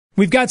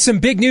We've got some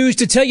big news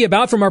to tell you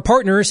about from our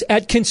partners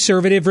at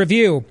Conservative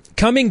Review.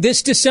 Coming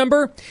this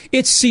December,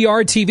 it's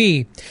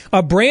CRTV,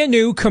 a brand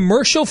new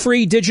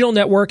commercial-free digital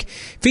network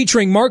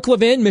featuring Mark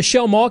Levin,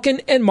 Michelle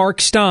Malkin, and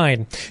Mark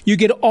Stein. You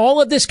get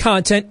all of this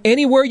content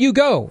anywhere you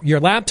go,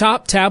 your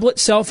laptop, tablet,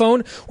 cell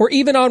phone, or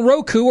even on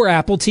Roku or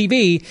Apple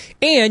TV.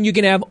 And you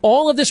can have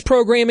all of this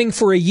programming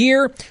for a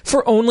year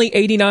for only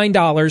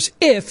 $89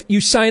 if you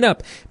sign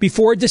up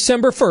before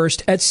December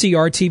 1st at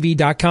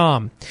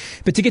CRTV.com.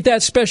 But to get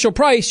that special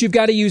price, you've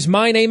got to use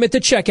my name at the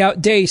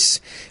checkout,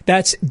 DEACE.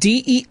 That's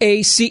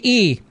DEACE.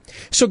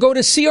 So go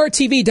to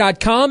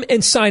CRTV.com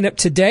and sign up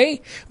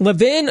today.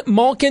 Levin,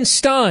 Malkin,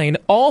 Stein,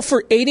 all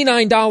for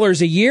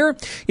 $89 a year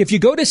if you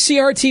go to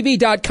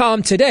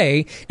CRTV.com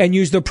today and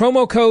use the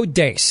promo code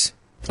DEACE.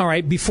 All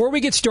right, before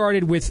we get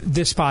started with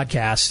this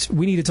podcast,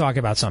 we need to talk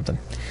about something.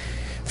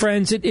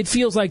 Friends, it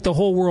feels like the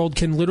whole world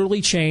can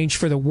literally change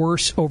for the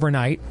worse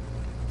overnight.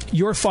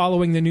 You're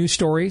following the news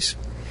stories.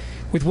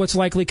 With what's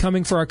likely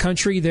coming for our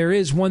country, there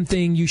is one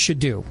thing you should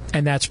do,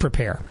 and that's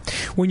prepare.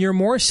 When you're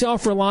more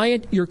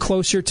self-reliant, you're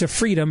closer to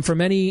freedom from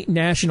any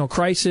national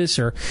crisis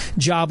or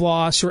job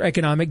loss or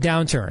economic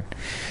downturn.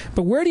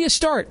 But where do you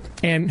start,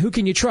 and who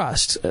can you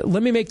trust?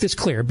 Let me make this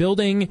clear.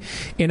 Building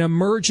an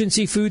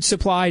emergency food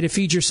supply to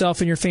feed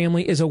yourself and your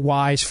family is a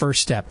wise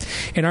first step,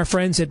 and our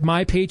friends at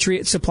My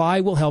Patriot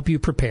Supply will help you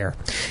prepare.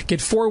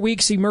 Get 4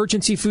 weeks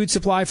emergency food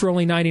supply for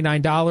only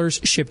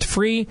 $99, shipped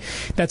free.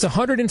 That's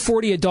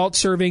 140 adult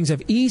servings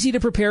of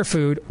easy-to-prepare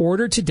food.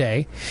 Order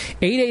today.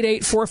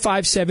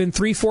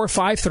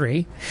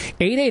 888-457-3453.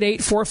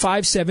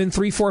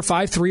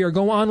 888-457-3453, or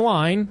go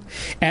online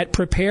at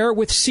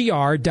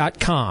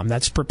preparewithcr.com.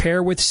 That's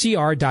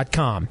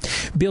preparewithcr.com.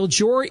 Build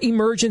your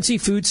emergency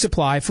food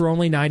supply for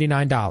only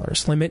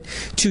 $99. Limit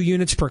 2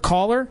 units per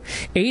caller.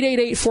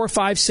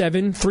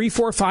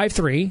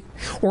 888-457-3453,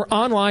 or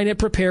online at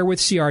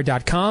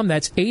preparewithcr.com.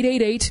 That's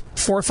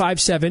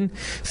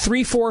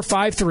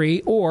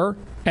 888-457-3453, or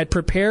at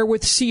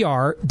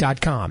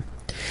preparewithcr.com.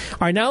 All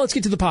right, now let's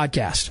get to the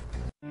podcast.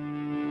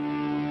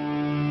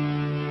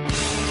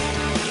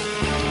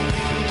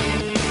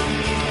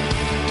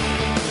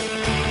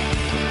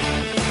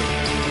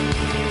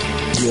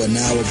 You are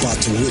now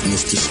about to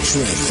witness the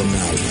strength of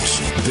knowledge.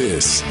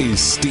 This is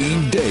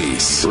Steve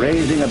Deace.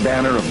 Raising a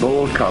banner of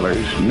bold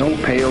colors, no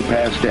pale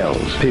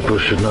pastels. People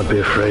should not be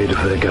afraid of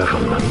their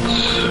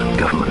governments.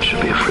 Governments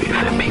should be afraid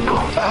of their people.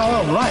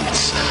 Our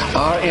rights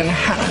are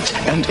inherent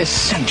and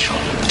essential,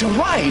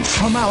 derived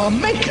from our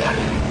Maker.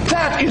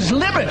 That is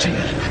liberty.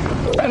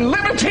 And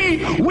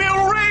liberty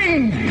will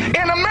reign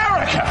in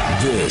America.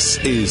 This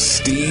is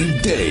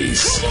Steve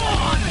Deace.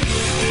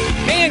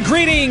 And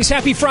greetings.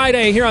 Happy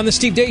Friday here on the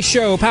Steve Deace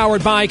Show,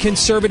 powered by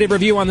Conservative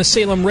Review on the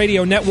Salem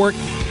Radio Network.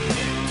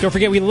 Don't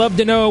forget, we love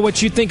to know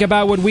what you think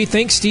about what we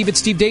think. Steve at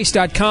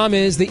stevedeace.com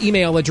is the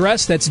email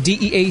address. That's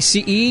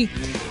DEACE.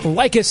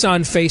 Like us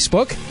on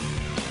Facebook.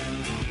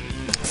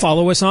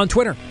 Follow us on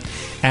Twitter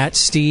at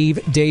Steve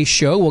Deace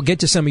Show. We'll get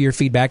to some of your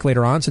feedback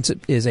later on, since it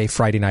is a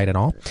Friday night and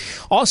all.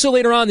 Also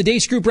later on, the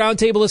Deace Group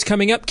Roundtable is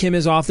coming up. Kim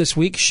is off this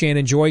week.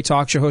 Shannon Joy,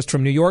 talk show host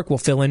from New York, will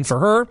fill in for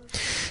her.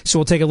 So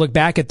we'll take a look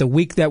back at the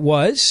week that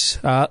was.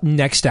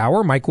 Next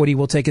hour, Mike Woody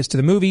will take us to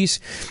the movies.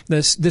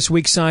 This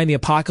week's sign, The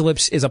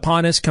Apocalypse is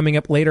Upon Us, coming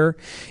up later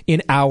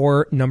in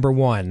hour number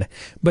 1.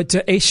 But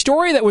a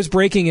story that was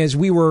breaking as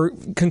we were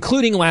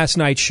concluding last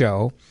night's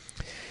show,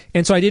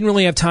 and so I didn't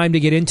really have time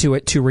to get into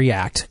it to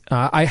react.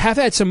 I have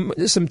had some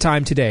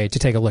time today to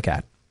take a look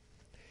at.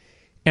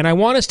 And I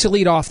want us to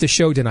lead off the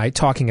show tonight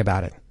talking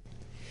about it.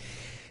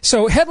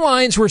 So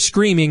headlines were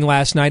screaming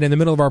last night in the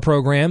middle of our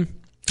program.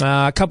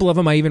 A couple of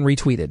them I even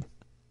retweeted.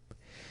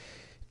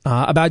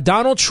 About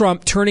Donald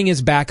Trump turning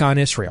his back on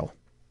Israel,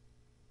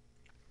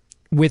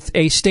 with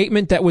a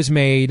statement that was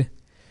made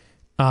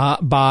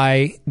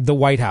by the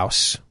White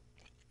House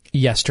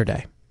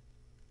yesterday.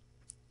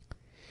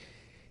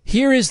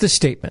 Here is the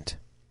statement.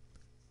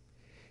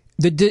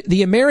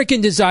 The American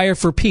desire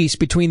for peace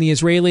between the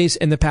Israelis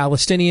and the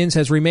Palestinians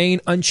has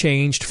remained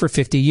unchanged for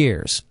 50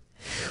 years.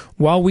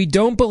 While we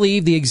don't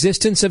believe the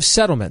existence of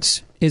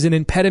settlements is an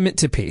impediment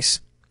to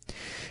peace,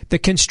 the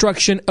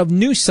construction of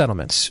new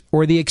settlements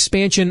or the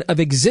expansion of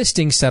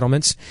existing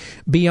settlements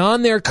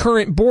beyond their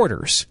current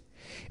borders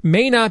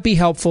may not be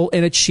helpful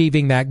in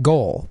achieving that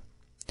goal.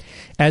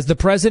 As the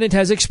president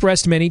has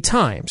expressed many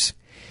times,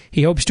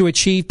 he hopes to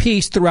achieve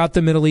peace throughout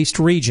the Middle East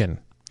region.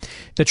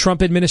 The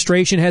Trump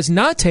administration has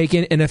not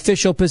taken an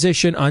official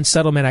position on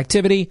settlement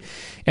activity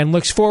and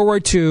looks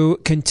forward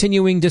to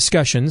continuing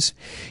discussions,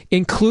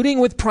 including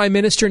with Prime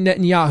Minister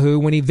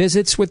Netanyahu when he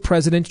visits with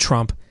President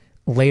Trump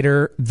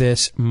later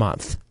this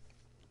month.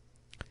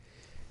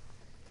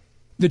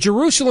 The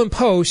Jerusalem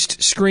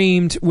Post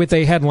screamed with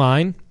a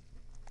headline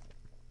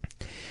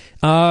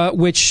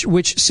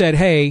which said,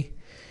 hey,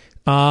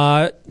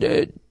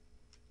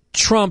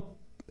 Trump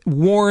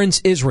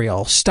warns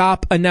Israel,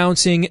 stop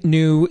announcing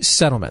new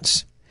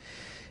settlements.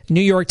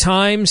 New York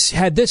Times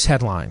had this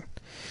headline: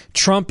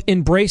 Trump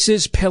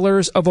embraces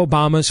pillars of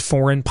Obama's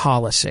foreign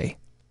policy.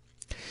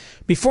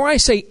 Before I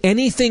say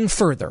anything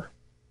further,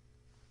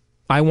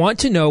 I want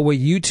to know what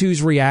you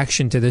two's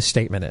reaction to this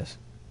statement is.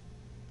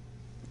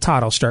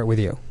 Todd, I'll start with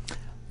you.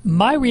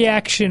 My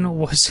reaction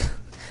was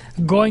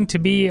going to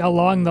be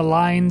along the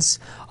lines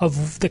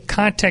of the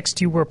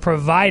context you were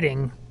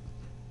providing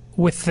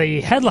with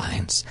the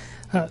headlines,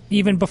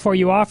 even before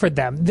you offered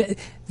them.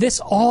 This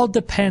all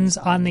depends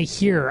on the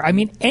hearer. I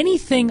mean,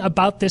 anything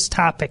about this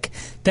topic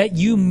that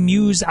you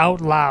muse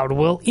out loud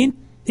will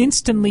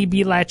instantly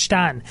be latched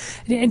on.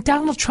 And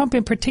Donald Trump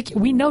in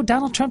particular, we know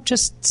Donald Trump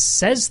just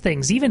says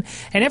things. And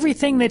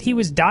everything that he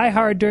was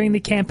diehard during the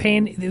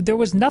campaign, there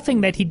was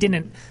nothing that he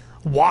didn't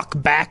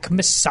walk back,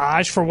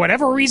 massage for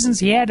whatever reasons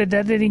he had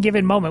at any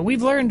given moment.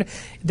 We've learned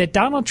that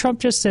Donald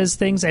Trump just says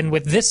things, and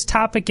with this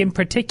topic in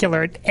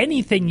particular,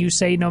 anything you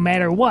say, no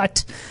matter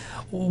what,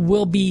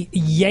 will be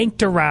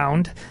yanked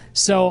around.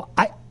 So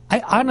I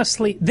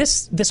honestly,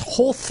 this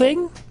whole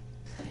thing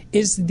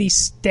is the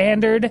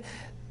standard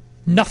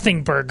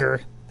nothing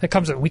burger that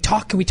comes with we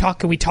talk and we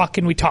talk and we talk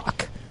and we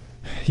talk.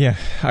 Yeah,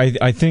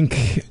 I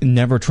think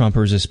Never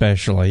Trumpers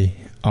especially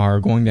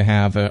are going to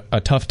have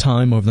a tough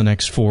time over the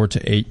next 4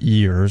 to 8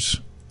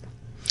 years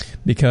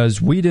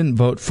because we didn't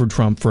vote for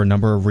Trump for a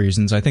number of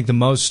reasons. I think the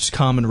most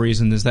common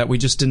reason is that we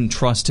just didn't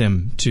trust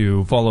him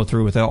to follow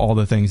through with all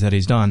the things that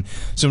he's done.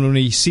 So when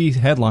we see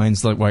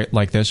headlines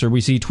like this, or we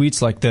see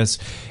tweets like this,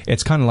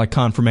 it's kind of like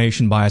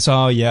confirmation bias.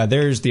 Oh yeah,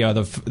 there's the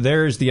other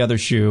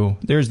shoe,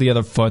 there's the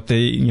other foot.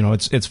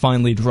 It's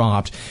finally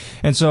dropped.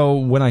 And so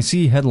when I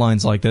see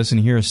headlines like this and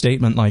hear a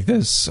statement like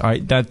this, I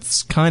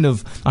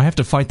have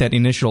to fight that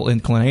initial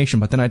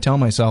inclination. But then I tell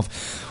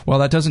myself, well,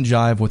 that doesn't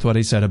jive with what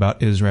he said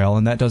about Israel,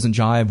 and that doesn't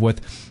jive with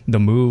the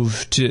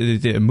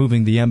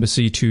moving the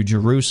embassy to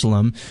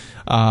Jerusalem.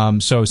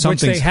 So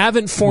something which they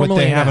haven't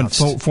formally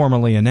announced.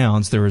 Formally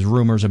announced. There was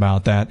rumors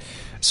about that.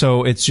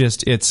 So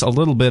it's a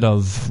little bit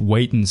of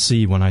wait and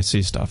see when I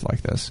see stuff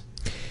like this.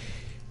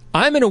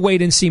 I'm in a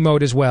wait and see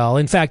mode as well.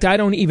 In fact,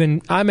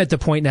 I'm at the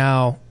point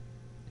now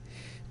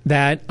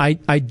that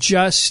I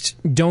just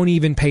don't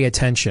even pay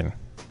attention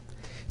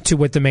to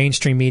what the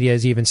mainstream media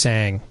is even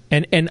saying.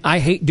 And I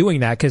hate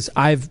doing that because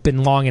I've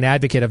been long an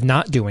advocate of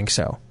not doing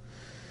so.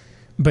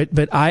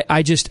 But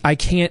I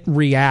can't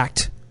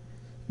react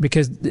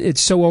because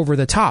it's so over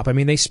the top. I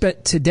mean, they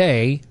spent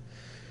today,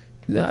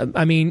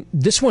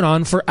 this went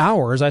on for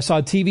hours. I saw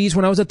TVs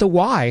when I was at the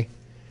Y.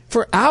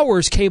 For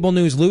hours, cable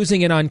news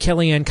losing it on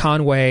Kellyanne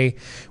Conway,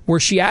 where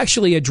she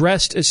actually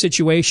addressed a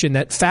situation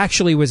that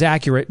factually was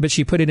accurate, but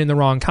she put it in the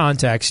wrong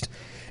context.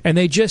 And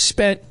they just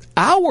spent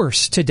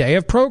hours today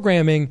of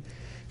programming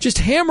just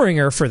hammering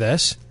her for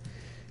this.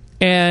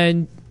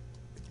 And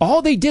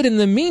all they did in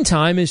the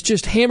meantime is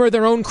just hammer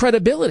their own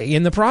credibility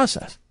in the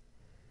process.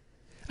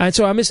 And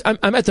so I'm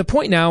at the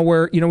point now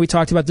where, we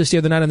talked about this the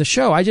other night on the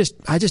show. I just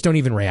don't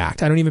even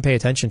react. I don't even pay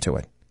attention to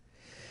it.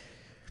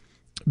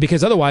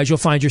 Because otherwise you'll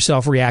find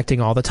yourself reacting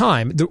all the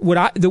time. When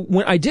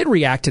I did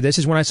react to this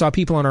is when I saw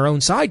people on our own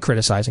side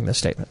criticizing this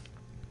statement.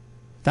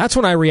 That's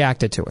when I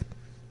reacted to it.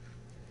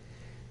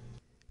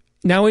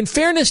 Now, in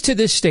fairness to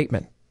this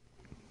statement,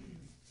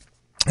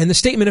 and the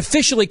statement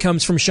officially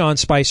comes from Sean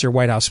Spicer,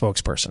 White House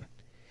spokesperson,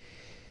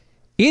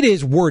 it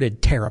is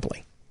worded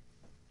terribly.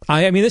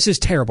 I mean, this is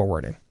terrible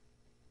wording.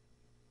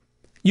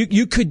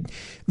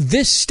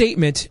 This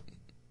statement,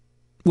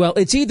 well,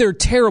 it's either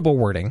terrible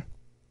wording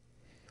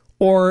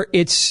or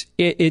it's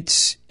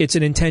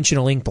an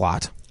intentional ink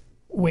blot.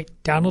 Wait,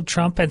 Donald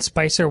Trump and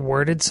Spicer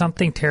worded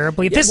something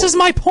terribly? This is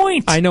my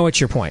point. I know it's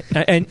your point.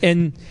 But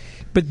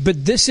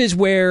this is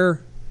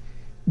where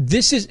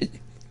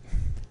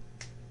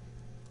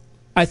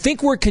I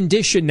think we're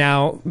conditioned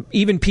now,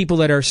 even people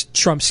that are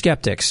Trump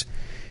skeptics,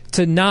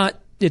 to not.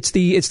 It's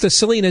the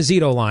Selena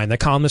Zito line, the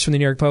columnist from the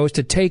New York Post,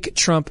 to take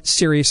Trump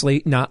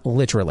seriously, not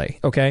literally.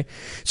 Okay,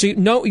 so you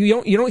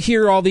don't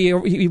hear all the.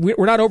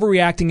 We're not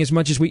overreacting as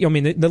much as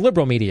the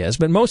liberal media is,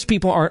 but most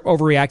people aren't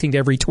overreacting to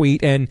every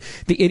tweet and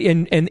the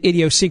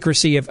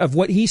idiosyncrasy of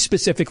what he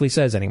specifically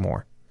says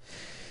anymore.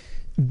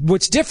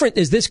 What's different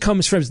is this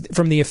comes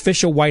from the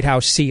official White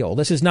House seal.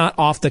 This is not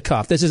off the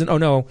cuff. This isn't, oh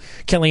no,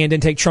 Kellyanne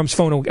didn't take Trump's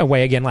phone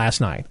away again last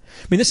night.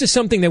 I mean, this is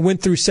something that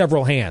went through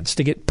several hands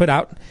to get put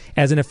out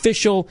as an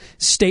official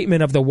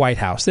statement of the White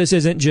House. This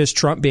isn't just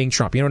Trump being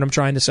Trump. You know what I'm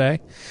trying to say?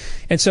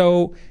 And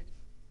so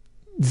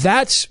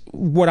that's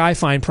what I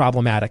find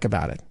problematic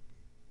about it,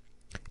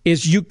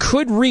 is you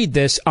could read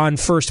this on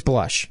first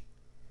blush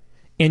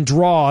and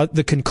draw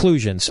the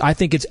conclusions. I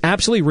think it's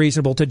absolutely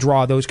reasonable to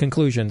draw those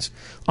conclusions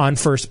on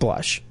first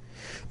blush.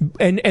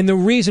 And the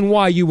reason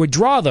why you would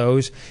draw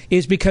those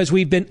is because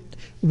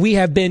we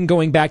have been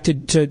going back to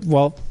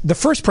the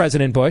first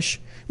President Bush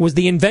was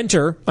the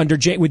inventor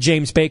with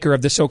James Baker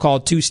of the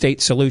so-called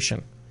two-state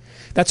solution.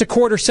 That's a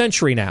quarter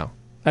century now.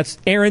 That's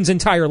Aaron's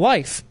entire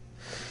life.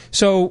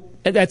 So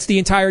that's the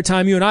entire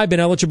time you and I have been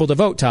eligible to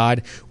vote,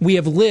 Todd. We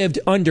have lived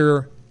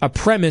under a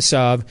premise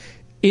of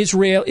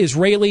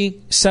Israeli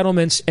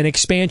settlements and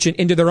expansion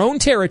into their own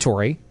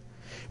territory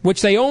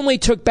which they only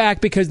took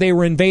back because they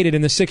were invaded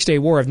in the Six-Day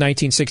War of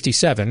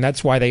 1967.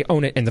 That's why they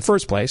own it in the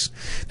first place.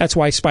 That's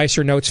why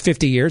Spicer notes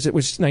 50 years. It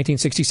was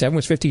 1967,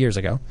 was 50 years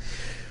ago.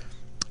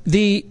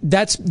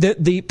 That's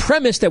the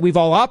premise that we've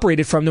all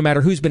operated from, no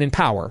matter who's been in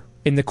power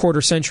in the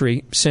quarter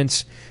century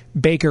since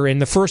Baker in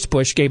the first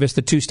Bush gave us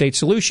the two-state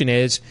solution,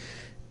 is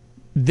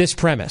this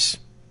premise.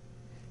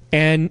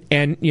 And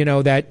you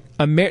know that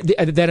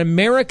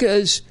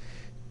America's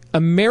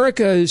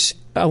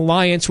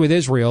alliance with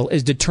Israel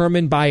is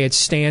determined by its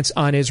stance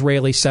on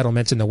Israeli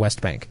settlements in the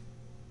West Bank.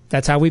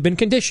 That's how we've been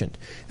conditioned.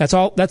 That's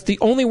the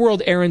only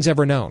world Aaron's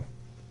ever known.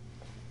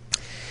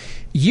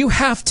 You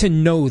have to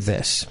know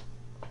this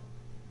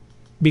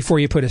before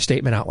you put a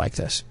statement out like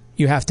this.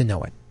 You have to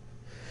know it.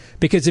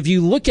 Because if you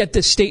look at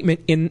this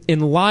statement in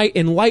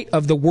light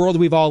of the world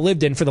we've all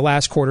lived in for the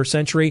last quarter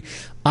century,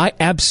 I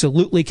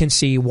absolutely can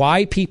see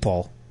why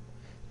people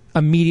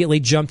immediately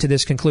jump to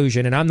this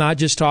conclusion. And I'm not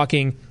just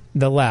talking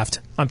the left.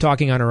 I'm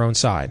talking on our own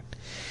side.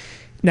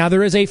 Now,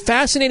 there is a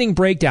fascinating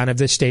breakdown of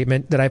this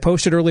statement that I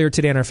posted earlier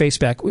today on our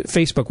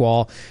Facebook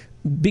wall,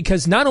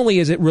 because not only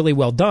is it really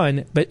well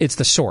done, but it's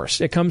the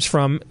source. It comes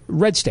from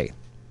Red State,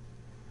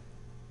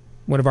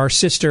 one of our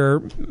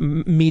sister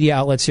media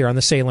outlets here on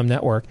the Salem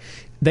Network.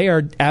 They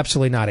are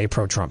absolutely not a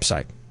pro-Trump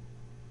site.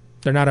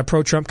 They're not a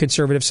pro-Trump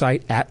conservative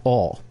site at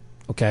all,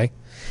 okay?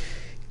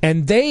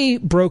 And they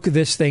broke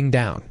this thing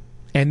down,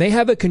 and they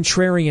have a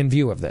contrarian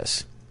view of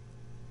this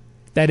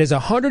that is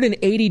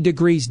 180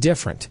 degrees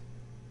different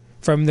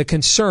from the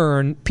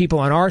concern people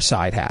on our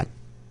side had.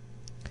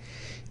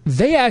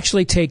 They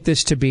actually take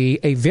this to be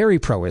a very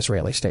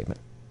pro-Israeli statement.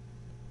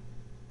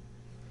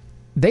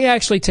 They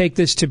actually take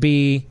this to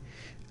be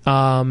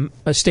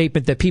a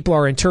statement that people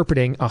are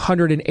interpreting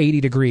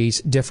 180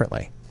 degrees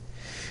differently.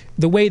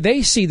 The way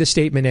they see the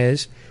statement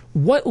is,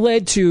 what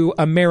led to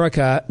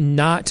America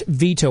not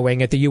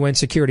vetoing at the UN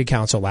Security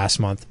Council last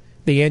month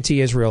the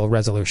anti-Israel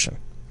resolution?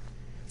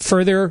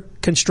 Further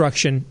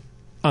construction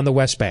on the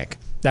West Bank.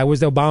 That was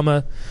the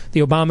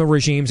Obama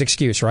regime's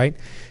excuse, right?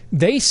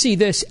 They see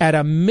this at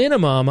a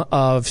minimum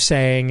of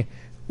saying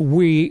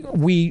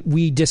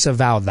we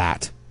disavow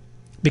that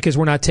because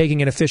we're not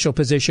taking an official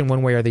position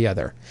one way or the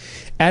other.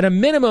 At a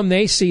minimum,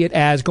 they see it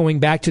as going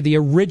back to the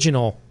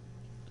original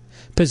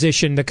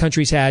position the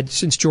country's had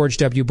since George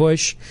W.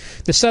 Bush.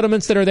 The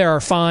settlements that are there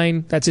are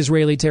fine. That's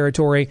Israeli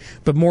territory.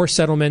 But more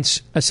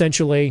settlements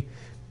essentially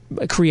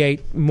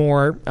create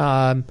more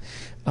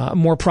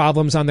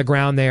problems on the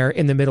ground there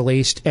in the Middle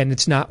East, and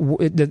it's not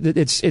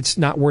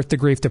worth the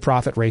grief to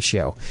profit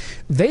ratio.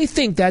 They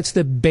think that's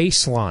the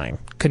baseline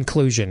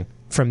conclusion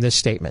from this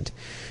statement,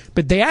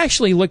 but they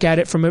actually look at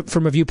it from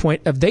a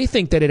viewpoint of, they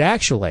think that it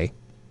actually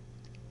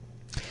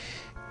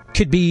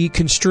could be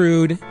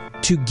construed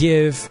to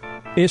give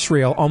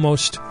Israel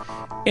almost,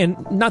 and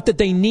not that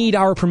they need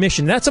our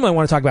permission. That's something I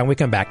want to talk about when we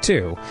come back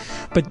too,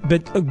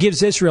 but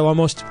gives Israel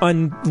almost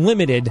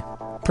unlimited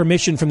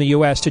permission from the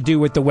U.S. to do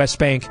with the West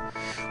Bank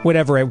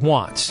whatever it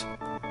wants.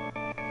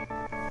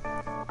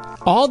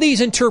 All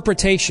these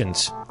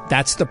interpretations,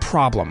 that's the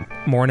problem.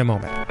 More in a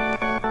moment.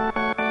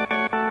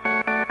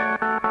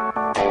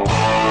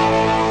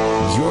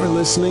 You're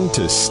listening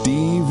to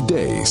Steve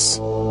Deace.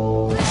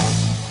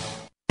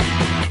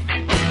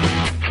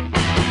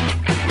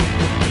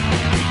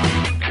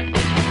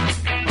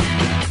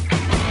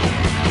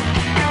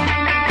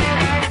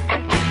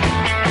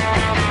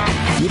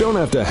 You don't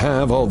have to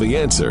have all the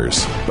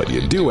answers, but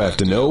you do have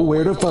to know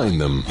where to find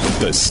them.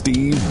 The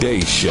Steve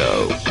Deace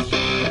Show.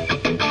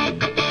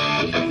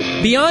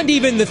 Beyond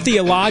even the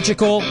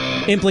theological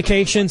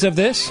implications of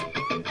this,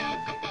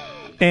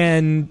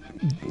 and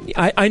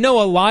I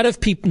know a lot of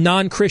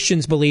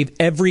non-Christians believe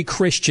every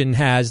Christian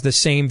has the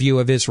same view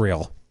of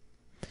Israel.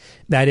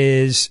 That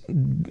is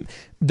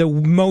the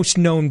most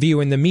known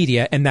view in the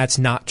media, and that's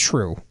not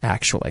true,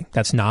 actually.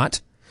 That's not.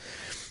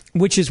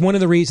 Which is one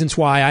of the reasons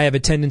why I have a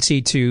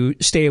tendency to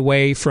stay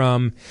away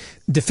from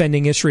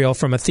defending Israel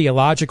from a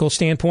theological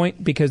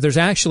standpoint, because there's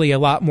actually a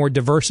lot more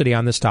diversity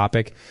on this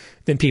topic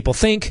than people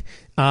think.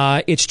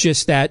 It's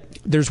just that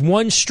there's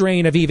one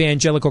strain of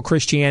evangelical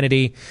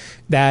Christianity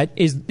that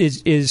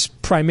is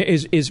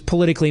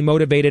politically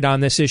motivated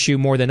on this issue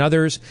more than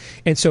others,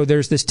 and so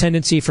there's this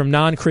tendency from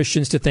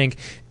non-Christians to think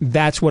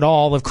that's what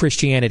all of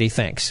Christianity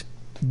thinks.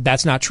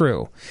 That's not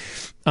true.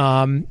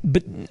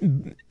 But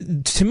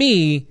to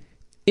me,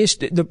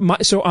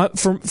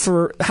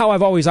 for how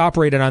I've always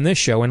operated on this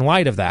show, in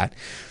light of that,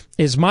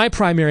 is my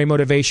primary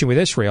motivation with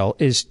Israel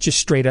is just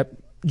straight up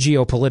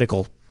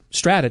geopolitical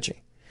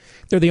strategy.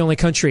 They're the only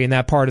country in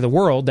that part of the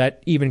world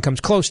that even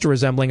comes close to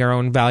resembling our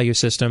own value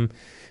system.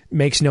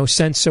 Makes no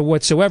sense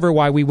whatsoever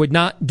why we would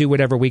not do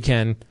whatever we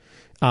can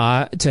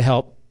to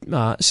help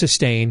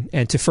sustain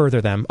and to further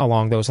them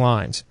along those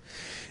lines.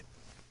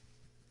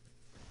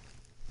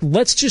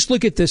 Let's just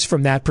look at this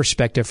from that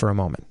perspective for a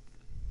moment.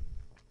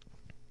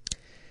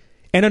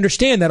 And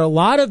understand that a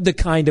lot of the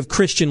kind of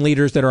Christian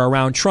leaders that are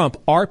around Trump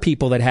are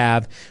people that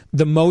have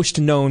the most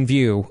known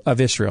view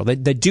of Israel,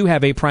 that do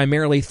have a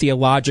primarily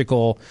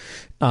theological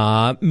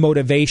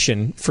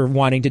motivation for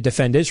wanting to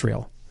defend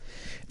Israel.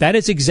 That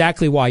is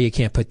exactly why you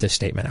can't put this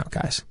statement out,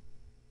 guys.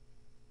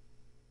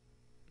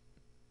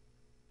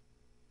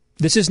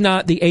 This is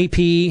not the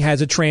AP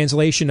has a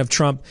translation of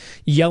Trump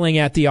yelling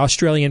at the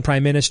Australian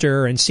Prime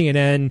Minister, and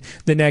CNN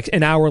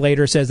an hour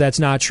later says that's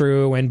not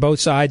true, and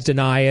both sides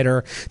deny it,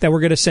 or that we're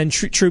going to send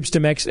troops to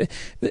Mexico.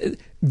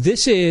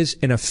 This is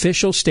an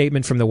official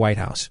statement from the White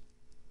House.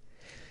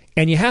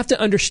 And you have to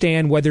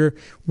understand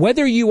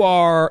whether you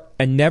are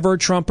a never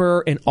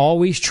Trumper, an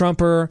always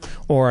Trumper,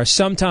 or a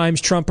sometimes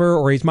Trumper,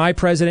 or he's my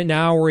president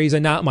now, or he's a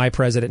not my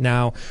president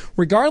now.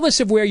 Regardless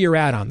of where you're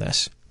at on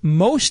this,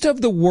 most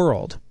of the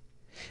world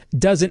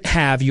doesn't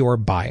have your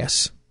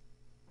bias.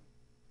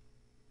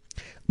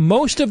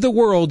 Most of the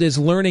world is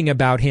learning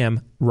about him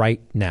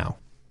right now.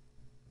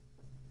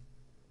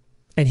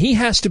 And he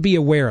has to be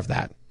aware of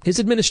that.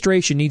 His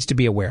administration needs to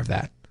be aware of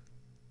that.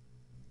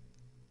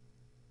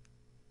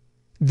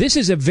 This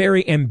is a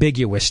very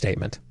ambiguous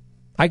statement.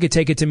 I could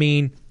take it to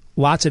mean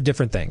lots of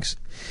different things.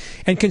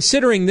 And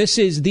considering this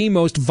is the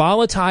most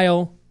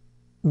volatile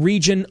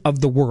region of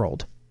the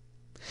world,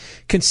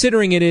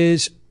 considering it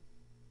is,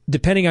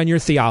 depending on your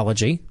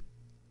theology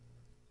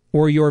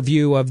or your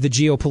view of the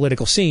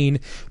geopolitical scene,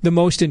 the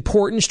most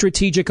important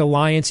strategic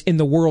alliance in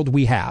the world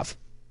we have,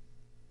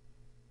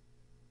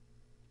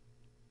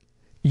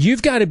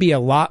 you've got to be a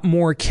lot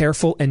more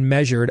careful and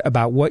measured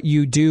about what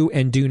you do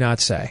and do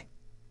not say.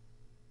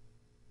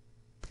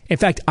 In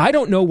fact, I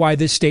don't know why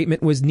this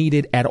statement was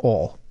needed at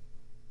all.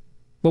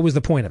 What was the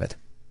point of it?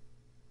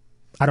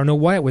 I don't know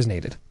why it was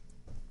needed.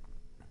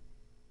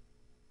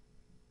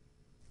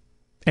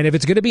 And if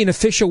it's going to be an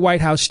official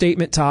White House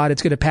statement, Todd,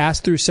 it's going to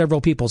pass through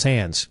several people's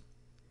hands.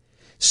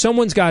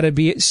 Someone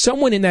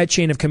in that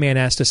chain of command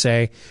has to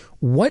say,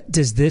 what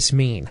does this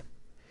mean?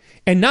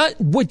 And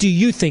not, what do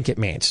you think it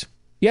means?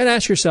 You got to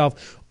ask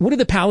yourself, what are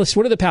the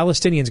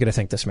Palestinians going to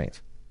think this means?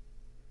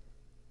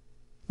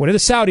 What are the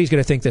Saudis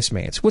going to think this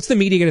means? What's the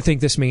media going to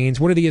think this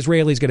means? What are the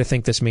Israelis going to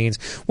think this means?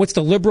 What's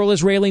the liberal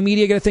Israeli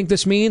media going to think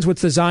this means?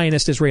 What's the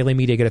Zionist Israeli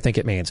media going to think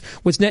it means?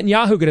 What's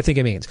Netanyahu going to think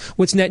it means?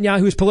 What's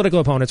Netanyahu's political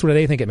opponents? What do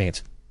they think it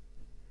means?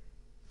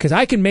 Because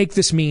I can make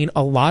this mean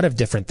a lot of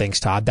different things,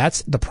 Todd.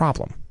 That's the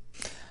problem.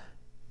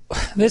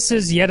 This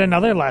is yet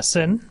another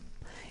lesson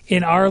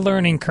in our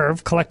learning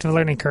curve, collective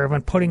learning curve,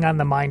 on putting on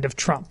the mind of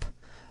Trump.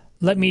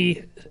 Let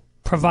me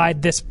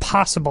provide this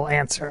possible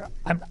answer.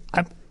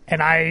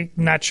 And I'm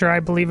not sure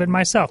I believe it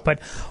myself, but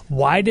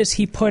why does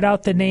he put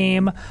out the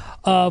name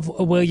of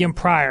William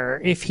Pryor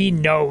if he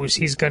knows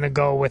he's going to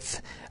go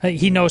with,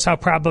 he knows how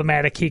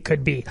problematic he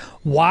could be?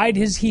 Why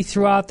does he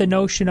throw out the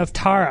notion of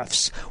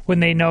tariffs when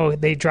they know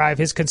they drive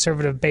his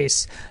conservative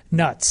base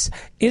nuts?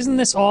 Isn't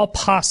this all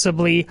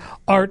possibly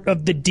art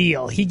of the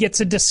deal? He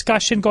gets a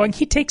discussion going.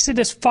 He takes it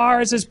as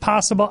far as is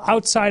possible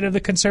outside of the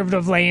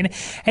conservative lane,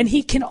 and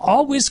he can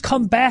always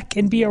come back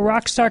and be a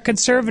rock star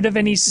conservative,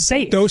 and he's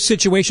safe. Those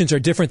situations are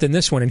different than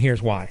this one, and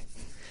here's why.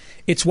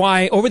 It's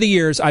why, over the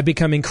years, I've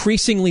become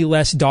increasingly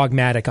less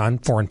dogmatic on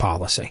foreign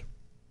policy.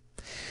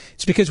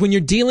 It's because when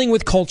you're dealing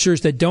with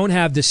cultures that don't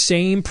have the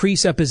same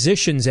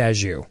presuppositions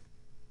as you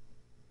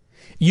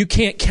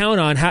can't count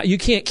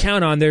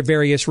on their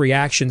various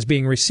reactions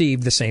being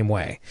received the same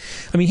way.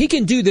 I mean, he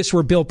can do this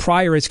where Bill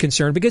Pryor is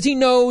concerned because he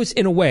knows,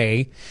 in a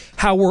way,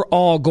 how we're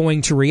all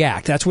going to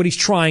react. That's what he's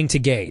trying to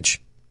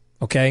gauge.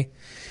 Okay?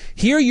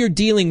 Here you're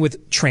dealing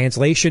with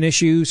translation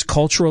issues,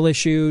 cultural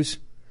issues.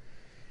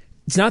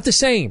 It's not the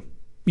same.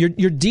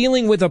 You're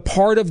dealing with a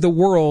part of the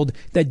world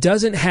that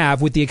doesn't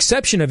have, with the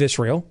exception of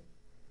Israel,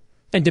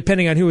 and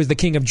depending on who is the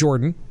king of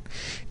Jordan,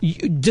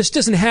 just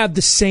doesn't have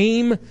the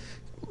same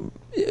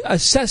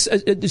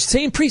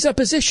same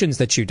presuppositions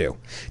that you do.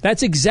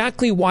 That's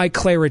exactly why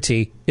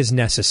clarity is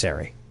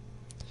necessary.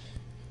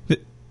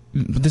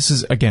 This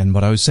is, again,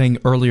 what I was saying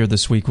earlier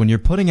this week. When you're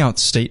putting out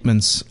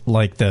statements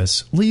like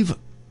this, leave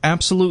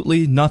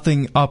absolutely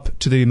nothing up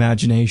to the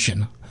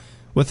imagination.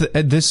 With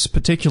this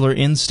particular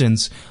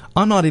instance,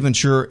 I'm not even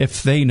sure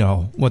if they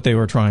know what they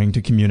were trying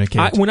to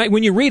communicate.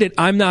 When you read it,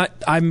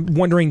 I'm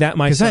wondering that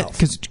myself.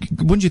 Because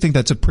wouldn't you think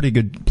that's a pretty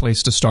good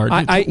place to start?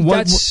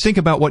 Think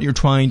about what you're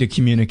trying to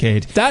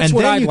communicate. That's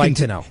what I'd like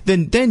to know.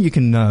 Then you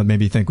can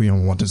maybe think,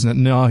 what does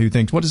Netanyahu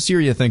think? What does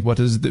Syria think? What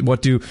do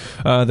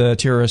the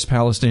terrorist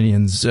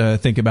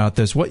Palestinians think about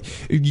this?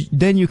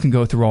 Then you can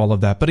go through all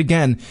of that. But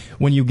again,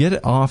 when you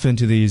get off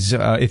into these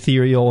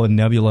ethereal and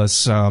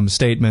nebulous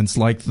statements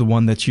like the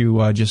one that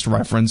you just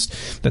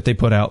referenced that they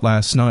put out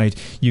last night,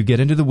 you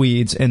get into the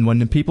weeds, and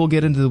when people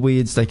get into the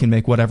weeds, they can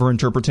make whatever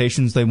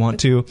interpretations they want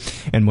to,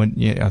 and when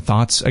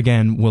thoughts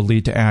again will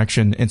lead to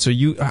action. And so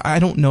I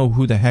don't know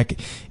who the heck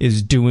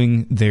is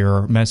doing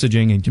their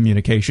messaging and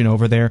communication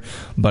over there,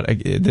 but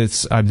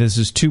this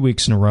is 2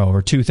 weeks in a row,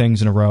 or two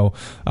things in a row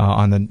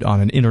on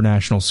an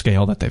international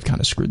scale that they've kind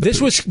of screwed.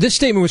 This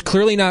statement was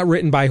clearly not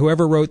written by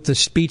whoever wrote the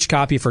speech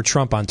copy for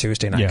Trump on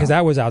Tuesday night, because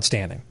that was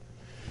outstanding.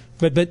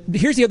 But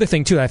here's the other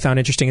thing too that I found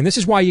interesting, and this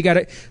is why you got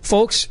to,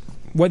 folks,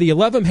 whether you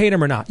love them, hate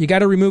them or not, you got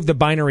to remove the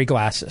binary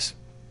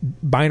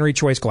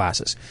choice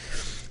glasses.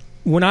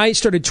 When I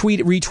started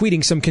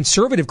retweeting some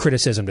conservative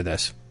criticism to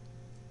this,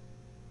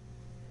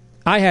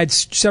 I had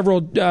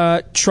several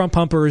Trump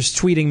humpers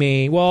tweeting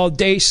me, well,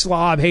 Dace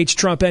Slob hates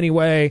Trump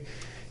anyway,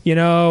 you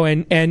know,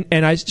 and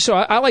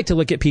I like to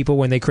look at people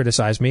when they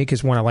criticize me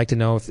because, one, I like to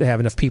know if they have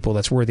enough people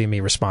that's worthy of me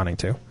responding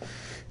to.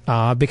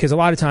 Because a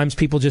lot of times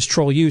people just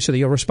troll you so that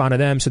you'll respond to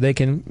them so they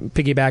can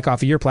piggyback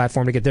off of your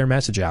platform to get their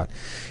message out.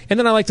 And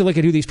then I like to look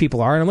at who these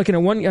people are. And I'm looking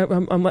at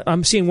one,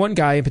 I'm seeing one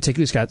guy in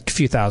particular who's got a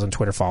few thousand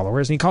Twitter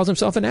followers, and he calls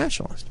himself a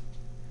nationalist.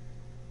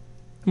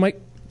 I'm like,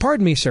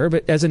 pardon me, sir,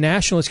 but as a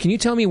nationalist, can you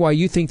tell me why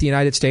you think the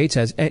United States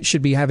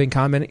should be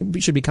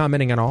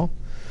commenting on all?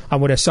 On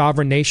what a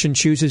sovereign nation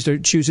chooses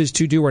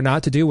to do or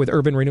not to do with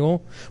urban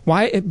renewal?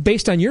 Why,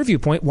 based on your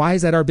viewpoint, why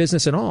is that our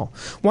business at all?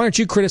 Why aren't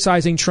you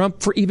criticizing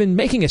Trump for even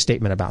making a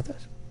statement about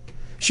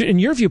this? In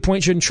your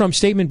viewpoint, shouldn't Trump's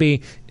statement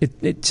be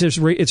it's just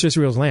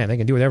Israel's land? They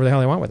can do whatever the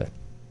hell they want with it.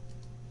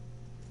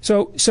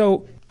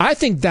 So I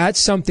think that's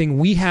something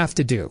we have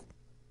to do.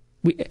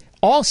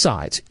 All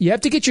sides. You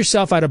have to get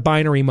yourself out of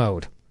binary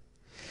mode.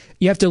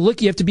 You have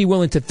to be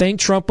willing to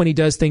thank Trump when he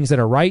does things that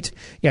are right.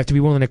 You have to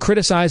be willing to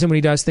criticize him when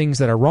he does things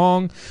that are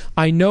wrong.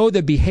 I know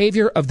the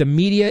behavior of the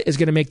media is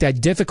going to make that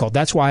difficult.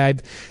 That's why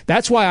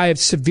I have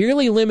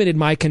severely limited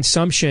my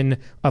consumption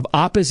of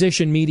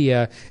opposition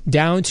media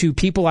down to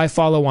people I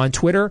follow on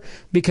Twitter,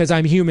 because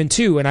I'm human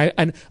too,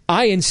 and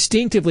I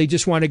instinctively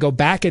just want to go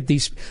back at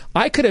these.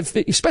 I could have,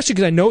 especially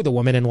because I know the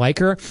woman and like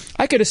her,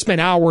 I could have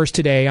spent hours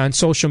today on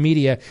social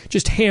media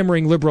just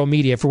hammering liberal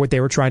media for what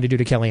they were trying to do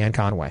to Kellyanne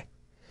Conway.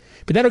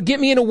 But that'll get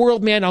me in a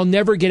world, man, I'll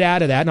never get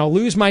out of that, and I'll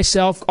lose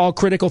myself. All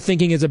critical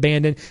thinking is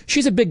abandoned.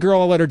 She's a big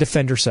girl. I'll let her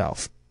defend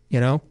herself, you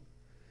know?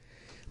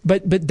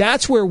 But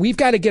that's where we've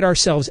got to get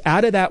ourselves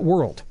out of that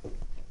world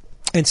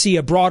and see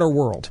a broader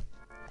world.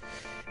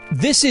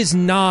 This is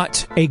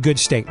not a good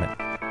statement.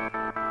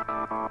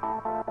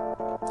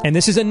 And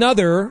this is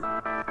another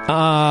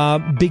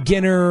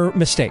beginner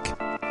mistake,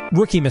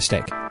 rookie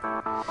mistake.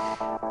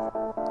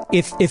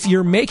 If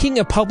you're making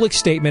a public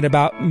statement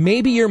about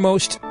maybe your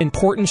most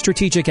important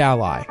strategic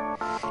ally,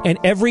 and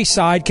every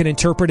side can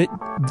interpret it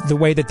the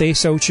way that they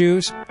so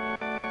choose,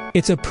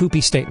 it's a poopy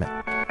statement.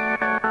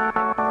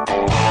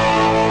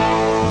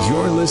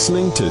 You're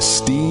listening to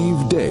Steve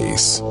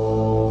Deace.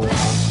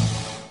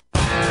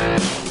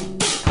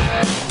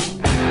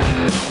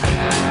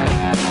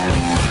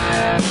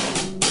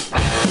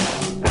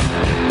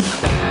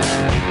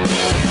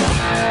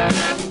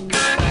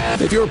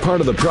 If you're part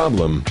of the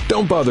problem,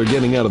 don't bother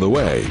getting out of the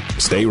way.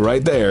 Stay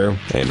right there,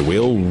 and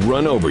we'll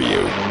run over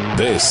you.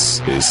 This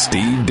is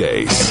Steve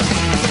Deace.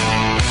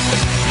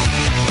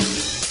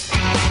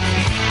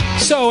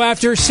 So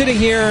after sitting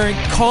here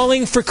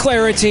calling for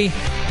clarity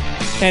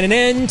and an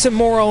end to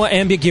moral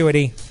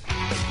ambiguity,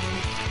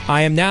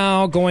 I am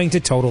now going to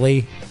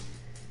totally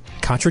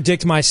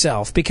contradict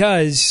myself,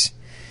 because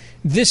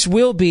this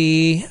will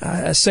be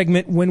a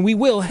segment when we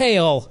will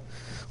hail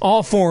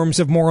all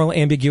forms of moral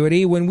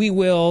ambiguity, when we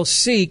will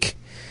seek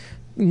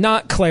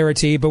not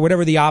clarity, but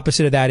whatever the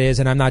opposite of that is,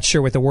 and I'm not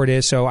sure what the word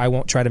is, so I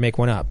won't try to make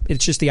one up.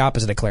 It's just the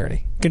opposite of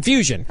clarity.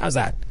 Confusion. How's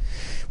that?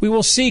 We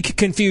will seek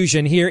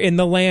confusion here in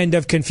the land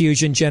of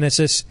confusion,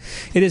 Genesis.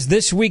 It is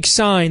this week's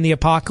sign the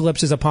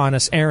apocalypse is upon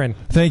us. Aaron.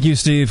 Thank you,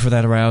 Steve, for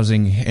that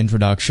arousing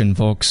introduction,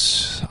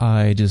 folks.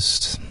 I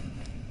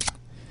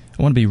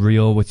want to be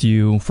real with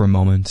you for a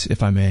moment,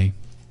 if I may.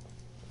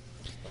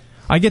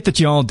 I get that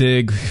y'all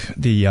dig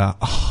the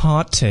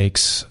hot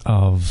takes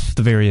of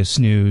the various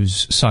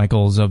news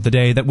cycles of the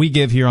day that we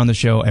give here on the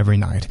show every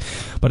night.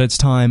 But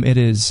it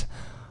is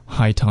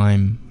high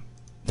time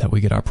that we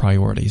get our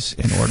priorities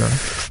in order.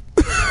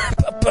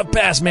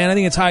 Pass, man. I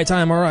think it's high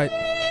time. All right.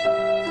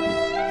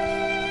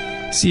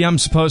 See, I'm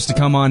supposed to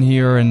come on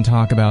here and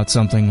talk about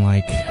something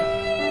like,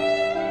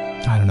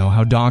 I don't know,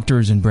 how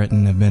doctors in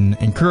Britain have been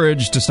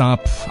encouraged to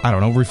stop,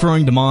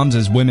 referring to moms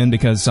as women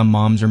because some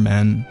moms are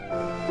men.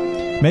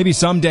 Maybe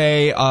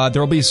someday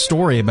there will be a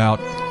story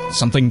about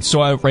something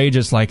so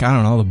outrageous like,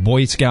 the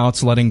Boy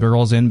Scouts letting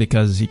girls in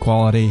because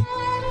equality.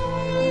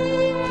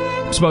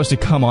 I'm supposed to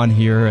come on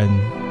here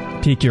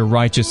and pique your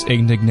righteous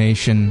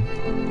indignation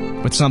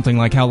with something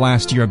like how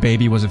last year a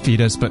baby was a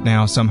fetus, but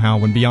now somehow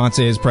when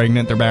Beyonce is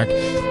pregnant, they're back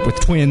with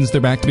twins,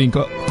 they're back to being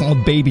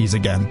called babies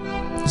again.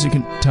 As you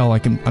can tell,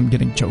 I'm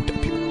getting choked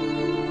up here.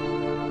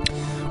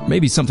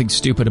 Maybe something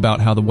stupid about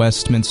how the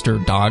Westminster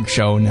Dog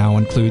Show now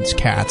includes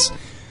cats.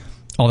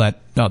 All that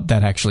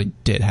actually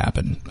did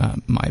happen.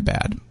 My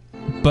bad.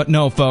 But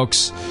no,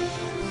 folks,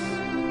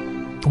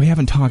 we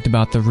haven't talked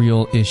about the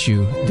real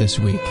issue this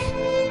week.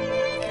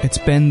 It's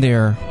been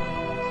there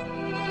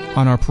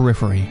on our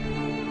periphery,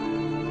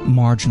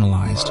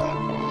 marginalized.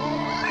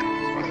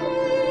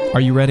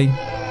 Are you ready?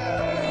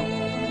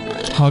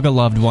 Hug a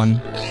loved one.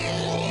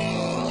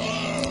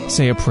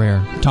 Say a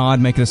prayer. Todd,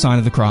 make the sign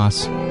of the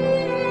cross.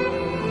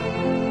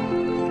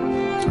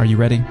 Are you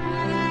ready?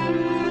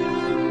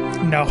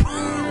 No.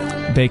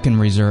 Bacon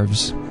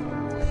reserves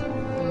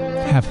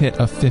have hit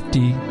a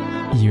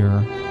 50-year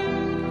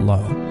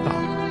low.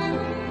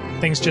 Oh.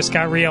 Things just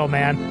got real,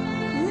 man.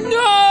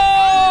 No!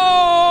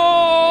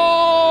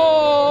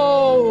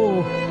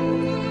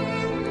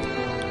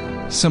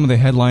 some of the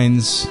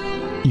headlines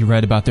you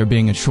read about there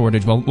being a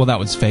shortage, well, that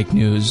was fake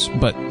news,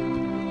 but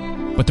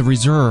the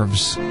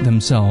reserves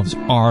themselves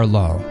are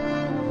low.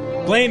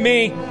 Blame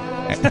me.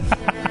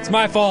 It's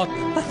my fault.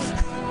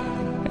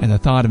 And the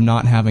thought of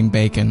not having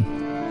bacon,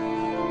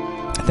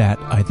 that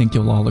I think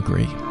you'll all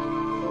agree,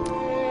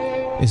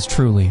 is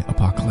truly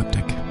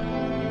apocalyptic.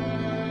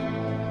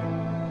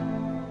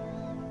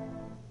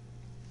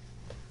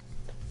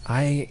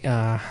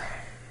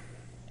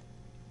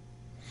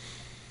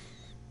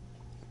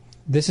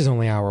 This is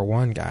only hour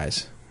one,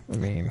 guys. I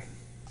mean,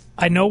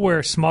 I know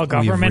we're small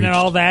government and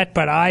all that,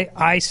 but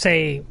I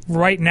say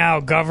right now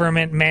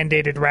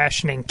government-mandated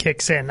rationing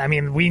kicks in. I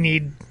mean, we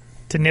need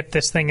to nip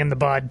this thing in the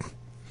bud.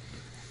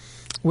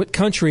 What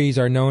countries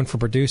are known for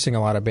producing a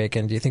lot of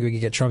bacon? Do you think we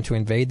could get Trump to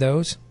invade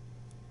those?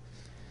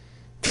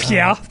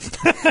 Yeah.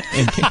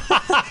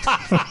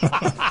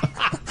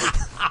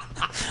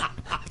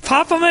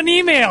 Pop him an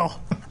email.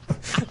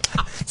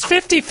 It's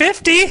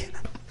 50-50.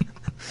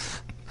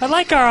 I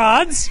like our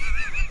odds.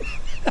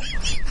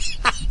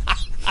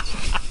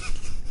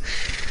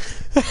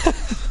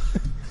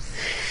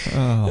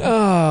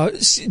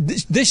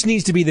 This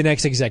needs to be the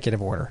next executive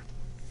order.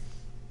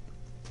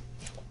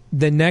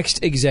 The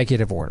next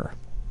executive order.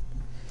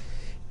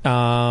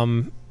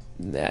 Bacon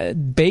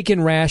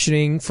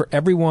rationing for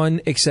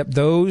everyone except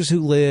those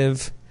who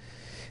live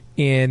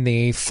in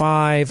the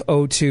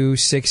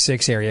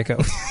 50266 area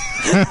code.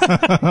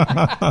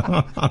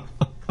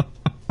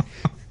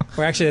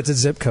 Or actually, that's a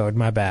zip code.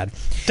 My bad.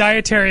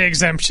 Dietary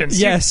exemptions.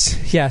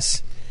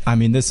 Yes. I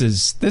mean, this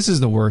is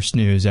the worst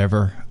news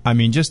ever. I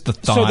mean, just the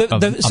thought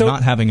of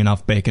not having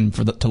enough bacon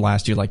to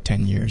last you like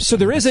 10 years. So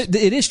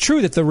it is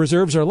true that the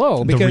reserves are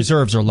low. Because the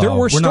reserves are low.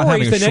 We're not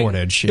having a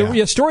shortage. There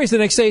were stories the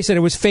next day said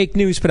it was fake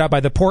news put out by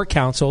the Pork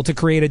Council to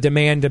create a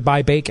demand to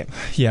buy bacon.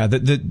 Yeah,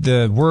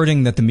 the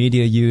wording that the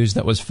media used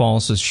that was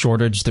false is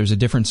shortage. There's a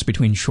difference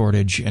between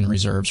shortage and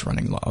reserves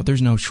running low.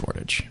 There's no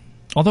shortage.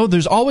 Although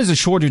there's always a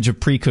shortage of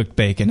pre-cooked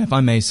bacon, if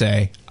I may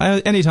say.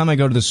 Anytime I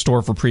go to the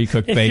store for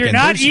pre-cooked bacon... If you're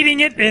not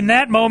eating it in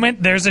that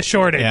moment, there's a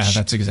shortage. Yeah,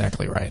 that's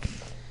exactly right.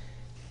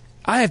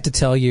 I have to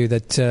tell you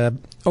that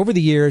over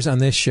the years on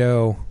this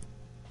show,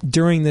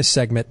 during this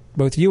segment,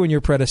 both you and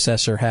your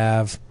predecessor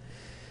have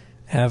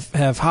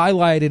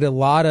highlighted a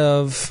lot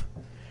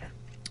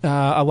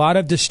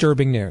of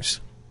disturbing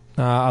news.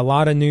 A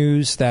lot of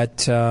news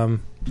that when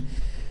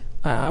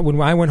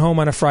I went home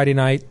on a Friday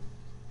night,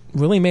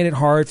 really made it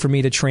hard for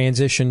me to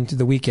transition to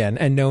the weekend.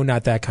 And no,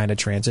 not that kind of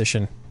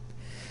transition.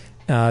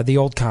 The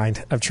old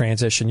kind of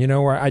transition,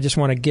 where I just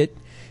want to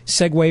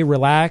segue,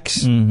 relax.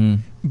 Mm-hmm.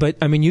 But,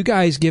 I mean, you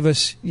guys give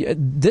us...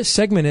 This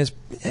segment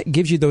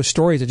gives you those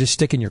stories that just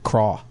stick in your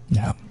craw.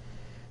 Yeah.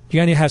 You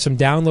got to have some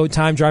download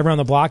time, drive around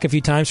the block a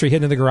few times for you hit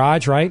into the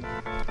garage, right?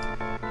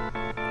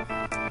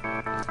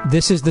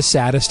 This is the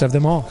saddest of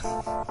them all.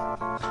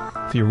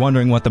 If you're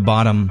wondering what the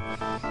bottom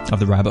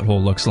of the rabbit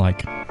hole looks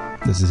like,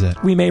 this is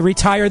it. We may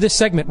retire this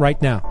segment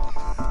right now.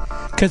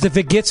 Because if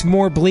it gets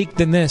more bleak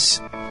than this,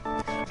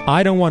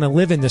 I don't want to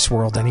live in this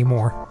world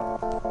anymore.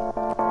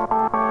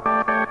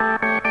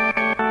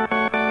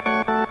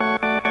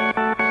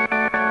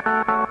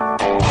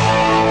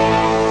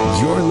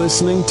 You're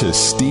listening to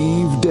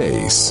Steve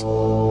Deace.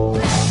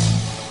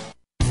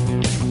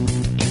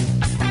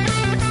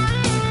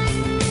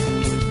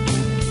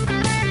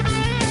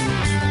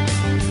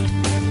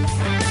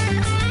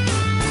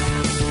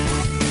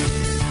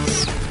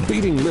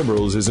 Beating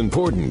liberals is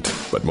important,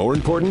 but more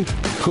important,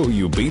 who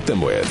you beat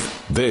them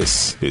with.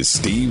 This is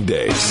Steve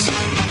Deace.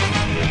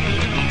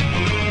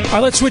 All right,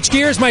 let's switch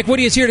gears. Mike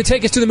Woody is here to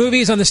take us to the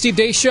movies on the Steve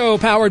Deace Show,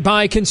 powered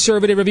by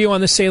Conservative Review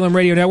on the Salem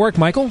Radio Network.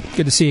 Michael,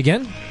 good to see you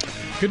again.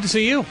 Good to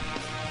see you.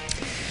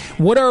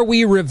 What are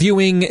we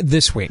reviewing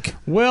this week?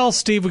 Well,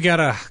 Steve, we got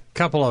a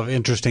couple of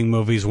interesting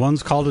movies.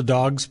 One's called A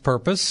Dog's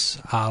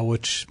Purpose,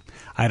 which,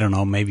 I don't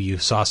know, maybe you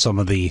saw some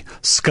of the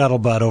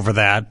scuttlebutt over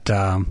that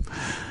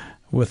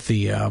with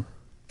the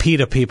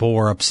PETA people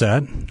were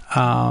upset.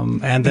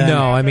 And then,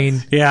 no, I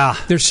mean, yeah,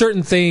 there's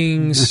certain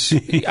things,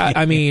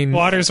 I mean...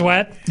 Water's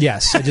wet?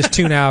 Yes, I just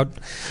tune out.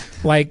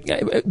 Like,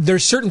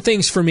 there's certain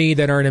things for me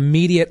that are an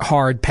immediate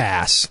hard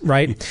pass,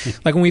 right?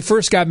 Like when we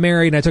first got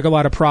married, and I took a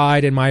lot of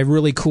pride in my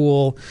really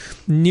cool,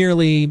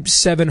 nearly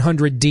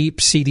 700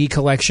 deep CD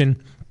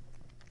collection,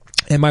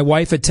 and my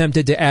wife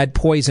attempted to add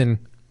Poison,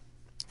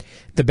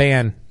 the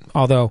band,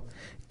 although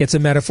it's a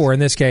metaphor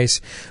in this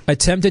case,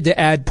 attempted to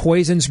add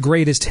Poison's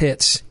greatest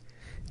hits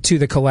to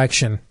the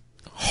collection.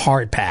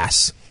 Hard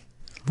pass.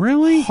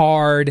 Really?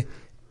 Hard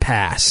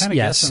pass.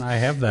 Yes, I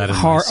have that in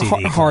my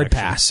CD hard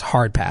pass.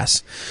 Hard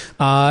pass.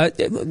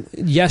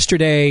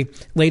 Yesterday,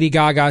 Lady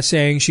Gaga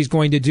saying she's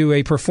going to do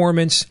a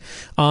performance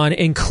on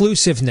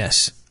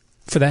inclusiveness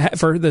for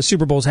the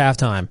Super Bowl's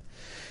halftime.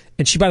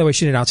 And she, by the way,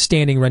 she did an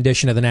outstanding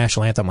rendition of the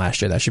national anthem last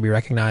year. That should be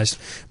recognized.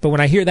 But when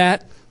I hear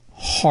that,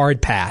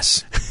 hard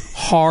pass.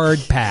 Hard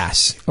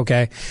pass.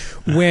 Okay.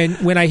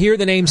 When I hear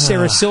the name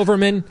Sarah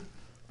Silverman,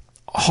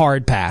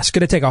 hard pass.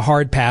 Going to take a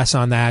hard pass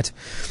on that.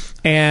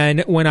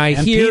 And when I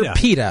hear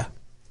PETA,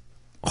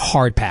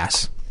 hard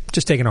pass.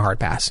 Just taking a hard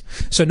pass.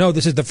 So no,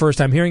 this is the first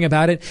time hearing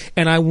about it,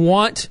 and I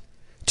want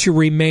to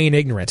remain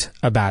ignorant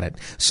about it.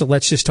 So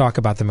let's just talk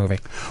about the movie.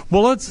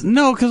 Well, let's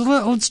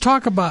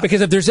talk about,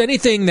 because if there's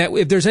anything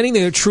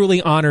that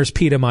truly honors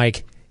PETA,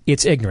 Mike,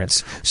 it's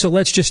ignorance. So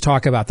let's just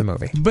talk about the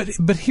movie.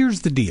 But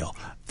here's the deal: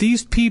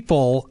 these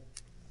people,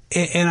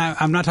 and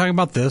I'm not talking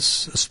about this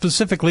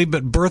specifically,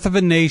 but Birth of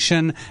a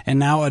Nation and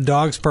now A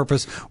Dog's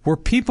Purpose, were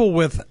people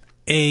with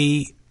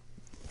an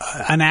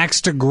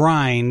axe to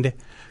grind,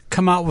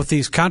 come out with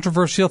these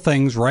controversial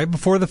things right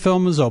before the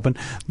film is open.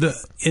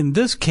 In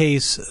this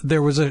case,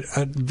 there was a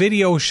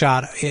video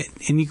shot,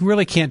 and you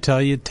really can't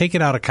tell. You take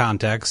it out of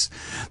context.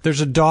 There's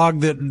a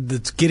dog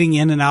that's getting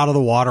in and out of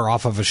the water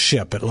off of a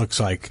ship, it looks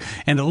like.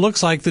 And it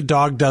looks like the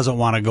dog doesn't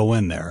want to go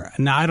in there.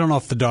 Now, I don't know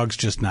if the dog's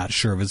just not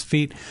sure of his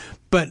feet,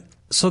 but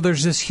so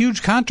there's this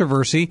huge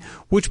controversy,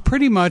 which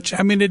pretty much,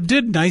 I mean, it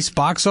did nice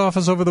box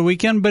office over the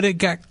weekend, but it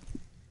got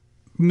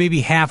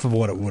maybe half of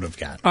what it would have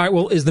got. All right,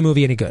 well, is the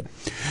movie any good?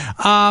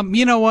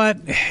 You know what?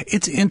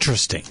 It's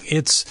interesting.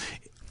 It's,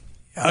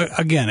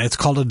 again, it's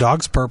called A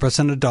Dog's Purpose,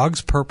 and A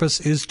Dog's Purpose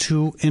is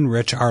to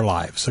enrich our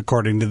lives,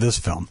 according to this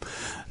film.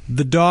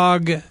 The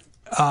dog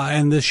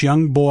and this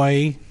young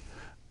boy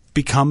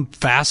become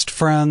fast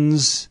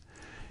friends,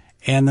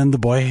 and then the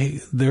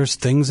boy, there's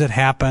things that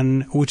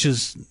happen, which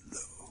is,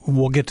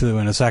 we'll get to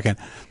in a second.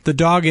 The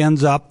dog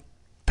ends up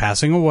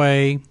passing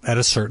away at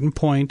a certain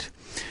point,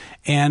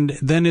 and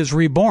then is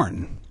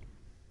reborn,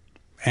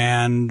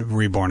 and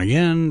reborn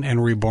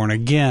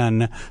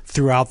again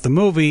throughout the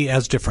movie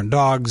as different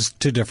dogs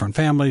to different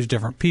families,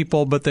 different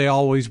people, but they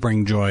always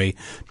bring joy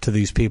to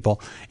these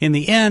people. In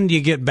the end, you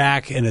get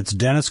back, and it's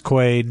Dennis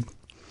Quaid,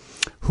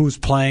 who's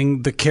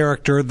playing the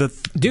character that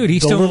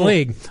he's still in the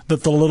league,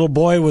 that the little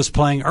boy was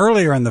playing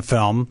earlier in the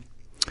film.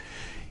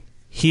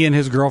 He and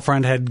his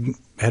girlfriend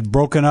had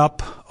broken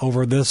up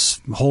over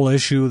this whole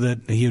issue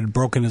that he had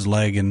broken his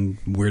leg and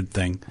weird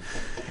thing.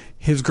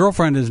 His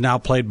girlfriend is now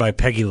played by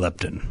Peggy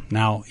Lipton.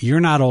 Now, you're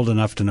not old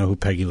enough to know who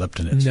Peggy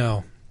Lipton is.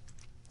 No.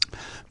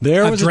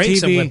 There was a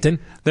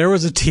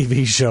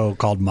TV show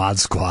called Mod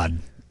Squad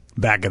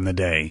back in the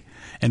day,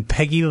 and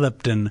Peggy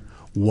Lipton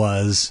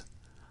was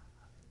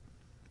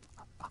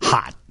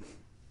hot.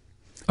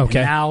 Okay.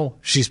 And now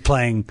she's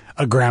playing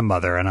a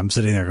grandmother, and I'm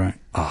sitting there going,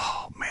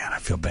 oh, man, I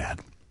feel bad.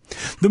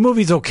 The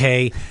movie's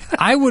okay.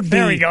 I would be.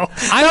 There we go.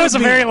 That was a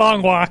very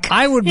long walk.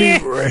 I would be.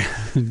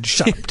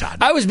 Shut up, Todd.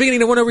 I was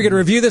beginning to wonder if we were going to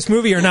review this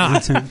movie or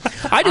not.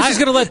 I just was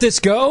going to let this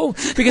go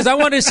because I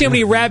wanted to see how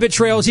many rabbit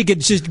trails he could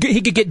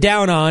get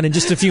down on in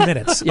just a few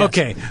minutes. Yes.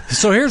 Okay,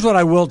 so here's what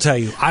I will tell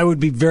you. I would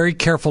be very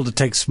careful to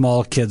take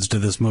small kids to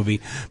this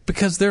movie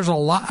because there's a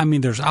lot. I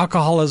mean, there's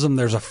alcoholism,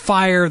 there's a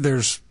fire,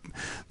 there's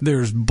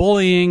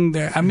bullying.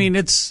 I mean,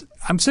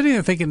 I'm sitting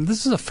there thinking,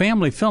 this is a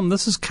family film.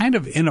 This is kind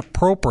of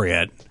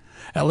inappropriate,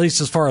 at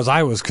least as far as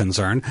I was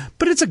concerned.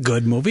 But it's a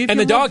good movie. And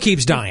the dog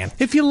keeps dying.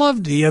 If you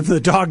loved it, the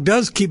dog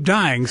does keep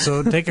dying,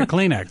 so take a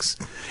Kleenex.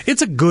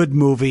 It's a good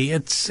movie.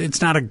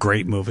 It's not a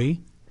great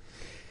movie.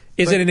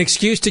 Is it an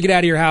excuse to get out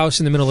of your house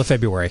in the middle of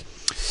February?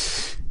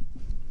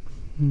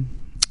 You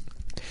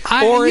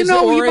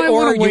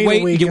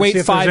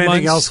wait 5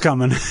 months. Else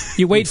coming.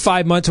 You wait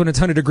 5 months when it's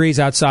 100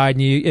 degrees outside,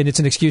 and it's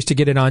an excuse to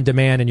get it on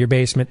demand in your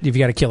basement if you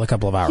got to kill a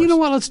couple of hours. You know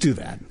what? Let's do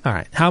that. All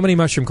right. How many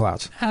mushroom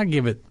clouds? I'll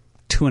give it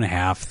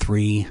 2.5,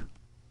 3.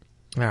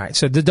 All right.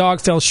 So the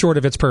dog fell short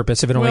of its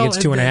purpose if it only gets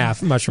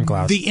 2.5 mushroom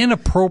clouds. The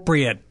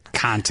inappropriate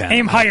content.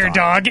 Aim higher,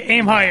 dog.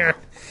 Aim higher.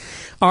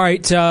 All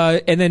right.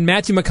 And then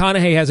Matthew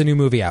McConaughey has a new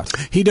movie out.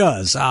 He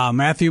does.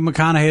 Matthew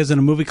McConaughey is in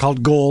a movie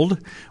called Gold,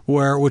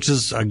 which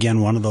is, again,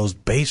 one of those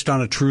based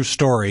on a true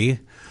story.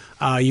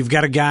 You've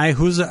got a guy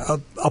who's a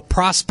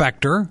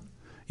prospector,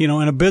 in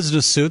a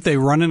business suit. They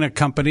run in a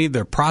company.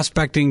 They're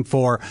prospecting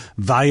for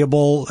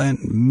valuable and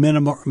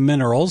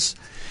minerals.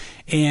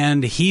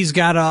 And he's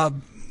got a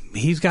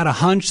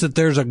hunch that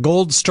there's a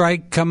gold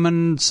strike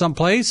coming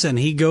someplace, and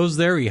he goes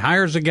there. He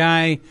hires a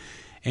guy,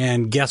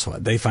 and guess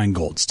what? They find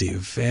gold,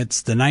 Steve.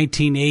 It's the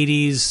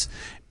 1980s.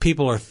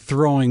 People are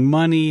throwing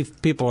money.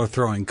 People are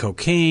throwing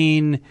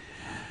cocaine.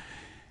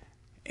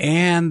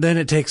 And then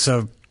it takes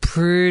a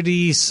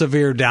pretty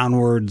severe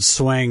downward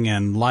swing,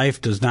 and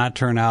life does not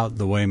turn out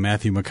the way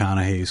Matthew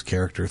McConaughey's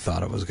character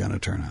thought it was going to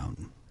turn out.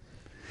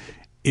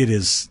 It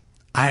is.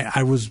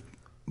 I was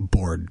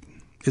bored.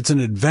 It's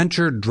an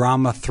adventure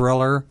drama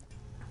thriller.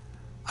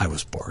 I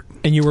was bored.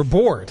 And you were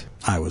bored?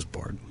 I was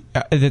bored.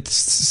 It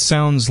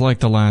sounds like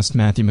the last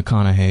Matthew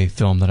McConaughey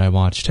film that I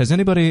watched. Has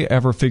anybody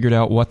ever figured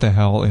out what the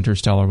hell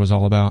Interstellar was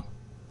all about?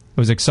 It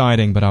was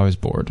exciting, but I was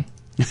bored.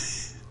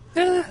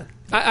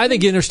 I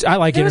think I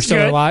like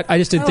Interstellar a lot. I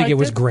just didn't think it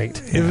was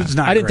great. It was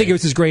not. I didn't think it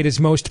was as great as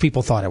most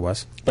people thought it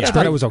was. But I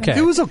thought it was okay.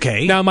 It was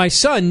okay. Now, my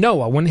son,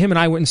 Noah, when him and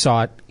I went and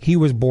saw it, he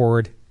was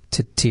bored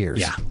to tears.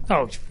 Yeah.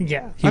 Oh,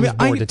 yeah.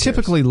 I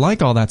typically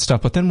like all that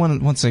stuff, but then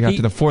once I got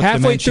to the fourth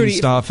dimension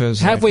stuff,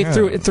 halfway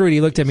through it,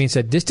 he looked at me and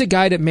said, "This the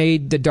guy that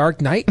made The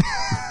Dark Knight?"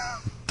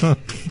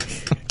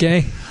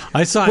 Okay.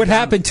 I saw what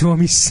happened to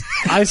him.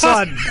 I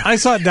saw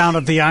it down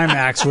at the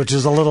IMAX, which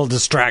is a little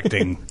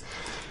distracting.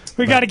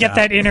 We got to get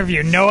that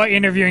interview. Noah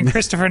interviewing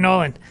Christopher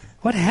Nolan.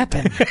 What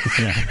happened?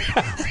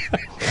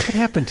 What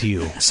happened to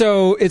you?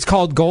 So it's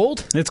called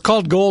Gold? It's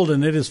called Gold,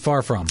 and it is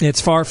far from.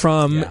 It's far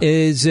from. Yeah.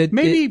 Is it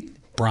maybe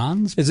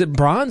bronze? Is it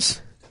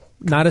bronze?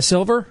 Not a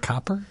silver?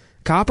 Copper?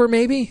 Copper,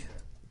 maybe?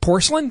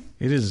 Porcelain?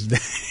 It is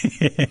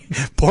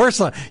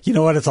porcelain. You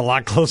know what? It's a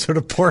lot closer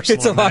to porcelain.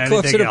 It's a lot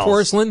closer to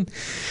porcelain.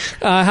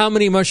 How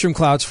many mushroom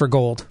clouds for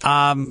Gold?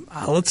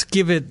 Let's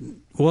give it.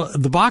 Well,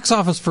 the box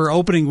office for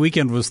opening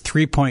weekend was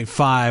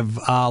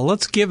 3.5.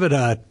 Let's give it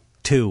a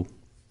 2.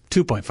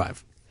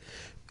 2.5.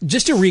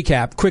 Just to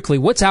recap quickly,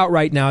 what's out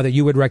right now that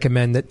you would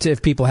recommend that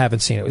if people haven't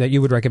seen it, that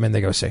you would recommend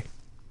they go see?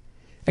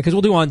 Because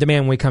we'll do on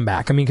demand when we come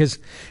back. I mean, because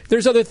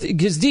there's other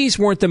because these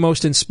weren't the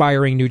most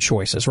inspiring new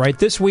choices, right?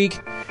 This week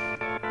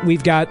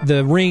we've got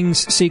the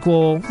Rings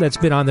sequel that's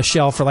been on the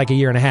shelf for like a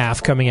year and a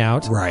half coming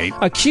out. Right.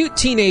 A cute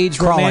teenage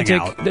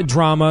romantic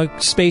drama,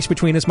 Space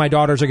Between Us. My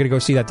daughters are going to go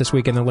see that this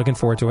weekend. They're looking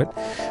forward to it.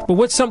 But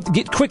what's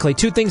quickly,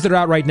 2 things that are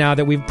out right now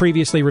that we've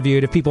previously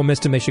reviewed. If people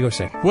missed them, they should go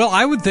see. Well,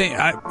 I would think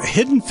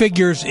Hidden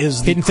Figures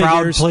is the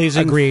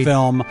crowd-pleasing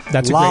film.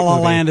 That's a La great La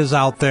movie. Land is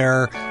out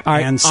there. All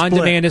right, and On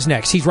Demand is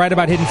next. He's right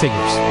about Hidden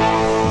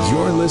Figures.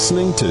 You're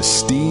listening to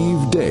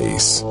Steve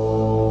Deace.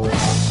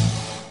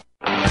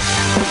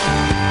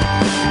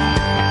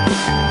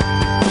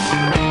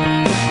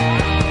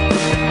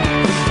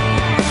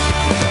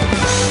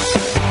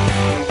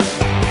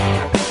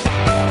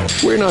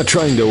 We're not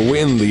trying to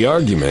win the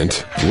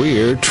argument.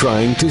 We're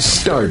trying to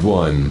start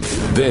one.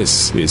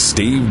 This is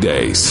Steve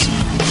Deace.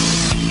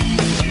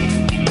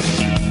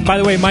 By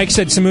the way, Mike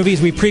said some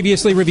movies we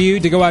previously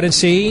reviewed to go out and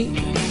see.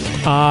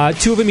 2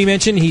 of them he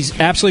mentioned. He's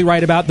absolutely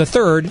right about. The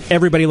third,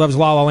 Everybody Loves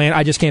La La Land.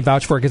 I just can't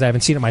vouch for it because I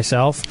haven't seen it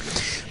myself.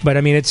 But,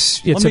 I mean,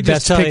 it's a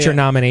Best Picture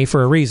nominee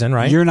for a reason,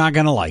 right? You're not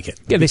going to like it.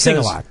 Yeah, they sing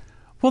a lot.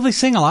 Well, they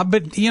sing a lot,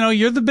 but,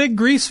 you're the big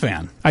Grease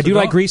fan. I do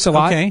like Grease a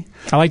lot. Okay.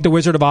 I like The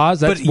Wizard of Oz.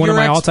 That's one of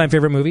my all-time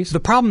favorite movies.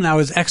 The problem now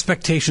is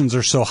expectations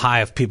are so high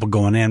of people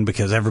going in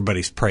because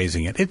everybody's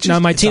praising it. Now,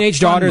 my teenage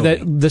daughter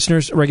that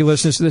regular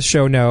listeners to this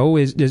show know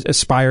is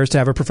aspires to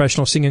have a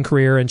professional singing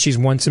career, and she's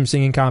won some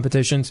singing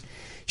competitions.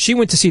 She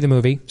went to see the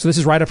movie, so this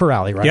is right up her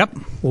alley, right? Yep.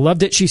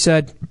 Loved it, she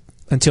said,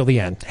 until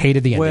the end.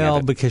 Hated the ending of it.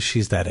 Well, because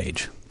she's that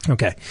age.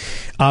 Okay,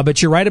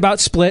 but you're right about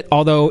Split.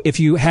 Although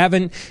if you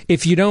haven't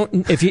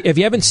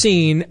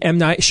seen M.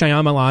 Night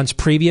Shyamalan's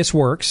previous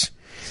works,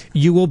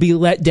 you will be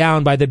let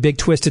down by the big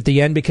twist at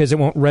the end because it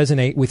won't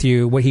resonate with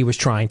you what he was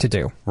trying to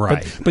do.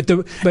 Right. But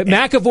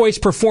McAvoy's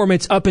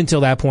performance up until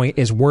that point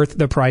is worth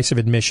the price of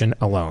admission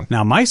alone.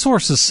 Now, my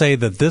sources say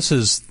that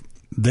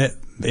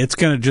it's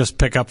going to just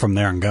pick up from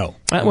there and go.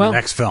 The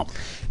next film.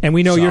 And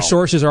we know your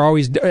sources are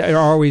always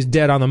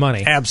dead on the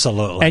money.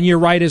 Absolutely. And you're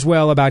right as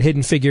well about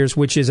Hidden Figures,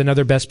 which is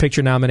another Best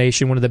Picture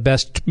nomination, one of the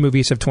best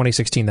movies of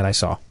 2016 that I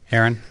saw.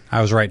 Aaron, I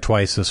was right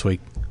twice this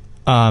week.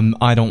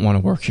 I don't want to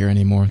work here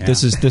anymore. Yeah.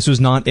 This was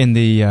not in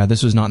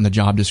the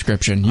job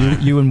description.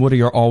 You and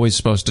Woody are always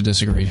supposed to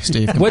disagree,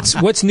 Steve.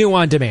 What's new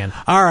on demand?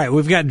 All right,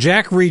 we've got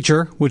Jack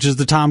Reacher, which is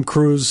the Tom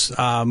Cruise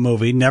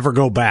movie, Never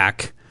Go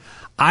Back.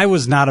 I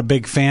was not a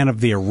big fan of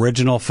the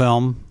original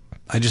film.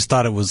 I just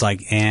thought it was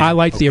like, I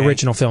liked the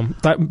original film,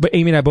 but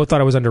Amy and I both thought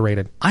it was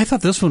underrated. I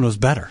thought this one was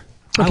better.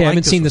 Okay, I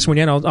haven't seen this one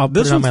yet. I'll put it on my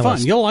list. This one's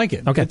fun. You'll like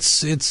it. Okay,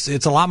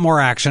 it's a lot more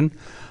action.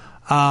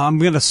 I'm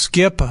going to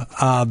skip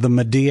the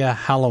Medea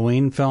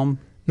Halloween film.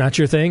 Not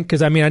your thing?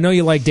 Because, I mean, I know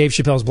you like Dave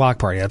Chappelle's Block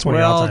Party. That's one of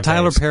your all-time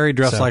Tyler faves. Perry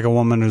dressed like a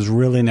woman who's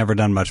really never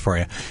done much for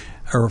you,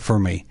 or for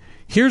me.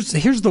 Here's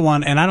the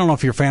one, and I don't know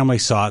if your family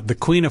saw it, The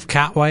Queen of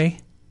Katwe.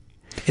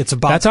 It's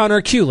about that's on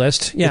our queue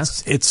list. Yeah,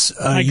 it's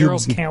my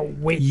girls can't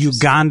wait.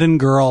 Ugandan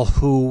girl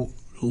who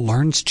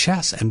learns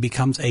chess and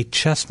becomes a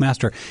chess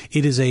master.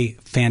 It is a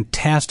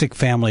fantastic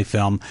family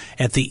film.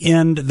 At the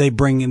end, they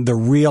bring in the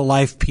real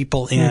life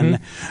people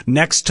in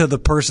next to the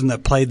person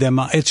that played them.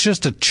 It's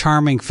just a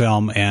charming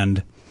film,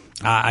 and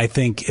I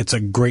think it's a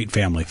great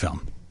family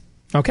film.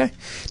 Okay.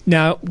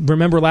 Now,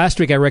 remember last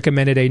week I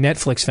recommended a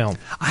Netflix film.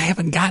 I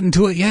haven't gotten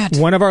to it yet.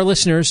 One of our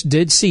listeners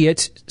did see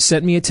it,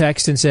 sent me a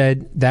text and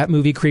said, that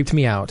movie creeped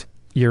me out.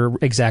 You're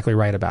exactly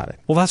right about it.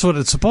 Well, that's what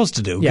it's supposed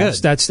to do.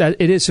 Yes, Good.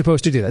 it is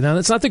supposed to do that. Now,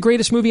 it's not the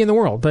greatest movie in the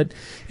world, but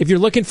if you're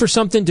looking for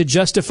something to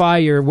justify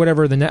your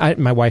whatever,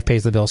 my wife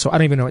pays the bill, so I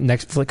don't even know what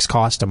Netflix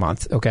costs a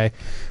month, okay?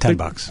 $10.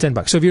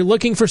 $10. So if you're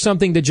looking for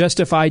something to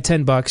justify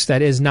 $10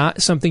 that is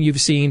not something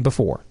you've seen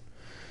before,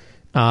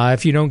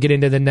 if you don't get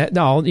into the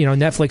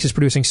Netflix is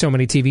producing so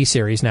many TV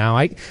series now.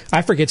 I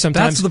forget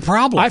sometimes. That's the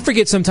problem. I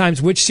forget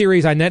sometimes which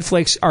series on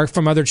Netflix are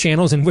from other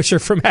channels and which are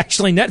from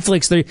actually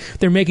Netflix.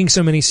 They're making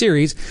so many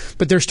series,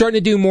 but they're starting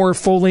to do more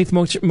full length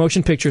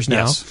motion pictures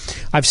now. Yes.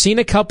 I've seen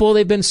a couple.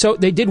 They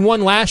did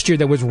one last year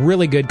that was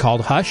really good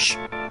called Hush,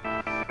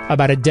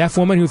 about a deaf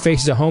woman who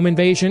faces a home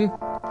invasion.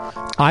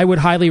 I would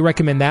highly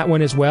recommend that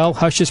one as well.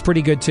 Hush is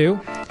pretty good too.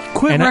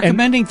 Quit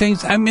recommending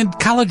things. I'm in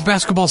college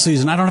basketball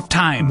season. I don't have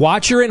time.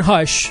 Watcher and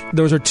Hush,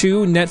 those are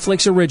two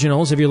Netflix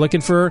originals. If you're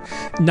looking for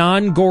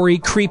non-gory,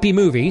 creepy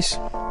movies,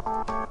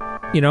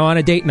 on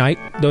a date night,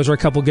 those are a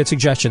couple good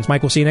suggestions.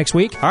 Mike, we'll see you next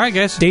week. All right,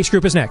 guys. Dace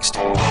Group is next.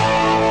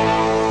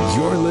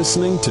 You're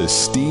listening to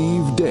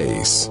Steve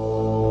Deace.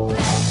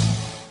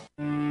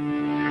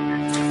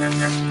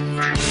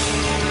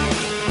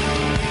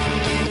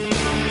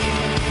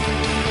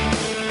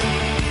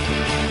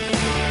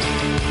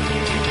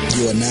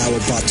 You are now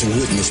about to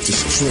witness the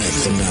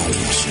strength of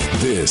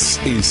knowledge. This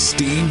is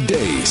Steve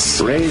Deace.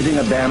 Raising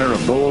a banner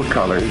of bold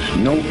colors,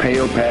 no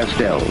pale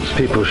pastels.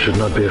 People should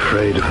not be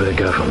afraid of their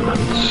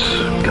governments.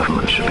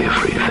 Governments should be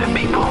afraid of their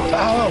people.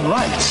 Our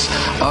rights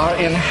are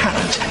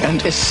inherent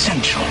and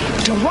essential,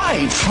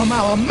 derived from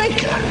our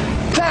Maker.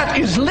 That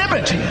is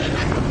liberty.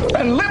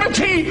 And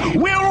liberty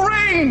will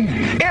reign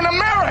in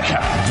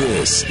America.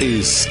 This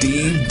is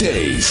Steve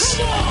Deace.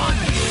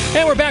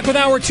 And we're back with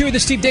Hour 2 of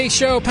the Steve Deace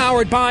Show,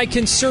 powered by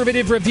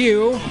Conservative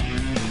Review,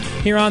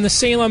 here on the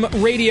Salem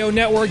Radio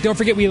Network. Don't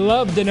forget, we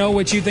love to know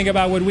what you think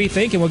about what we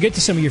think, and we'll get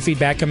to some of your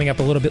feedback coming up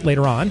a little bit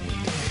later on.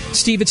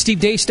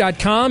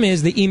 Steve@stevedeace.com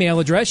is the email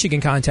address. You can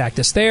contact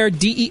us there.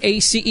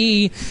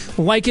 DEACE.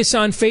 Like us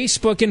on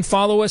Facebook and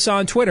follow us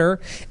on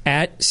Twitter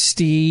at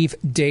Steve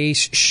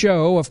Deace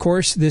Show. Of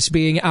course, this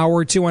being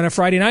Hour 2 on a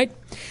Friday night,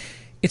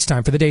 it's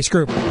time for the Deace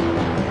Group.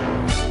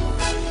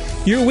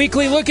 Your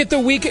weekly look at the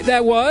week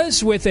that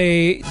was, with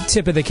a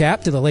tip of the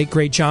cap to the late,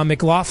 great John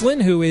McLaughlin,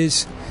 who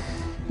is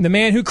the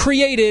man who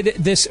created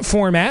this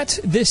format.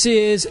 This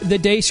is the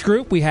Deace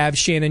Group. We have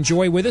Shannon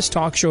Joy with us,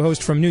 talk show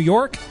host from New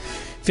York,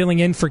 filling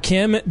in for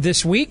Kim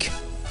this week.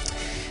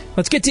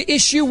 Let's get to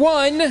issue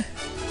 1,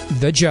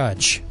 the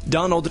judge.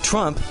 Donald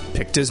Trump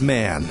picked his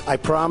man. I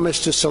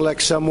promise to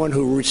select someone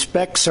who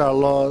respects our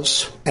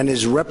laws and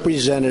is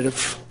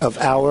representative of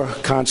our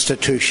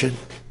Constitution,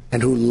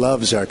 and who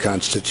loves our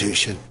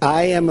Constitution.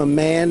 I am a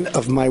man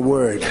of my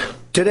word.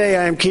 Today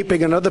I am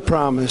keeping another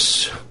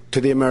promise to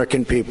the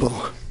American people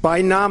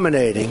by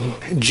nominating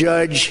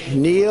Judge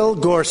Neil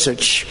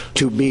Gorsuch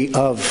to be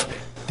of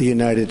the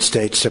United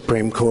States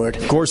Supreme Court.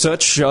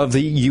 Gorsuch of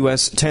the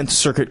U.S. 10th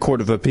Circuit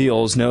Court of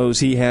Appeals knows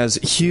he has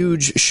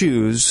huge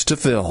shoes to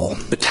fill.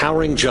 The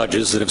towering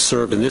judges that have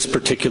served in this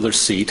particular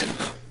seat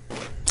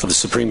of the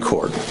Supreme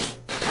Court,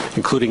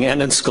 including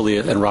Antonin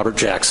Scalia and Robert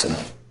Jackson,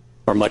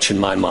 are much in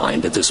my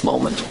mind at this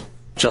moment.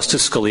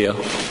 Justice Scalia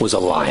was a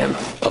lion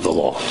of the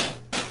law.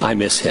 I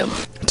miss him.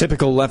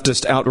 Typical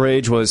leftist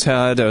outrage was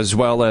had, as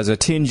well as a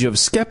tinge of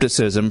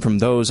skepticism from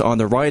those on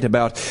the right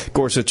about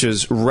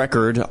Gorsuch's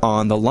record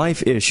on the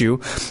life issue,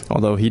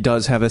 although he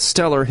does have a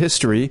stellar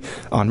history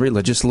on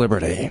religious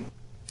liberty.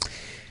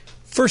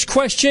 First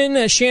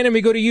question, Shannon,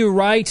 we go to you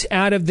right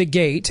out of the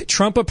gate.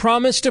 Trump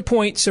promised to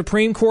appoint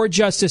Supreme Court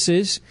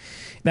justices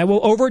that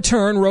will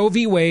overturn Roe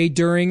v. Wade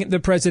during the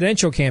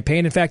presidential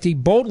campaign. In fact, he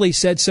boldly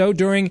said so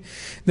during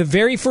the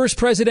very first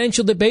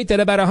presidential debate that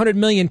about 100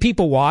 million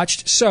people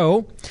watched.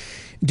 So,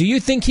 do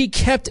you think he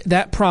kept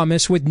that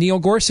promise with Neil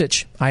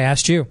Gorsuch? I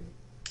asked you.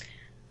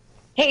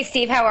 Hey,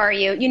 Steve, how are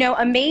you? You know,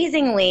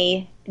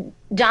 amazingly,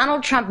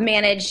 Donald Trump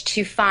managed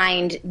to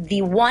find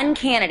the one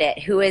candidate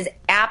who is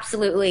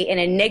absolutely an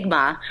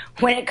enigma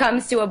when it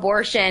comes to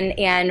abortion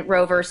and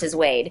Roe versus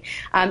Wade.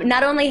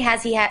 Not only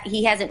has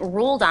he hasn't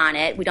ruled on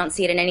it, we don't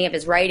see it in any of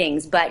his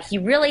writings, but he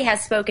really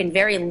has spoken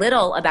very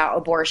little about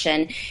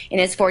abortion in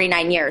his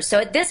 49 years. So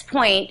at this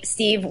point,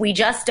 Steve, we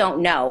just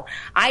don't know.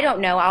 I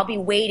don't know. I'll be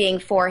waiting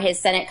for his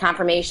Senate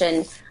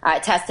confirmation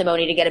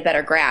testimony to get a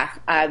better grasp.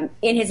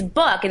 In his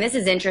book, and this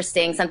is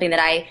interesting, something that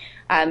I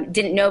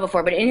didn't know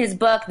before, but in his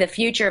book, The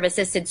Future of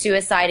Assisted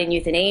Suicide and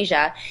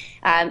Euthanasia,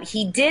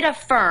 he did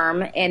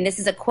affirm, and this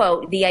is a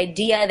quote, the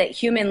idea that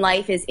human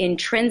life is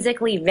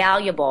intrinsically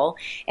valuable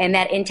and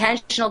that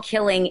intentional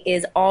killing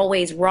is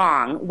always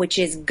wrong, which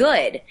is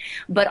good.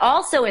 But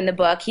also in the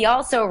book, he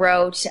also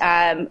wrote,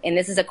 and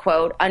this is a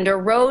quote, under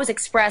Roe's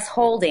express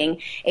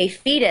holding, a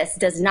fetus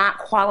does not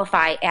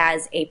qualify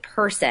as a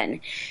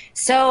person.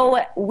 So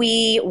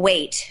we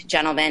wait,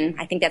 gentlemen.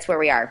 I think that's where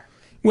we are.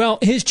 Well,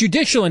 his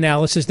judicial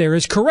analysis there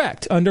is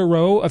correct. Under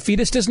Roe, a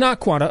fetus does not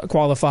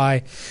qualify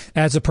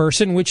as a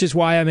person, which is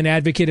why I'm an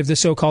advocate of the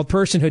so-called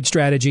personhood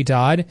strategy,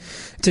 Todd,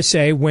 to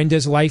say, when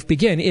does life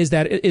begin? Is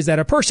that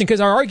a person?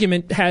 Because our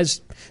argument has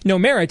no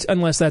merit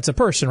unless that's a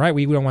person, right?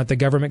 We don't want the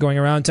government going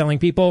around telling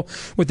people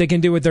what they can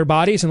do with their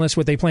bodies unless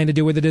what they plan to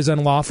do with it is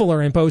unlawful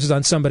or imposes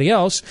on somebody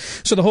else.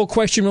 So the whole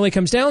question really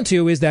comes down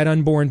to, is that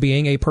unborn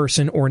being a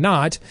person or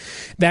not?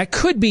 That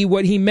could be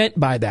what he meant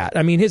by that.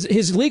 I mean,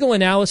 his legal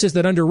analysis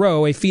that under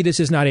Roe, a fetus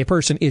is not a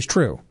person is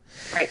true.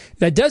 Right.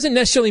 That doesn't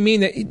necessarily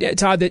mean that,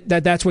 Todd,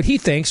 that's what he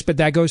thinks, but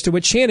that goes to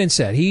what Shannon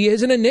said. He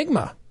is an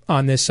enigma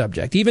on this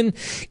subject.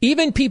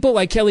 Even people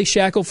like Kelly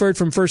Shackelford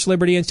from First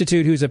Liberty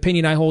Institute, whose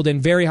opinion I hold in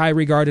very high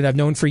regard and I've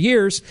known for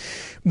years,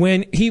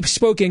 when he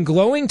spoke in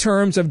glowing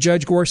terms of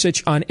Judge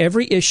Gorsuch on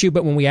every issue,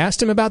 but when we asked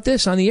him about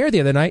this on the air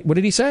the other night, what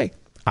did he say?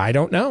 I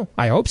don't know.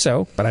 I hope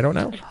so, but I don't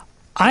know.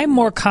 I'm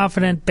more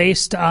confident,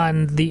 based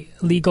on the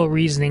legal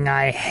reasoning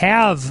I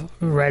have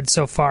read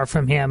so far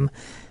from him,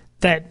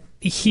 that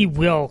he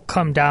will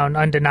come down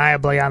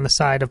undeniably on the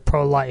side of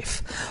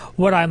pro-life.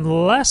 What I'm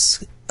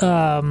less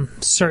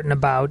certain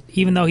about,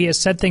 even though he has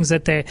said things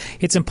that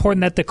it's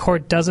important that the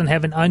court doesn't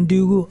have an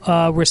undue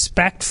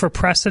respect for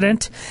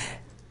precedent,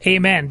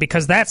 amen,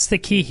 because that's the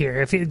key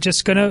here. If you're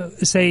just going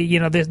to say,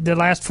 the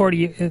last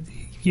 40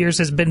 years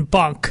has been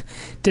bunk,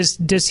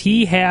 does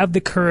he have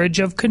the courage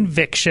of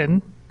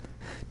conviction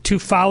to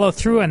follow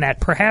through on that,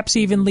 perhaps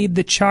even lead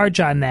the charge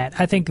on that?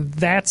 I think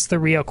that's the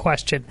real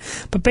question.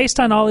 But based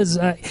on all his,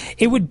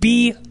 it would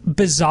be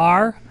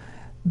bizarre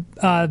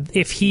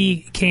if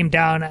he came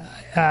down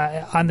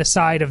on the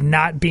side of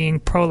not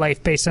being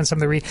pro-life based on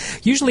some of the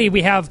usually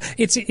we have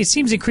it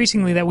seems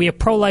increasingly that we have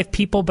pro-life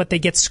people, but they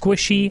get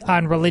squishy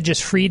on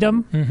religious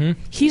freedom. Mm-hmm.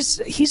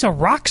 He's a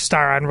rock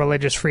star on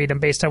religious freedom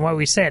based on what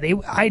we said.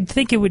 I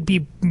think it would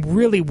be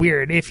really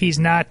weird if he's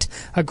not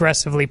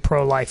aggressively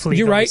pro-life.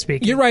 You're right.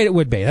 Speaking. You're right. It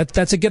would be.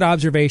 That's a good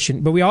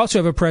observation. But we also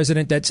have a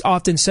president that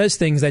often says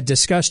things that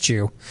disgust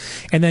you,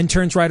 and then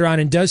turns right around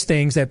and does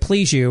things that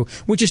please you,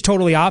 which is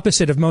totally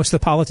opposite of most of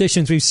the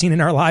politicians we've seen in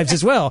our lives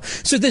as well.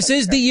 So this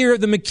is the year of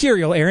the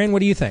mercurial. Aaron, what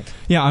do you think?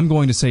 Yeah, I'm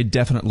going to say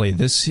definitely.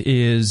 This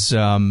is,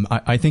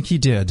 I think he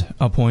did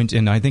appoint,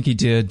 and I think he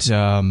did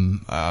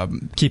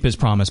keep his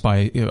promise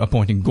by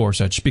appointing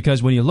Gorsuch,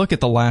 because when you look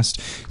at the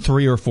last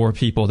 3 or 4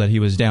 people that he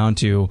was down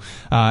to,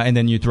 and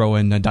then you throw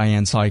in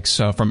Diane Sykes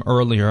from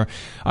earlier,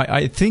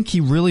 I think he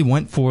really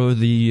went for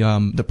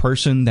the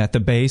person that the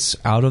base,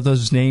 out of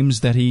those names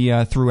that he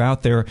threw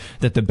out there,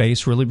 that the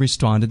base really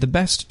responded the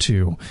best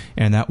to,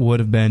 and that would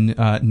have been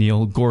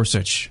Neil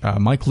Gorsuch.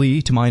 Mike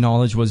Lee, to my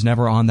knowledge, was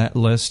never on that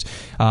list,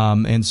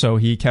 and so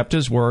he kept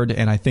his word.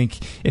 And I think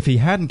if he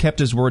hadn't kept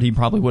his word, he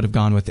probably would have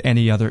gone with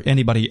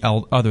anybody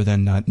other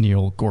than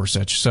Neil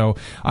Gorsuch. So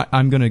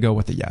I'm going to go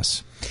with a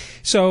yes.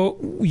 So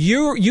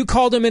you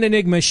called him an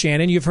enigma,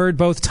 Shannon. You've heard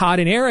both Todd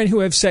and Aaron, who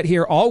have sat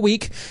here all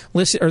week,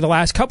 or the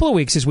last couple of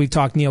weeks as we've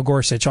talked Neil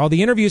Gorsuch. All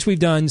the interviews we've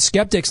done,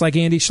 skeptics like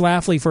Andy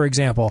Schlafly, for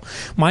example.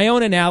 My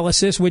own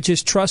analysis, which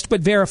is trust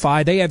but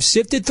verify. They have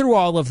sifted through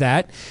all of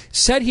that,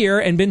 sat here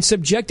and been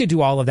subjected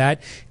to all of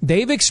that.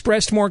 They've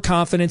expressed more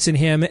confidence in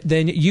him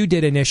than you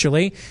did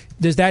initially.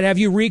 Does that have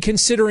you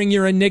reconsidering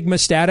your enigma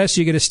status?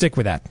 You're going to stick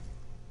with that?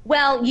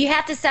 Well, you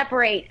have to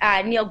separate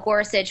Neil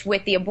Gorsuch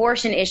with the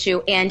abortion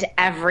issue and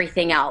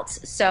everything else.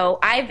 So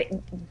I've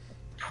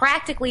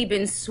practically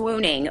been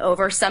swooning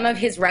over some of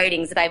his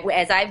writings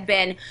as I've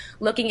been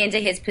looking into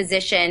his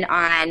position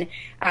on,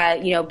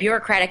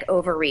 bureaucratic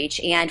overreach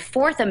and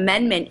Fourth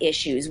Amendment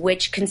issues,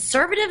 which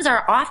conservatives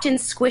are often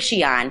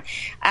squishy on.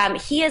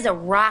 He is a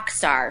rock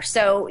star.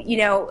 So,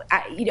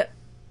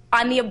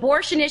 on the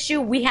abortion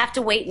issue, we have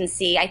to wait and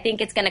see. I think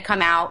it's going to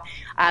come out.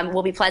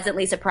 We'll be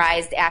pleasantly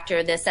surprised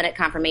after the Senate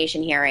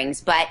confirmation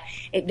hearings. But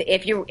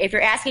if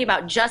you're asking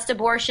about just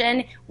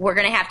abortion, we're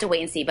going to have to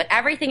wait and see. But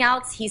everything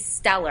else, he's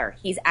stellar.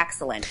 He's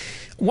excellent.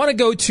 I want to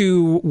go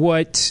to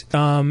what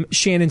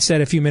Shannon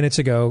said a few minutes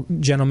ago,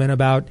 gentlemen,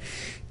 about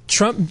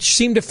Trump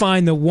seemed to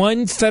find the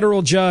one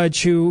federal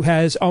judge who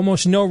has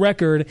almost no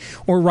record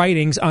or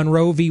writings on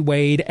Roe v.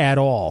 Wade at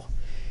all.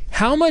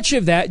 How much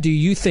of that do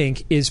you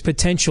think is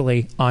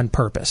potentially on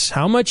purpose?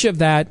 How much of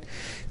that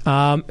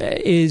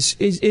is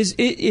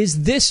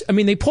this? I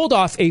mean, they pulled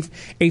off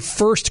a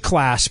first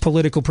class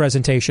political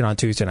presentation on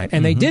Tuesday night,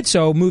 and they did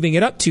so moving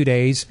it up 2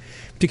 days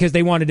because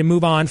they wanted to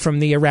move on from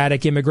the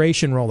erratic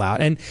immigration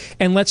rollout.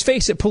 And let's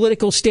face it,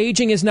 political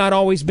staging has not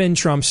always been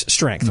Trump's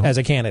strength as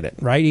a candidate,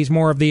 right? He's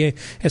more of the,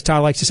 as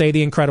Todd likes to say,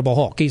 the Incredible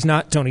Hulk. He's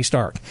not Tony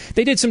Stark.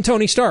 They did some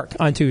Tony Stark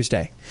on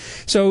Tuesday.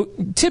 So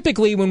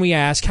typically when we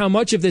ask how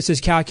much of this is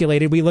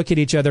calculated, we look at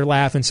each other,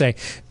 laugh, and say,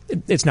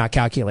 it's not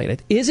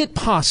calculated. Is it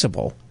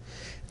possible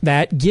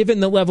that given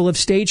the level of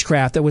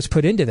stagecraft that was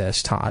put into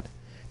this, Todd,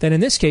 that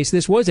in this case,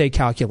 this was a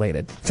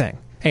calculated thing?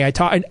 Hey,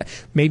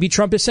 maybe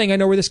Trump is saying, I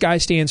know where this guy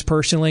stands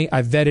personally.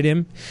 I've vetted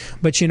him.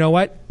 But you know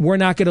what? We're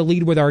not going to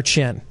lead with our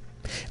chin.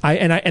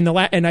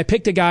 I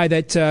picked a guy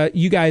that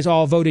you guys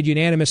all voted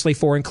unanimously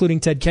for, including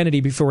Ted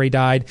Kennedy before he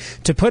died,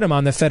 to put him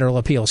on the federal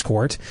appeals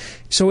court.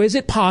 So is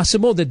it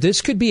possible that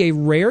this could be a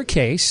rare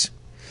case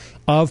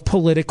of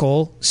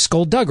political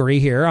skullduggery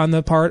here on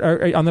the part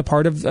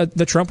of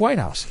the Trump White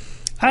House?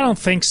 I don't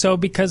think so,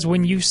 because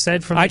when you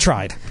said I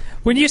tried.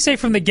 When you say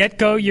from the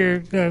get-go you're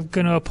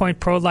going to appoint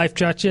pro-life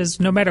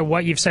judges, no matter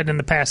what you've said in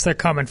the past, they're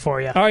coming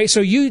for you. All right,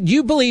 so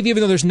you believe,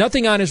 even though there's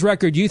nothing on his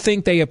record, you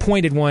think they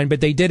appointed one,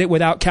 but they did it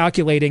without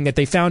calculating that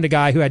they found a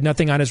guy who had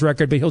nothing on his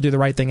record, but he'll do the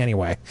right thing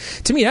anyway.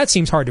 To me, that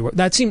seems hard to.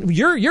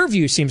 Your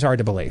view seems hard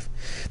to believe.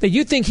 That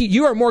you think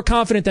you are more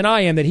confident than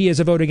I am that he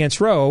has a vote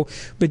against Roe,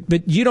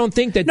 but you don't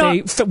think that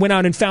they went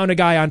out and found a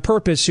guy on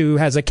purpose who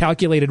has a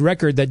calculated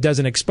record that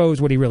doesn't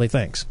expose what he really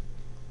thinks.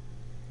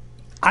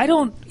 I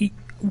don't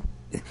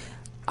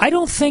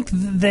think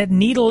that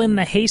needle in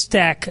the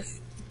haystack.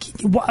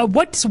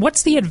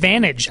 What's the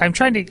advantage? I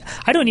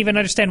don't even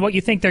understand what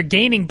you think they're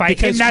gaining by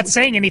him not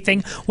saying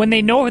anything when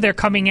they know they're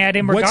coming at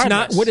him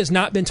regardless. What has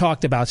not been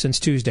talked about since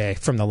Tuesday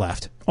from the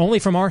left? Only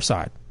from our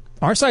side.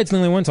 Our side's the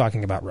only one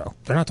talking about Roe.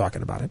 They're not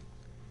talking about it.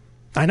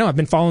 I know. I've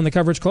been following the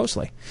coverage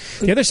closely.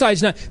 The other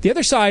side's not. The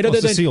other side, other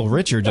than Cecile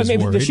Richards is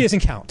worried. She doesn't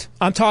count.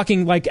 I'm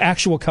talking like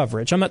actual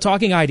coverage. I'm not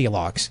talking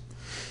ideologues.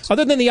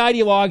 Other than the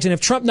ideologues, and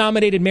if Trump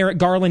nominated Merrick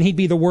Garland, he'd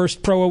be the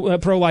worst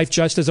pro-life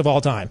justice of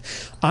all time.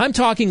 I'm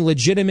talking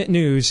legitimate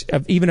news,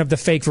 even of the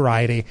fake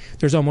variety.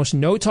 There's almost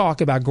no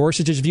talk about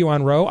Gorsuch's view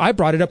on Roe. I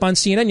brought it up on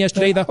CNN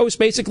yesterday. The host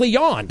basically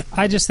yawned.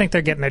 I just think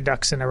they're getting their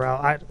ducks in a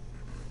row.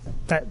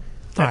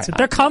 That's it.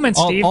 They're coming,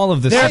 Steve. All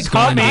of this they're is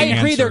coming. I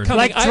agree they're coming.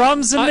 Like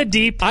drums in the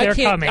deep, they're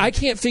coming. I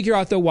can't figure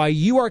out, though, why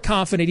you are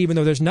confident, even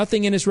though there's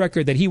nothing in his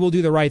record, that he will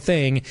do the right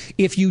thing,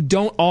 if you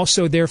don't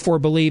also therefore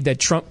believe that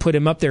Trump put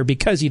him up there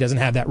because he doesn't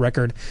have that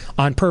record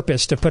on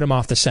purpose to put him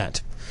off the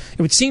scent.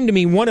 It would seem to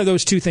me one of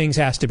those two things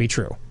has to be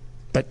true.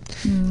 But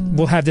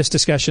we'll have this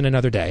discussion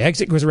another day.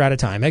 Exit, because we're out of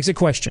time. Exit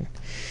question.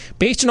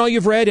 Based on all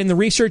you've read and the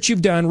research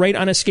you've done, rate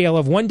on a scale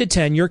of 1 to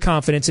 10 your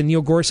confidence in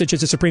Neil Gorsuch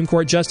as a Supreme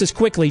Court Justice.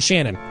 Quickly,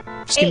 Shannon.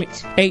 Just 8. Give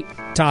me 8.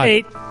 Todd.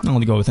 8. I'm going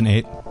to go with an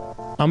 8.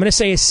 I'm going to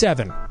say a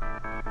 7.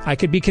 I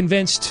could be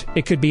convinced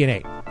it could be an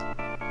 8.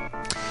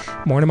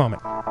 More in a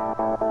moment.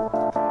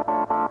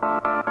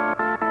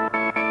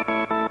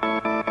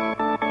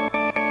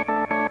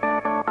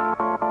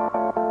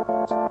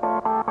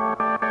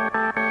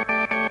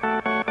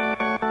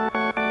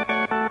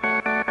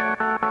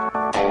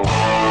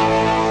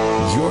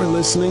 You're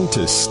listening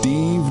to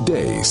Steve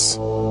Deace.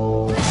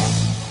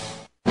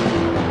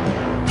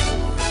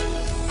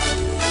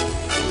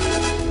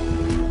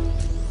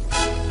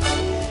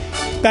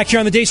 Back here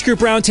on the Deace Group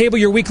Roundtable,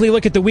 your weekly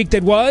look at the week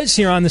that was,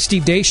 here on the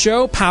Steve Deace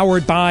Show,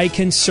 powered by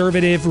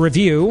Conservative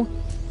Review.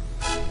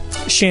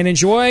 Shannon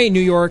Joy,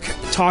 New York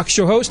talk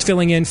show host,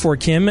 filling in for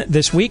Kim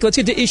this week. Let's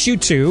get to issue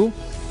 2,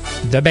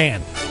 the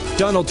ban.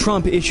 Donald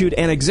Trump issued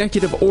an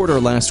executive order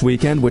last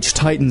weekend which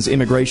tightens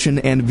immigration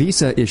and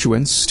visa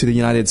issuance to the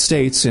United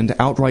States and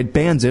outright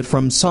bans it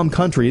from some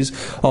countries,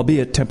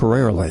 albeit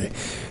temporarily.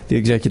 The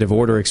executive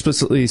order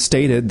explicitly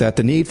stated that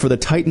the need for the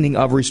tightening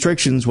of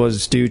restrictions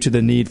was due to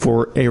the need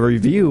for a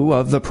review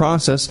of the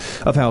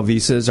process of how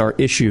visas are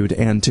issued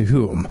and to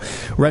whom.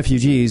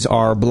 Refugees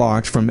are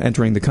blocked from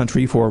entering the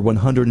country for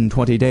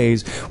 120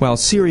 days, while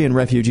Syrian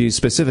refugees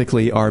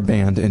specifically are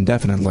banned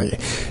indefinitely.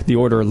 The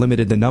order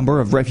limited the number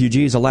of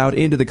refugees allowed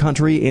into the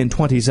country in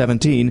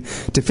 2017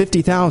 to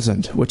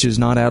 50,000, which is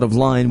not out of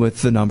line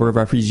with the number of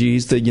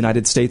refugees the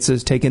United States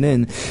has taken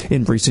in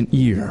recent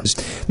years.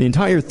 The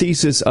entire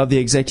thesis of the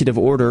executive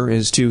order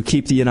is to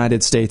keep the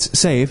United States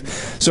safe.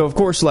 So, of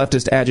course,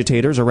 leftist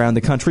agitators around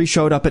the country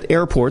showed up at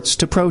airports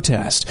to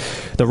protest.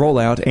 The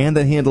rollout and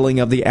the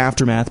handling of the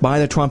aftermath by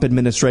the Trump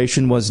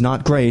administration was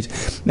not great,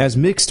 as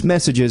mixed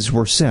messages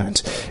were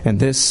sent. And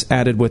this,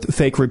 added with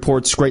fake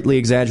reports greatly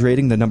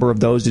exaggerating the number of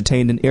those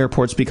detained in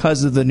airports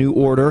because of the new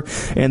order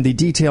and the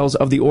details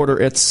of the order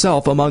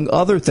itself, among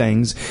other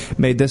things,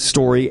 made this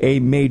story a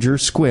major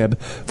squib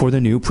for the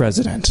new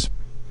president.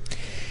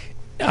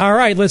 All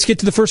right, let's get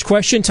to the first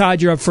question. Todd,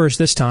 you're up first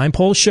this time.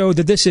 Polls show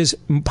that this is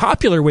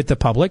popular with the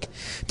public,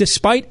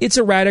 despite its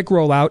erratic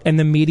rollout and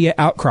the media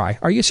outcry.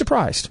 Are you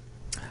surprised?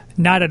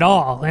 Not at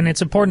all. And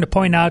it's important to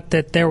point out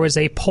that there was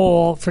a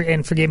poll,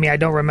 and forgive me, I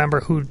don't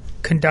remember who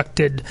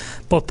conducted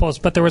both polls,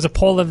 but there was a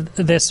poll of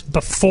this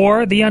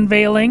before the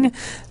unveiling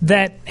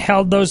that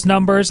held those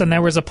numbers, and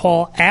there was a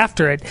poll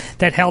after it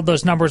that held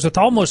those numbers with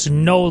almost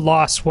no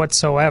loss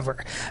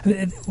whatsoever.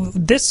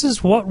 This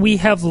is what we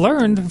have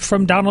learned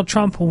from Donald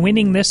Trump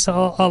winning this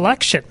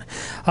election.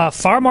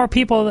 Far more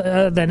people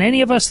than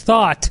any of us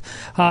thought,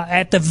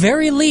 at the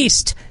very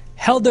least,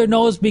 held their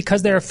nose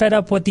because they're fed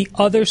up what the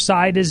other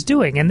side is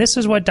doing. And this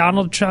is what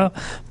Donald Trump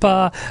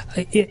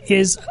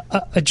is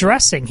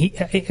addressing.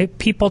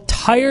 People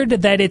tired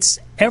that it's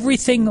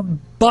everything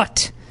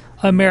but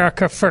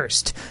America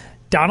first.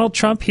 Donald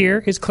Trump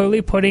here is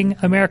clearly putting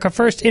America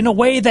first in a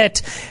way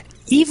that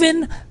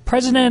even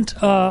President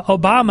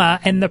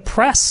Obama and the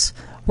press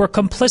were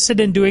complicit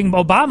in doing,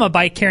 Obama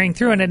by carrying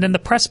through, and then the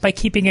press by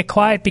keeping it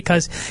quiet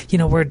because,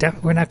 we're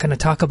not going to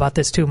talk about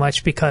this too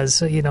much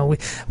because,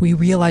 we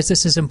realize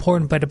this is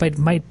important, but it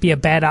might be a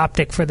bad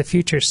optic for the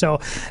future. So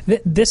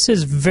this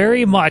is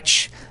very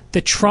much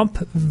the Trump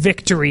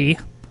victory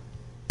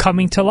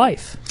coming to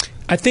life.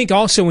 I think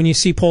also when you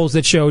see polls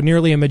that show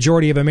nearly a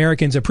majority of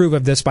Americans approve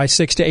of this by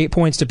 6 to 8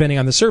 points, depending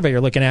on the survey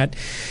you're looking at,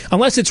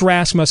 unless it's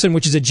Rasmussen,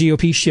 which is a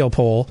GOP shield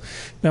poll.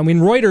 Now,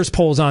 when Reuters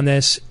polls on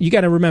this, you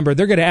got to remember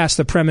they're going to ask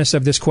the premise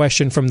of this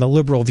question from the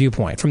liberal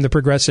viewpoint, from the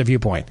progressive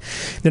viewpoint.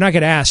 They're not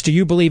going to ask, do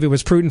you believe it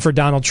was prudent for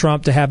Donald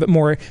Trump to have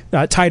more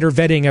tighter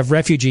vetting of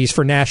refugees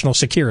for national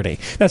security?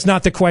 That's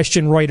not the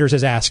question Reuters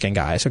is asking,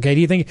 guys. Okay,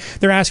 do you think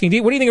they're asking?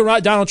 What do you think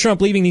about Donald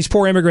Trump leaving these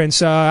poor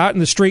immigrants out in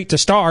the street to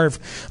starve?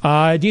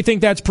 Do you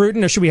think that's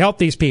prudent? Or should we help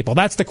these people?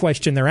 That's the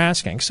question they're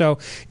asking. So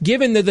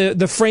given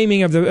the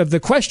framing of the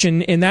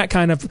question in that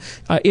kind of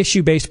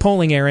issue-based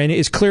polling, Aaron,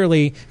 is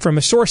clearly from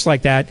a source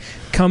like that,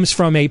 comes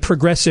from a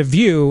progressive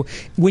view.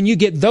 When you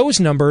get those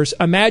numbers,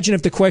 imagine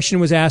if the question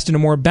was asked in a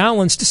more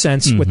balanced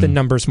sense, what the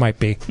numbers might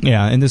be.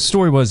 Yeah, and this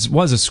story was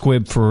a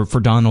squib for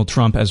Donald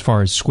Trump as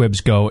far as squibs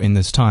go in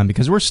this time,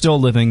 because we're still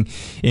living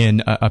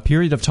in a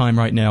period of time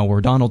right now where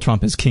Donald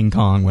Trump is King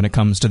Kong when it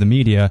comes to the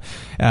media.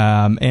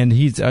 And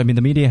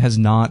the media has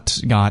not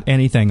got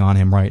anything on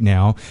him right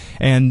now.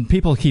 And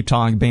people keep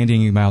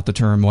bandying about the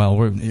term, well,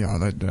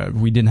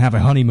 we didn't have a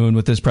honeymoon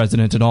with this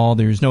president at all.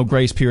 There's no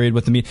grace period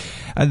with the media.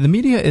 The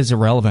media is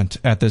irrelevant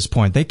at this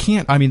point. They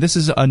can't, this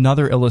is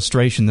another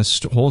illustration.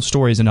 This whole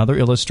story is another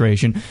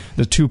illustration.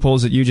 The two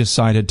polls that you just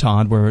cited,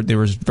 Todd, where there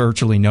was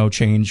virtually no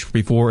change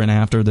before and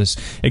after this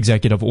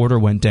executive order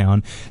went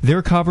down.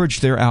 Their coverage,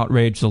 their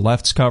outrage, the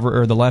left's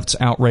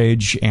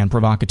outrage and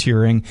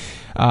provocateering,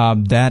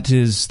 that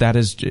is,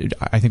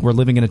 I think we're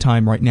living in a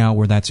time right now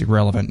where that's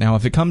irrelevant. Now,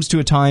 if it comes to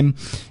a time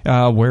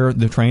where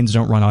the trains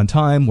don't run on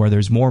time, where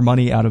there's more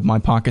money out of my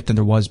pocket than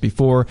there was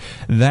before,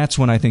 that's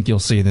when I think you'll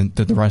see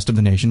the rest of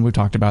the nation, we've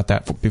talked about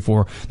that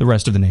before, the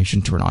rest of the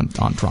nation turn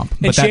on Trump.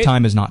 But that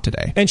time is not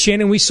today. And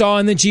Shannon, we saw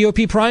in the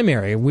GOP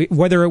primary,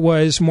 whether it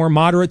was more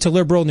moderate to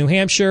liberal New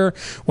Hampshire,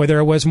 whether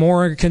it was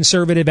more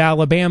conservative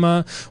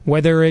Alabama,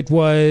 whether it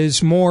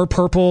was more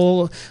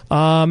purple,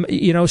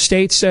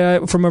 states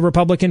from a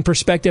Republican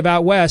perspective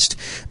out west,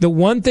 the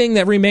one thing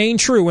that remained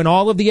true in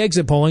all of the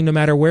exit polling, no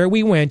matter where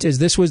we went, is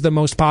this was the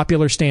most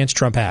popular stance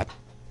Trump had.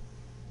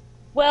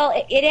 Well,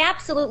 it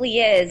absolutely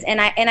is,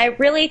 and I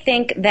really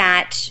think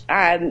that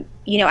I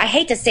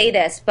hate to say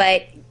this,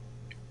 but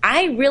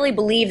I really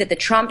believe that the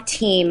Trump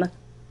team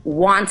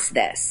wants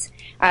this.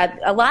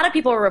 A lot of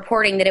people are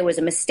reporting that it was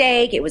a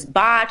mistake, it was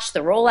botched, the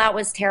rollout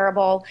was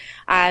terrible.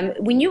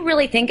 When you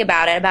really think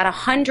about it, about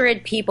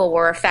 100 people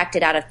were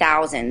affected out of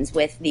thousands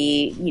with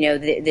the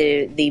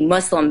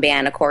Muslim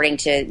ban, according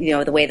to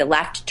the way the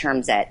left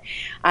terms it.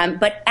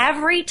 But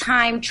every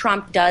time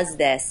Trump does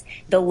this,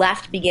 the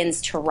left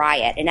begins to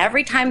riot, and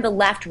every time the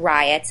left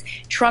riots,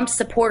 Trump's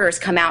supporters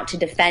come out to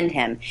defend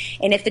him.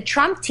 And if the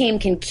Trump team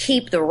can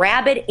keep the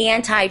rabid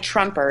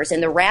anti-Trumpers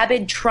and the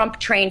rabid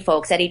Trump-trained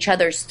folks at each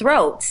other's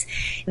throats,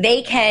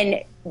 they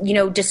can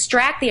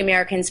distract the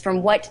Americans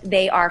from what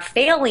they are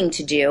failing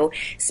to do,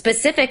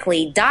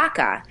 specifically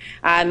DACA.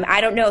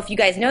 I don't know if you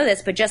guys know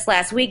this, but just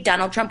last week,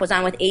 Donald Trump was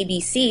on with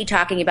ABC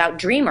talking about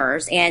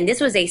Dreamers, and this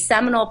was a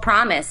seminal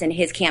promise in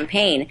his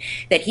campaign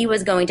that he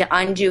was going to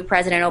undo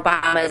President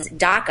Obama's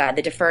DACA,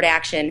 the Deferred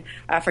Action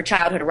for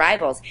Childhood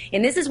Arrivals.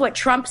 And this is what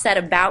Trump said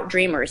about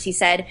Dreamers. He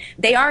said,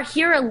 "They are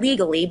here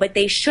illegally, but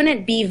they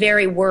shouldn't be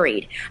very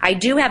worried. I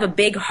do have a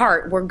big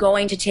heart. We're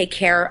going to take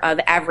care of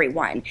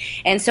everyone."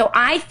 And so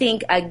I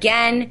think,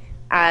 again,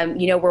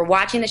 we're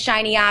watching the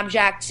shiny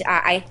object.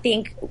 I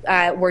think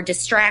we're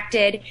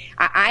distracted.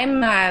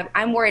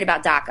 I'm worried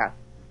about DACA.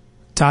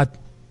 Todd?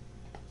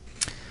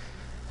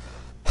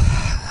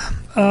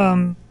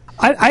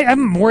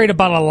 I'm worried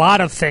about a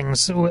lot of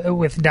things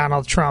with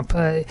Donald Trump.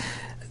 We're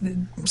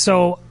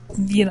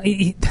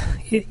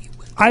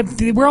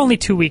only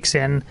 2 weeks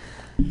in.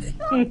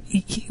 I'm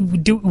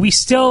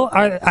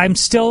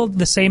still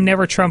the same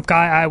Never Trump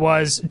guy I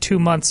was 2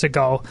 months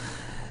ago.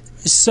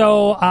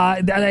 So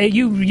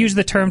you use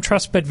the term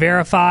trust but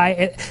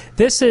verify.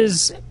 This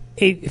is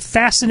a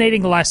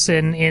fascinating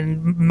lesson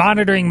in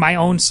monitoring my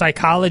own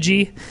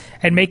psychology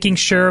and making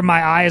sure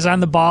my eye is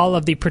on the ball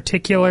of the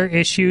particular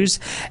issues,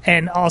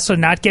 and also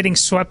not getting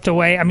swept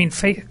away.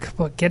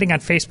 Getting on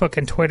Facebook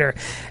and Twitter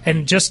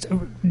and just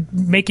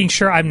making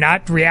sure I'm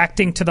not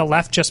reacting to the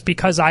left just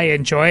because I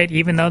enjoy it,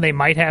 even though they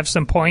might have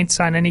some points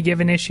on any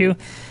given issue.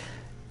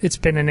 It's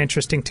been an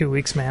interesting 2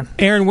 weeks, man.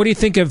 Aaron, what do you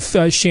think of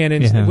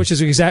Shannon,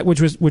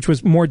 which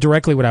was more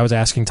directly what I was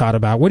asking Todd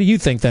about? What do you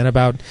think then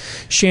about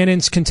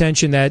Shannon's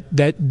contention that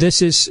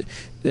this is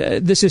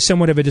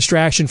somewhat of a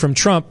distraction from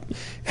Trump,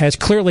 has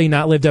clearly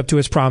not lived up to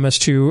his promise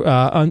to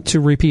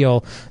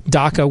repeal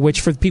DACA,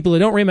 which, for people who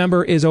don't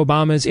remember, is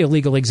Obama's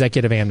illegal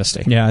executive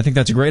amnesty. Yeah, I think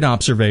that's a great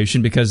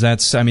observation, because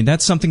that's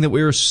something that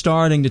we were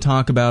starting to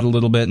talk about a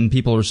little bit, and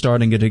people are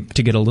starting to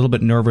get a little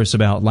bit nervous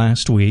about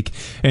last week.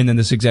 And then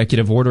this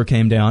executive order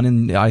came down,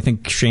 and I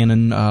think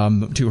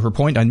Shannon, to her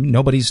point,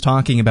 nobody's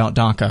talking about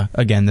DACA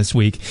again this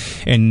week.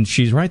 And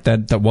she's right,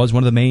 that was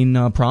one of the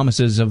main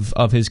promises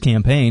of his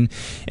campaign,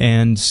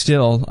 and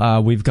still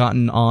we've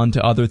gotten on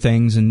to other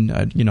things, and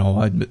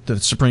the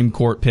Supreme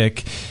Court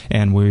pick,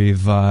 and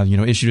we've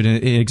issued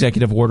an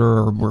executive order,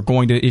 or we're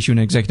going to issue an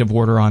executive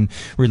order on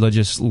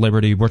religious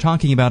liberty. We're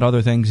talking about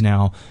other things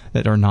now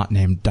that are not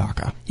named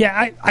DACA.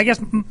 Yeah, I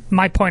guess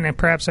my point, and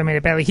perhaps I made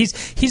it badly,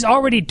 he's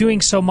already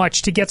doing so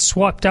much to get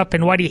swept up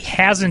in what he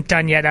hasn't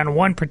done yet on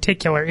one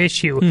particular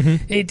issue.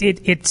 Mm-hmm.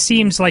 It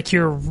seems like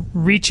you're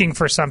reaching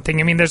for something.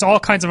 I mean, there's all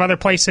kinds of other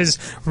places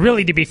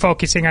really to be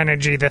focusing on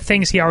energy, the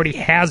things he already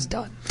has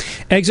done.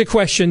 Exit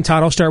question,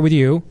 Todd, I'll start with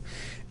you.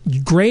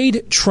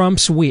 Grade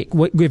Trump's week.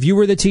 If you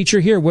were the teacher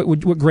here,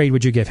 what grade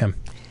would you give him?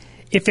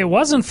 If it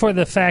wasn't for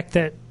the fact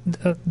that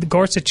the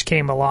Gorsuch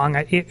came along,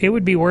 it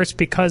would be worse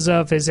because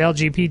of his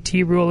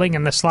LGBT ruling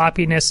and the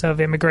sloppiness of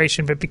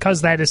immigration. But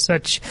because that is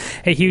such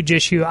a huge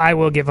issue, I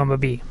will give him a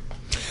B.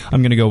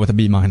 I'm going to go with a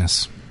B-.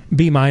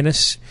 B-.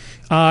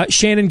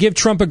 Shannon, give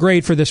Trump a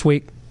grade for this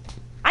week.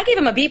 I give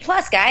him a B+,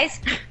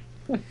 guys.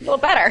 A little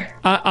better.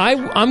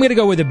 I'm going to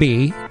go with a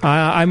B.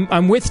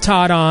 I'm with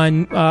Todd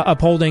on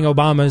upholding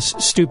Obama's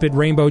stupid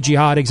rainbow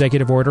jihad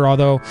executive order,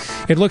 although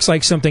it looks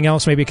like something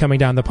else may be coming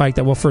down the pike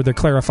that will further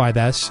clarify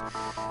this.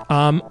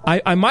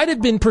 I might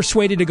have been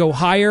persuaded to go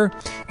higher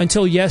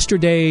until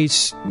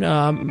yesterday's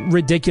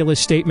ridiculous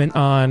statement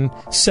on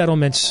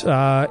settlements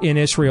in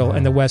Israel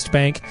and the West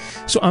Bank.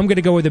 So I'm going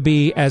to go with a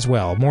B as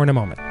well. More in a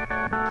moment.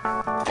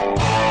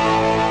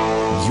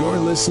 You're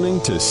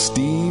listening to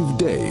Steve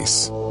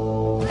Deace.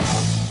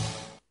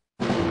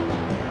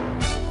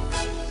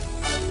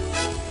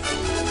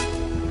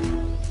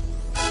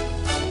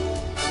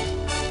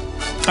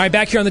 All right,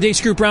 back here on the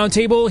Deace Group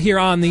Roundtable, here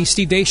on the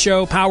Steve Deace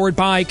Show, powered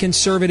by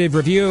Conservative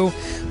Review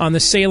on the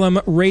Salem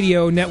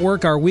Radio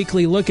Network, our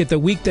weekly look at the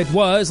week that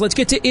was. Let's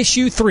get to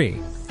issue 3.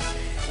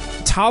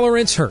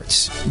 Tolerance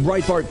hurts.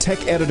 Breitbart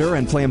tech editor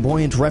and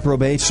flamboyant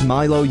reprobate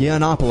Milo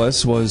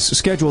Yiannopoulos was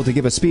scheduled to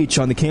give a speech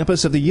on the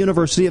campus of the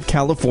University of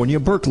California,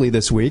 Berkeley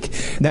this week.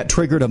 That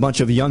triggered a bunch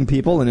of young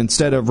people, and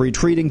instead of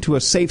retreating to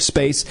a safe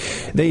space,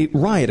 they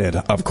rioted,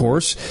 of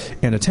course,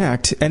 and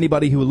attacked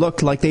anybody who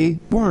looked like they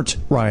weren't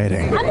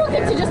rioting. I'm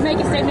looking to just make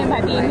a statement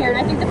by being here, and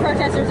I think the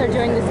protesters are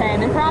doing the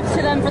same. And props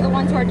to them for the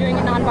ones who are doing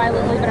it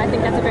nonviolently, but I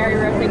think that's a very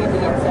rare thing at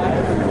the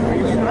inside.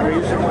 Are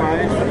you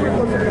surprised?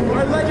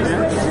 Our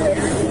legislation.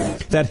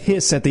 That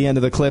hiss at the end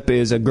of the clip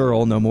is a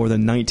girl no more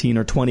than 19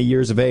 or 20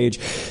 years of age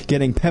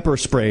getting pepper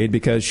sprayed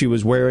because she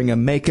was wearing a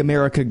Make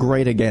America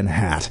Great Again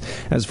hat.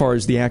 As far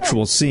as the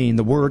actual scene,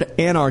 the word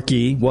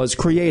anarchy was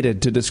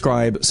created to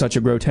describe such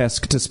a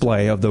grotesque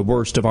display of the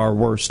worst of our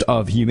worst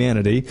of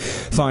humanity.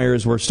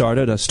 Fires were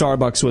started, a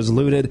Starbucks was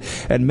looted,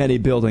 and many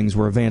buildings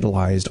were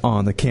vandalized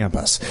on the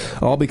campus.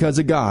 All because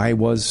a guy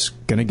was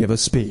going to give a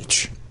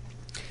speech.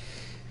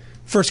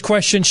 First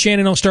question,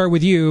 Shannon, I'll start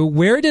with you.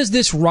 Where does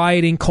this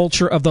rioting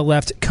culture of the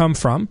left come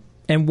from,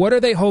 and what are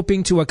they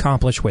hoping to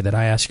accomplish with it,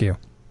 I ask you?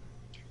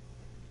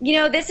 You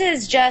know, this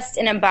is just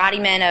an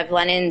embodiment of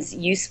Lenin's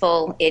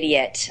useful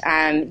idiot.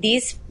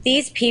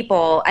 These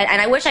people,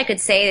 and I wish I could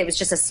say it was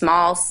just a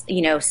small,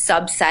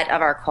 subset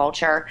of our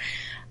culture.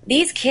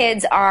 These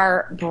kids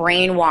are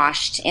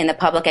brainwashed in the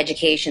public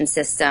education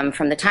system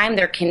from the time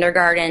they're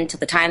kindergarten to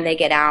the time they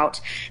get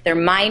out. They're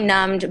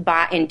mind-numbed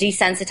and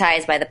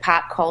desensitized by the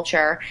pop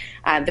culture.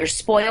 They're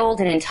spoiled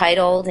and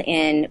entitled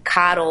and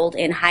coddled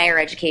in higher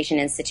education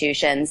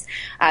institutions,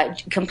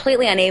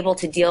 completely unable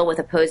to deal with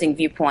opposing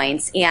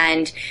viewpoints.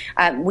 And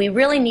we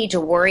really need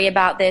to worry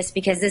about this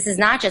because this is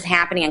not just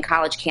happening on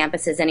college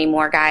campuses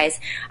anymore, guys.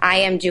 I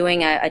am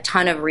doing a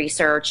ton of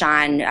research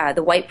on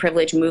the white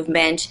privilege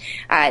movement.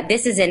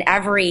 This is in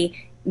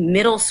every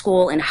middle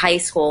school and high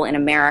school in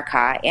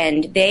America,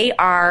 and they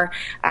are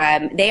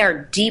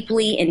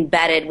deeply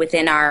embedded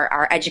within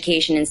our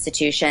education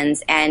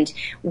institutions, and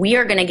we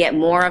are going to get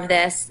more of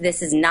this.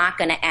 This is not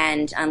going to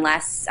end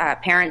unless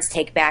parents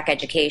take back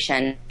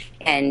education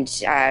and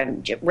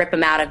rip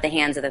them out of the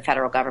hands of the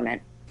federal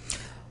government.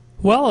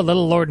 Well, a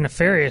little Lord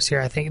Nefarious here,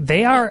 I think.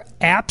 They are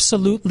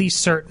absolutely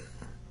certain,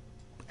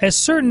 as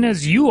certain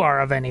as you are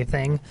of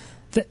anything,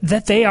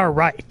 that they are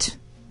right.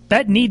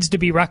 That needs to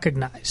be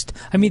recognized.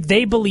 I mean,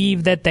 they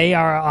believe that they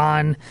are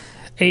on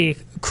a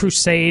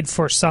crusade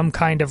for some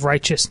kind of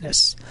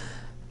righteousness.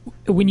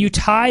 When you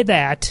tie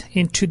that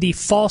into the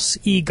false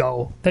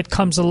ego that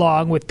comes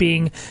along with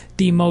being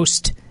the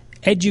most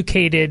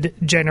educated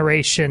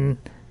generation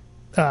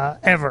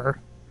ever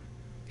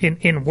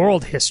in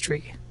world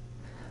history,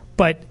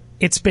 but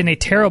it's been a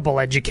terrible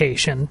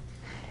education,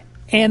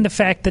 and the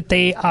fact that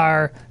they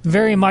are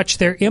very much,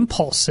 their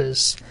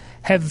impulses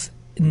have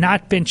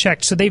not been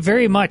checked. So they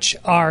very much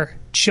are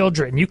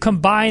children. You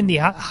combine the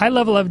high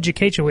level of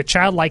education with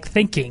childlike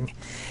thinking,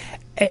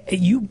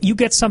 you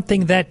get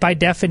something that by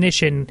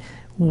definition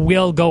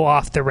will go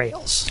off the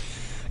rails.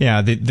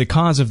 Yeah, the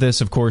cause of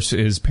this, of course,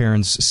 is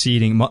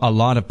a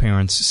lot of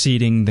parents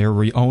ceding their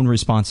own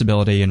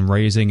responsibility in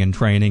raising and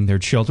training their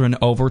children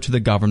over to the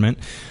government.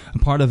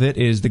 Part of it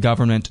is the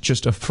government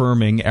just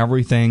affirming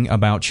everything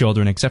about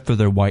children except for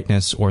their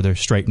whiteness or their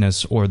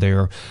straightness or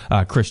their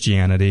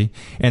Christianity.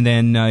 And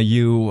then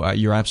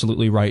you're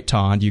absolutely right,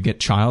 Todd. You get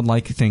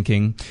childlike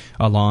thinking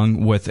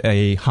along with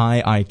a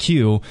high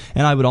IQ,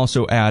 and I would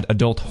also add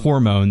adult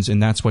hormones,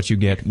 and that's what you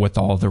get with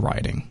all the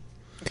writing.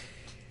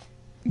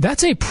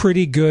 That's a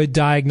pretty good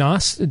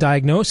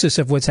diagnosis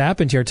of what's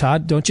happened here,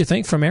 Todd, don't you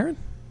think, from Aaron?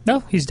 No,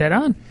 he's dead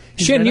on.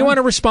 Shannon, you want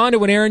to respond to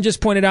what Aaron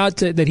just pointed out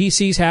that he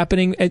sees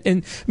happening?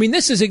 And I mean,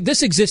 this has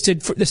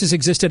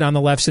existed on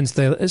the left since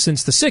the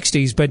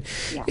 60s, but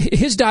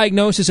his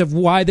diagnosis of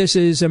why this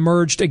has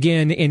emerged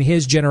again in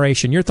his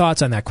generation. Your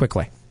thoughts on that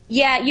quickly?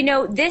 Yeah,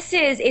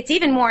 it's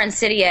even more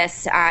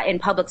insidious in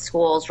public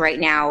schools right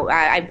now.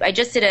 I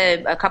just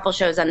did a couple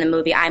shows on the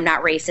movie I'm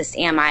Not Racist,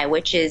 Am I?,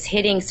 which is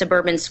hitting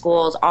suburban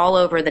schools all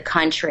over the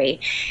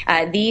country.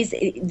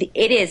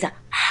 It is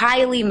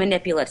highly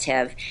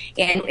manipulative.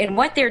 And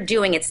what they're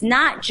doing, it's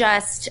not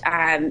just,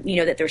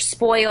 that they're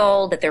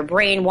spoiled, that they're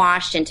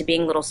brainwashed into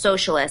being little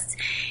socialists.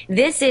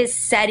 This is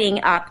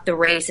setting up the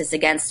races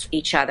against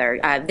each other.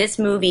 This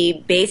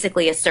movie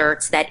basically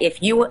asserts that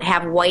if you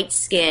have white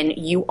skin,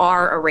 you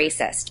are a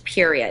racist,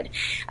 period.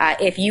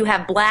 If you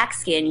have black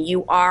skin,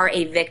 you are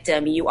a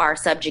victim, you are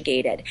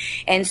subjugated.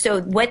 And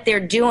so what they're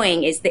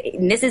doing is,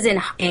 and this is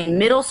in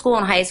middle school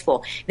and high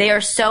school, they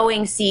are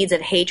sowing seeds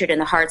of hatred in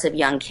the hearts of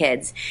young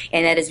kids.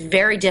 And that is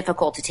very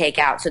difficult to take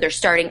out. So they're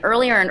starting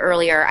earlier and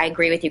earlier. I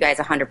agree with you guys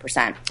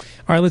 100%. All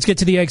right, let's get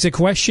to the exit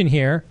question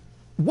here.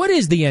 What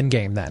is the end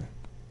game then?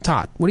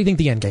 Todd, what do you think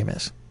the end game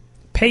is?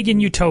 Pagan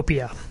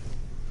utopia.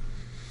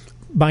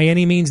 By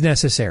any means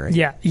necessary.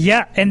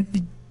 Yeah,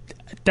 and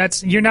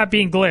you're not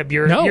being glib.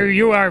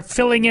 You are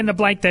filling in the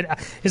blank that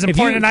is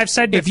important. And I've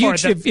said before,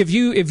 if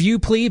you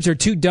plebes are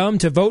too dumb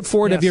to vote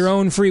for it of your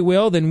own free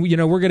will, then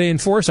we're going to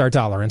enforce our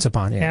tolerance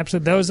upon you.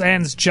 Absolutely, those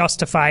ends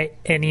justify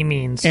any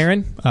means.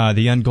 Aaron,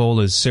 the end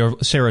goal is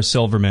Sarah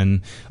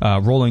Silverman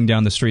rolling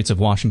down the streets of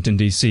Washington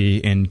D.C.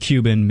 in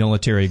Cuban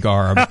military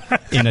garb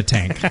in a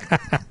tank.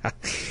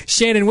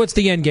 Shannon, what's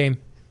the end game?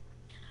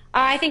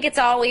 I think it's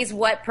always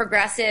what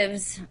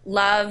progressives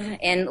love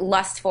and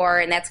lust for,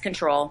 and that's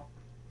control.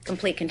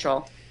 Complete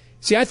control.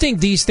 See, I think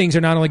these things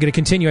are not only going to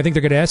continue, I think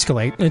they're going to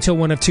escalate until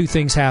one of two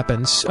things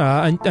happens.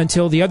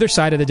 Until the other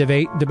side of the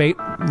debate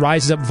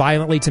rises up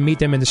violently to meet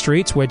them in the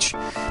streets, which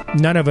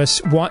none of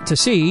us want to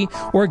see,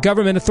 or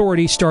government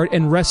authorities start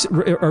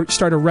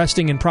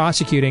arresting and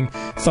prosecuting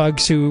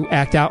thugs who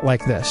act out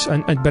like this.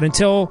 But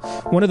until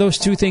one of those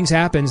two things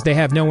happens, they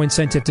have no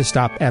incentive to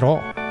stop at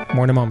all.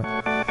 More in a moment.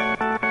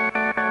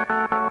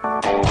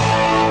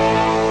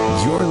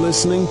 You're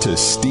listening to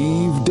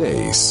Steve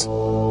Deace.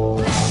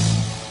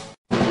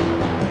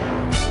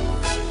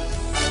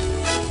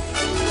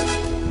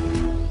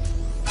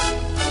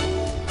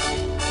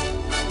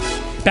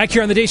 Back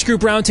here on the Deace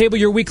Group Roundtable,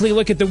 your weekly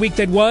look at the week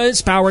that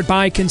was, powered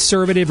by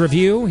Conservative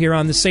Review here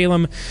on the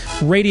Salem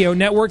Radio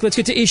Network. Let's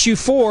get to issue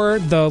 4,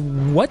 the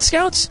what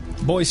Scouts?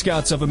 Boy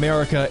Scouts of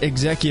America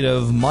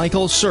executive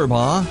Michael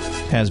Serbaugh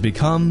has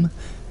become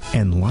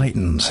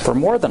enlightened. For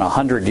more than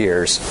 100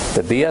 years,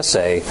 the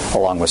BSA,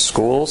 along with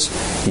schools,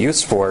 youth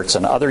sports,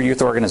 and other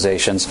youth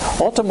organizations,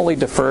 ultimately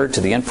deferred to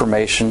the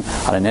information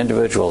on an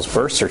individual's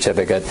birth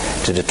certificate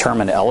to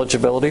determine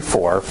eligibility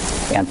for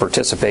and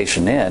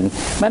participation in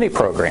many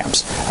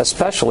programs,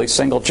 especially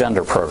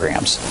single-gender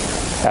programs.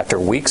 After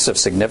weeks of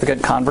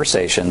significant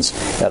conversations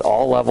at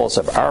all levels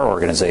of our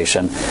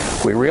organization,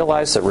 we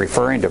realized that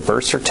referring to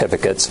birth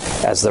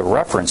certificates as the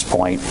reference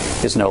point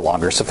is no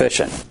longer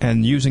sufficient.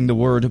 And using the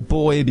word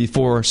boy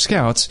before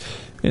Scouts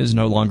is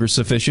no longer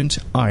sufficient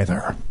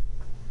either.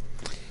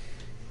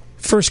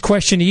 First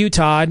question to you,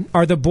 Todd.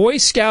 Are the Boy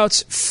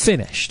Scouts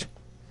finished?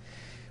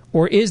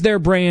 Or is their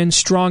brand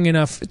strong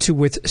enough to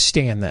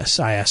withstand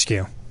this, I ask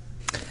you?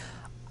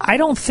 I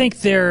don't think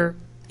they're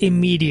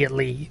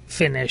immediately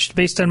finished.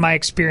 Based on my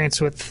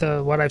experience with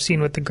what I've seen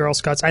with the Girl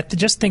Scouts, I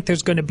just think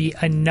there's going to be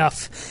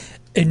enough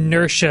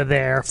inertia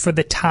there for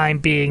the time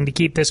being to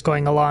keep this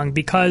going along,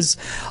 because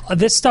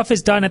this stuff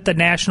is done at the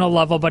national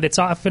level, but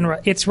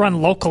it's run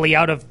locally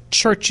out of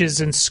churches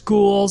and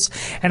schools.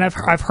 And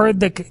I've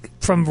heard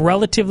from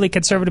relatively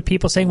conservative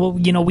people saying, well,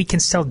 we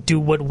can still do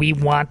what we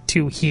want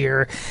to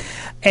here,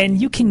 and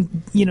you can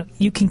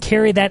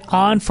carry that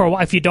on for a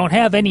while if you don't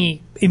have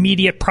any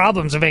immediate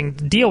problems of having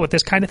to deal with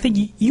this kind of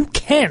thing. You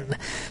can.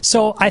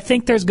 So I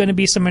think there's going to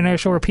be some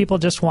inertia where people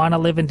just want to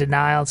live in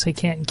denial and say,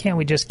 can't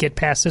we just get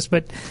past this?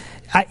 But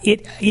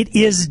it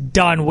is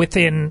done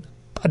within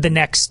the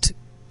next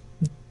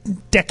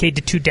decade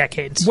to 2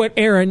 decades.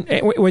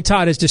 What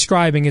Todd is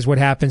describing is what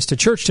happens to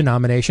church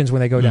denominations when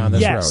they go down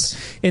this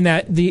road. In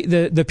that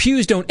the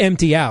pews don't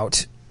empty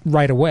out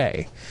right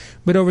away.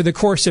 But over the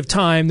course of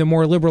time, the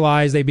more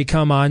liberalized they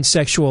become on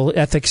sexual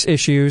ethics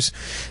issues,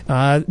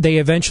 they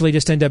eventually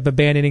just end up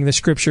abandoning the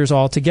scriptures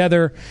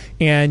altogether.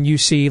 And you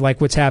see,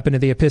 like what's happened to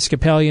the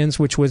Episcopalians,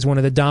 which was one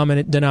of the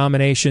dominant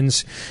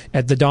denominations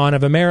at the dawn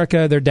of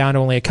America. They're down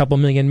to only a couple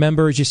million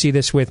members. You see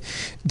this with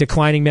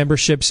declining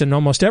memberships in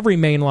almost every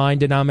mainline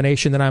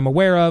denomination that I'm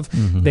aware of.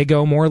 Mm-hmm. They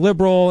go more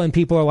liberal, and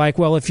people are like,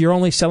 well, if you're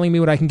only selling me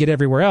what I can get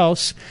everywhere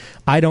else,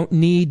 I don't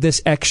need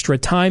this extra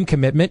time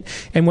commitment.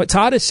 And what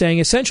Todd is saying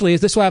essentially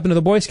is this will happen to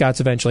the Boy Scouts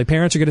eventually.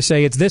 Parents are going to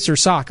say it's this or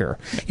soccer,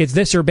 it's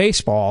this or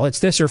baseball, it's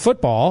this or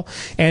football.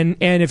 And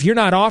if you're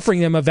not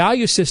offering them a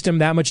value system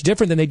that much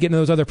different than they get in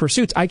those other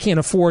pursuits, I can't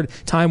afford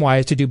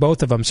time-wise to do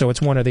both of them, so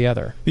it's one or the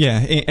other. Yeah,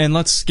 and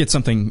let's get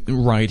something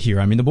right here.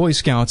 I mean, the Boy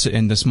Scouts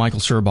and this Michael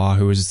Serbaugh,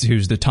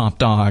 who's the top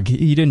dog,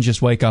 he didn't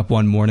just wake up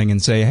one morning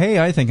and say, hey,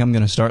 I think I'm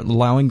going to start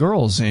allowing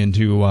girls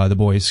into the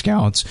Boy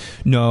Scouts.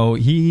 No,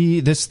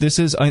 this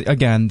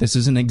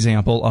is an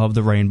example of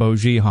the rainbow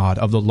jihad,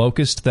 of the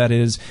locust that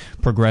is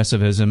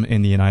progressivism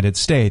in the United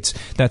States.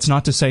 That's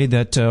not to say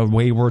that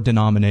wayward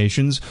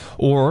denominations,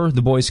 or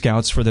the Boy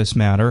Scouts for this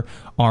matter,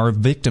 are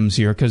victims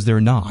here, because they're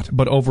not.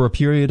 But over a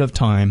period of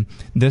time,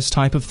 this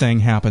type of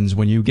thing happens.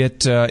 When you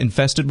get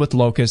infested with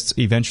locusts,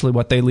 eventually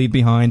what they leave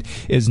behind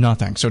is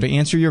nothing. So to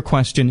answer your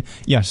question,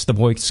 yes, the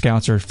Boy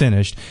Scouts are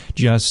finished,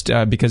 just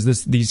because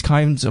these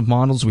kinds of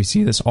models, we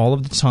see this all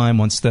of the time.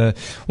 Once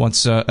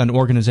an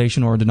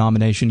organization or a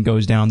denomination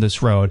goes down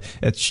this road,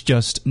 it's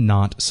just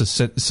not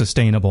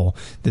sustainable.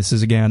 This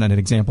is, again, an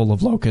example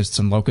of locusts,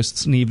 and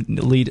locusts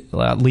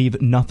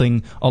leave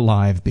nothing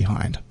alive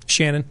behind.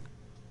 Shannon?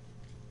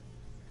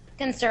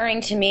 Concerning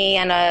to me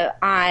on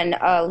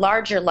a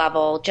larger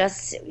level,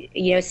 just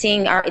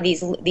seeing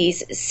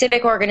these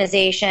civic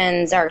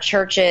organizations, our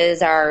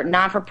churches, our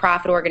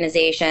non-for-profit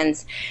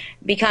organizations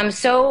become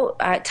so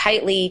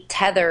tightly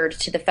tethered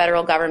to the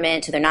federal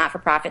government, to their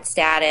not-for-profit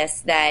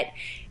status, that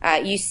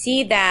you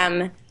see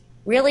them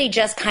really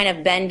just kind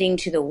of bending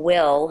to the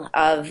will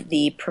of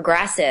the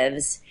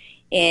progressives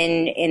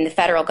in the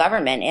federal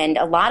government. And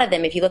a lot of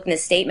them, if you look in the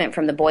statement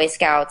from the Boy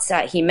Scouts,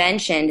 he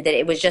mentioned that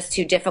it was just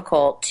too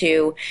difficult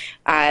to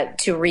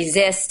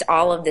resist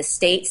all of the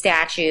state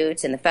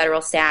statutes and the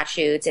federal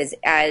statutes,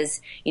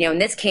 as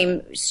and this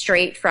came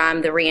straight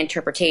from the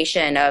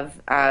reinterpretation of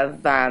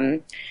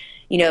Barack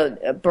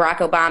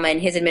Obama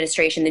and his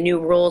administration, the new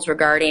rules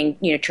regarding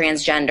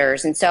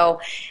transgenders. And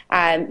so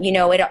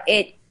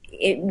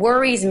it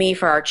worries me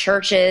for our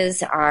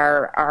churches,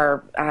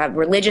 our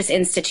religious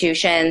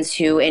institutions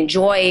who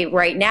enjoy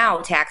right now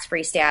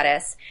tax-free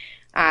status.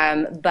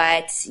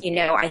 But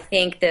I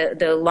think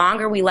the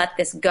longer we let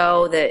this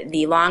go,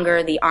 the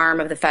longer the arm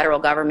of the federal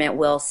government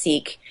will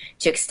seek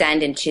to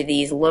extend into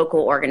these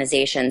local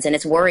organizations, and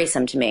it's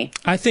worrisome to me.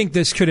 I think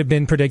this could have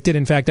been predicted.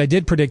 In fact, I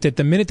did predict it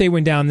the minute they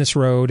went down this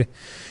road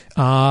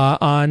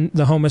on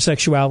the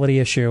homosexuality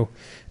issue,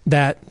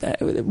 that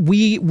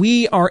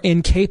we are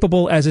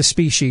incapable as a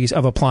species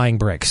of applying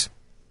BRICS.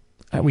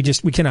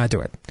 We cannot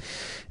do it.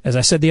 As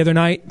I said the other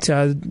night,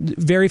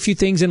 very few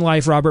things in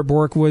life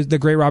the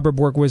great Robert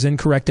Bork was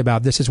incorrect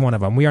about. This is one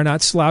of them. We are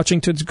not slouching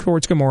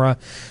towards Gomorrah.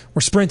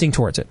 We're sprinting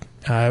towards it.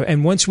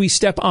 And once we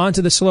step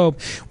onto the slope,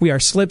 we are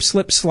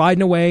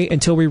sliding away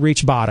until we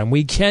reach bottom.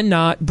 We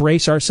cannot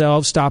brace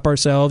ourselves, stop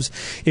ourselves.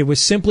 It was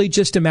simply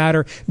just a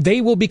matter.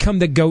 They will become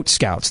the goat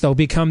scouts. They'll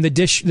become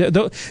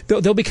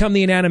they'll become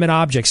the inanimate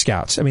object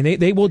scouts. I mean,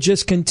 they will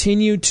just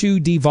continue to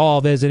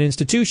devolve as an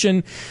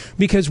institution,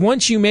 because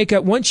once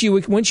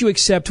you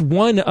accept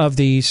one of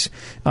these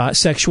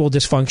sexual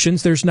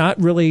dysfunctions, there's not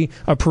really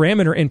a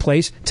parameter in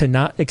place to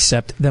not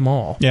accept them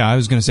all. Yeah, I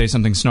was going to say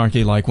something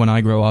snarky like when I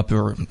grow up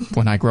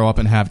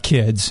and have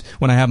kids,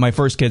 when I have my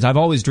first kids, I've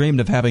always dreamed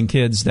of having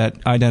kids that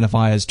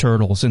identify as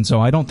turtles, and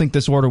so I don't think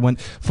this order went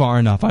far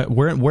enough.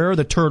 Where are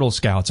the Turtle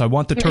Scouts? I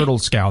want the Turtle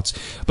Scouts.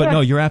 But no,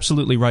 you're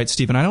absolutely right,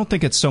 Stephen. I don't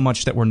think it's so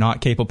much that we're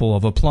not capable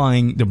of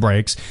applying the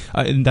brakes.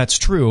 That's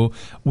true.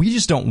 We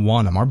just don't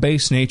want them. Our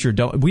base nature,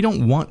 we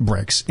don't want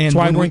bricks. And that's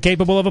why we're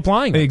incapable of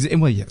applying them.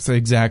 Well, yes,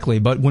 exactly.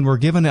 But when we're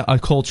given a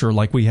culture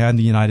like we had in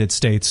the United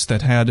States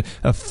that had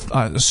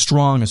a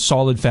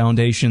solid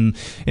foundation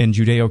in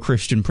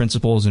Judeo-Christian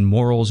principles and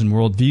morals and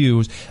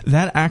worldviews,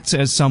 that acts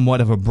as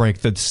somewhat of a brake.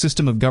 The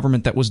system of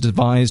government that was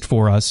devised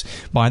for us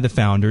by the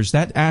founders,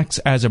 that acts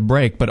as a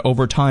brake, but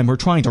over time we're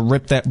trying to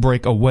rip that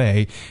brake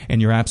away, and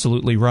you're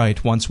absolutely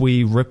right. Once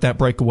we rip that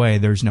brake away,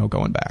 there's no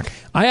going back.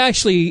 I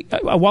actually,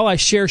 while I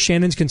share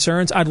Shannon's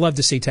concerns, I'd love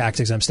to see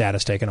tax-exempt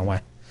status taken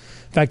away.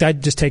 In fact,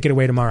 I'd just take it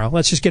away tomorrow.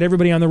 Let's just get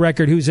everybody on the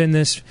record who's in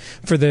this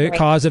for the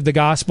cause of the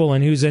gospel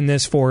and who's in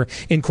this for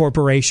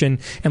incorporation,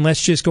 and let's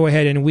just go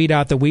ahead and weed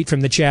out the wheat from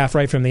the chaff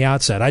right from the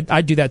outset.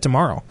 I'd do that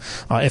tomorrow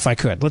if I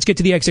could. Let's get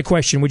to the exit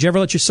question. Would you ever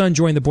let your son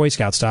join the Boy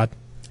Scouts, Todd?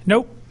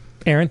 Nope.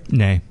 Aaron?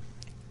 Nay.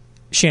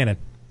 Shannon?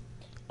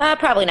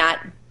 Probably not.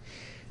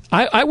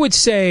 I would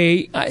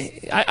say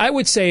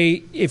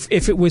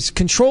if it was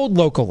controlled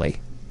locally,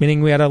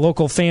 meaning we had a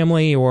local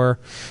family or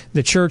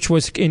the church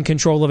was in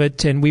control of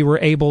it, and we were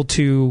able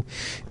to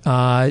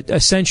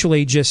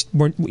essentially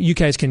you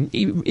guys can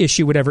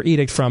issue whatever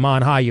edict from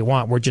on high you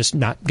want. We're just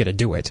not going to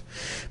do it.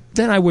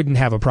 Then I wouldn't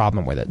have a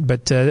problem with it.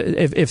 But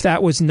if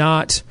that was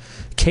not,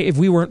 if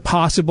we weren't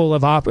possible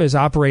as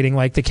operating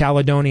like the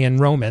Caledonian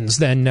Romans,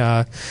 then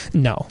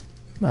no.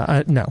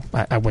 No,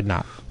 I would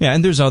not. Yeah,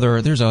 and there's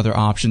other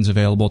options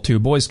available too.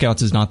 Boy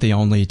Scouts is not the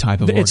only type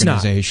of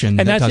organization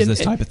that does this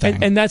type of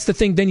thing. And that's the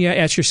thing. Then you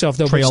ask yourself,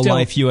 though. Trail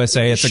Life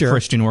USA, it's a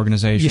Christian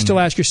organization. You still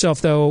ask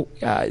yourself, though,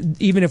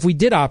 even if we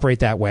did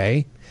operate that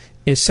way,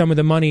 is some of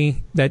the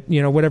money that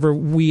whatever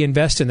we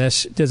invest in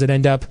this, does it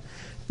end up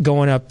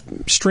going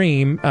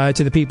upstream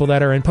to the people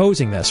that are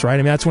imposing this, right? I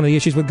mean, that's one of the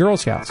issues with Girl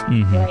Scouts.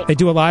 Mm-hmm. Right. They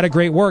do a lot of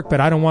great work, but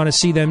I don't want to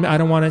see them. I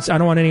don't want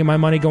any of my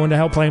money going to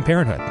help Planned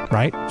Parenthood,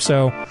 right?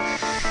 So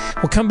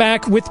we'll come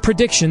back with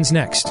predictions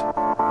next.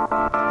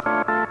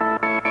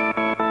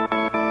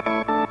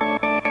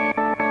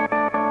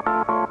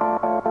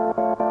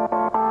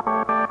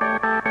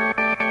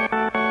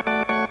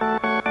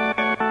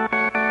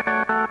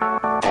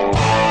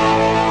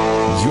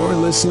 You're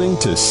listening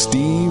to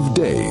Steve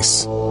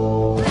Deace.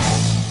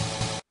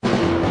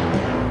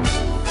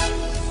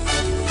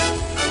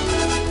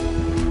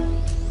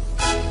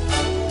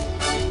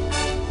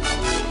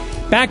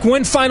 Back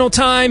one final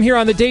time here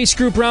on the Deace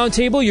Group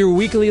Roundtable, your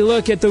weekly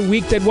look at the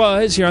week that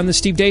was here on the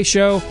Steve Deace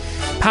Show,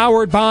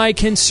 powered by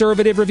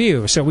Conservative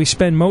Review. So we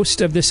spend most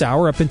of this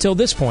hour up until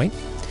this point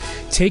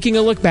taking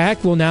a look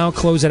back. We'll now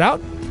close it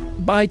out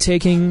by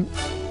taking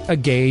a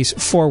gaze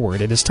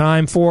forward. It is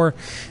time for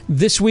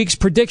this week's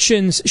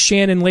predictions.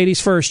 Shannon, ladies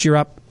first, you're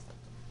up.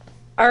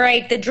 All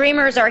right, the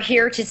Dreamers are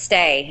here to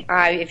stay.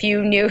 If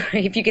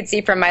you could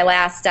see from my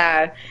last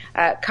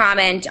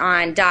comment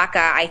on DACA,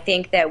 I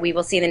think that we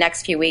will see in the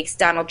next few weeks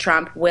Donald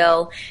Trump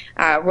will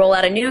roll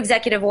out a new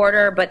executive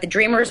order, but the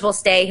Dreamers will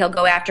stay. He'll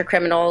go after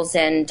criminals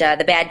and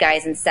the bad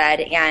guys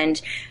instead.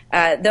 And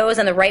those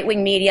on the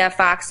right-wing media,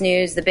 Fox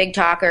News, the big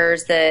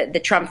talkers,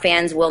 the Trump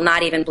fans will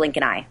not even blink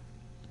an eye.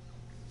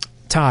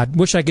 Todd,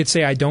 wish I could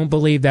say I don't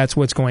believe that's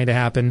what's going to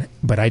happen,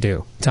 but I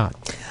do. Todd.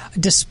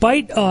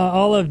 Despite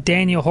all of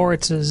Daniel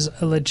Horitz's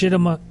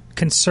legitimate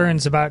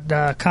concerns about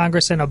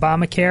Congress and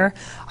Obamacare,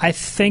 I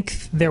think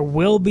there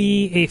will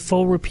be a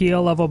full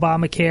repeal of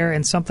Obamacare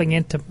and something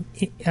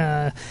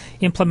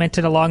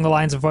implemented along the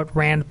lines of what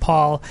Rand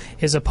Paul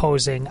is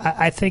opposing.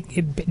 I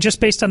think just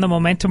based on the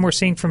momentum we're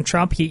seeing from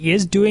Trump, he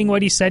is doing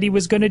what he said he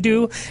was going to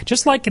do,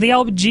 just like the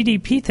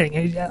LGBT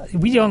thing.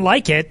 We don't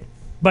like it.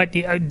 But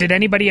did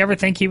anybody ever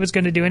think he was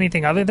going to do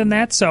anything other than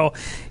that? So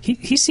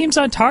he seems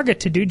on target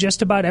to do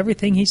just about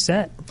everything he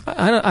said.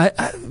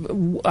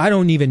 I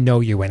don't even know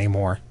you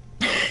anymore.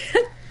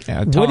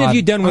 Yeah, Todd, what have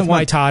you done with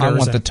my Todd? I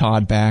want the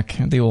Todd back,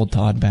 the old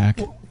Todd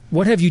back.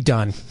 What have you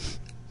done?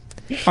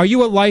 Are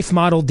you a life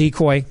model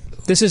decoy?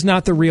 This is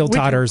not the real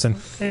Todd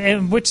Erzin.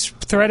 And which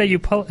thread are you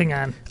pulling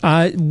on?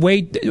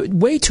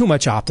 Way too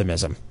much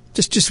optimism.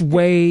 Just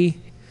way...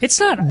 It's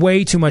not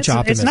way too much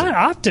optimism. It's not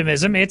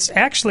optimism. It's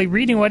actually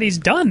reading what he's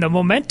done. The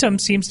momentum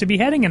seems to be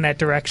heading in that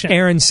direction.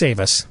 Aaron,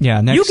 save us.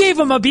 Yeah, you gave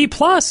him a B+,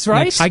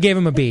 right? I gave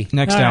him a B.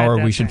 Next hour,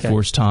 we should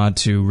force Todd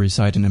to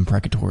recite an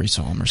imprecatory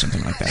psalm or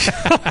something like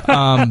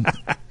that.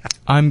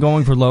 I'm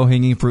going for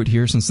low-hanging fruit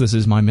here since this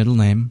is my middle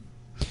name.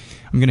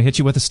 I'm going to hit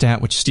you with a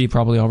stat, which Steve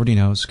probably already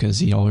knows because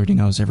he already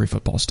knows every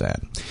football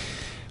stat.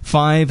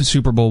 5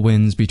 Super Bowl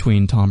wins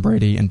between Tom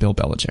Brady and Bill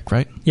Belichick,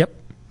 right? Yep.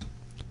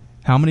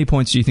 How many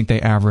points do you think they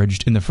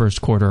averaged in the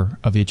first quarter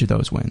of each of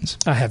those wins?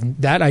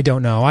 I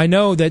don't know. I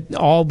know that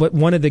all but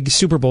one of the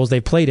Super Bowls they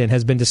played in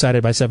has been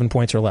decided by 7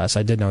 points or less.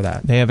 I did know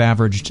that. They have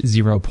averaged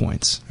 0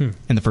 points in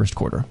the first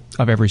quarter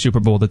of every Super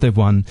Bowl that they've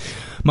won.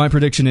 My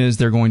prediction is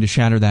they're going to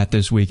shatter that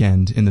this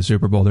weekend in the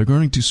Super Bowl. They're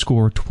going to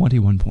score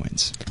 21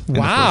 points in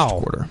the first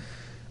quarter.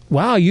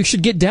 Wow, you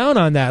should get down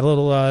on that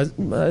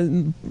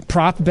little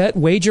prop bet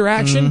wager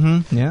action.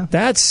 Mm-hmm, yeah.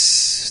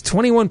 That's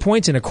 21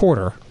 points in a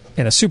quarter.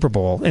 In a Super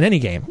Bowl, in any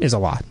game, is a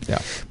lot. Yeah.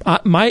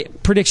 My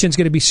prediction is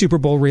going to be Super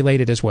Bowl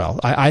related as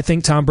well. I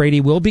think Tom Brady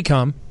will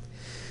become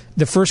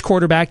the first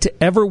quarterback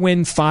to ever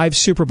win 5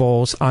 Super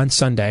Bowls on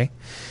Sunday.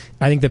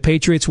 I think the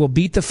Patriots will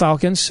beat the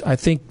Falcons. I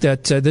think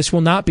that this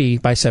will not be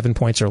by 7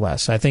 points or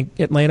less. I think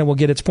Atlanta will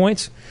get its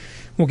points,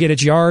 will get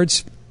its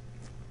yards.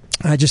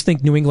 I just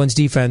think New England's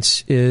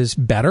defense is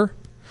better.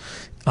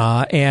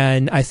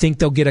 And I think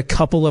they'll get a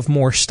couple of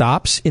more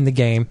stops in the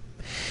game.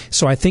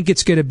 So I think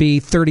it's going to be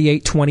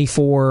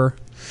 38-24,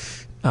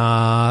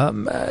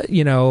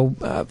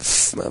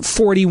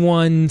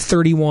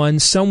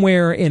 41-31,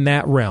 somewhere in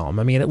that realm.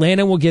 I mean,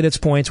 Atlanta will get its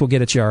points, will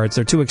get its yards.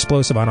 They're too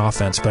explosive on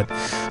offense, but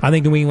I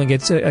think New England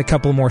gets a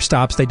couple more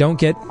stops. They don't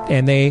get,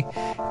 and they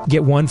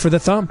get one for the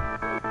thumb.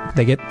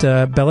 They get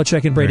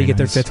Belichick and Brady get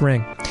their 5th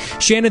ring.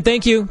 Shannon,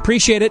 thank you.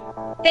 Appreciate it.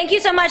 Thank you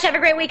so much. Have a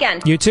great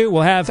weekend. You too.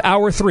 We'll have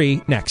Hour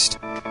 3 next.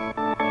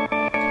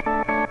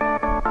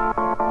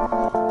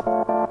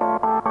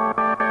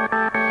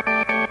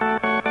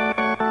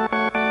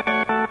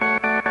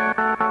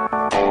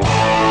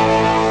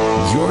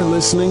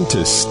 Listening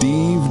to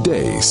Steve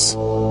Deace.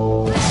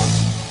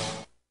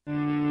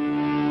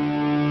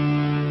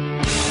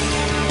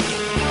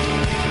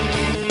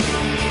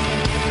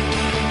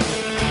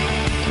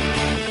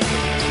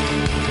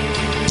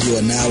 You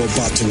are now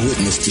about to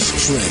witness the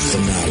strength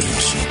of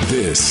knowledge.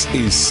 This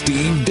is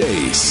Steve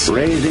Deace.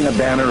 Raising a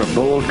banner of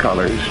bold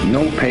colors,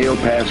 no pale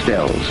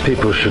pastels.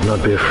 People should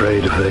not be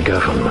afraid of their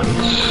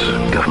governments.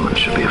 Governments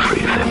should be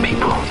afraid of their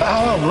people.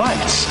 Our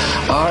rights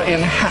are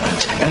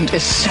inherent and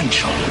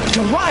essential,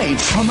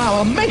 derived from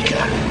our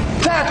Maker.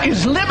 That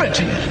is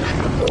liberty.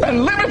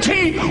 And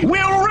liberty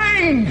will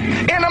reign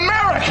in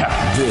America.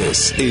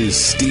 This is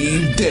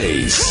Steve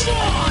Deace.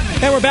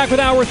 And we're back with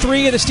Hour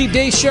 3 of the Steve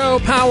Deace Show,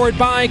 powered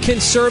by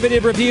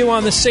Conservative Review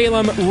on the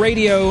Salem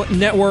Radio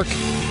Network.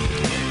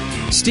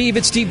 Steve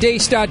at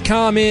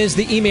stevedeace.com is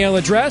the email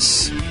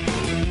address.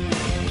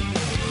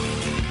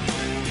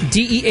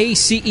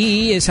 DEACE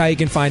is how you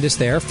can find us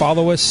there.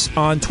 Follow us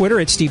on Twitter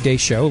at Steve Deace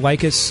Show.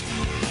 Like us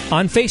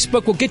on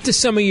Facebook. We'll get to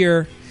some of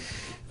your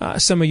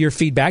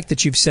feedback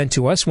that you've sent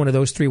to us. One of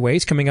those 3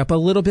 ways coming up a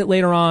little bit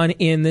later on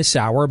in this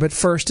hour. But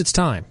first, it's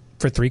time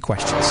for 3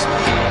 questions.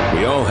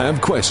 We all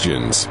have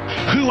questions.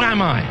 Who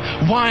am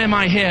I? Why am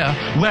I here?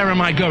 Where am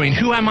I going?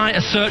 Who am I?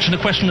 A search and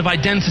a question of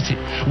identity.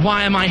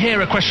 Why am I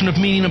here? A question of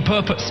meaning and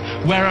purpose.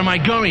 Where am I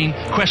going?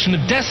 Question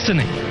of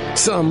destiny.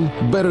 Some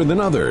better than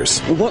others.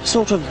 What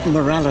sort of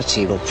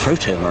morality or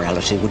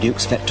proto-morality would you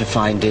expect to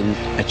find in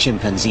a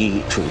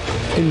chimpanzee troop?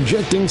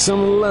 Injecting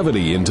some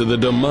levity into the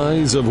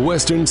demise of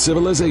Western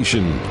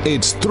civilization.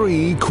 It's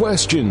 3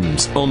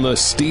 Questions on the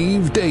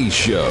Steve Deace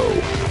Show.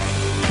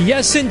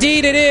 Yes,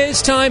 indeed, it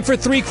is time for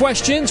 3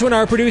 questions when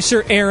our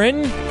producer,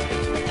 Aaron,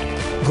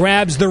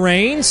 grabs the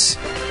reins,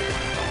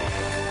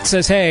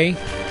 says, hey,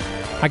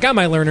 I got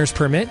my learner's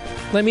permit.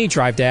 Let me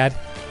drive, Dad.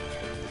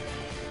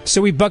 So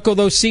we buckle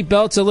those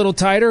seatbelts a little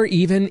tighter,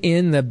 even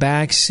in the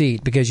back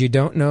seat, because you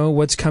don't know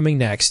what's coming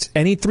next.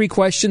 Any 3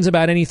 questions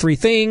about any 3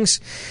 things.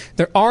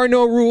 There are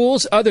no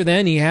rules other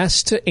than he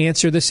has to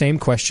answer the same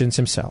questions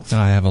himself.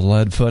 I have a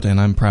lead foot,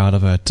 and I'm proud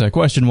of it.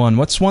 Question 1.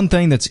 What's one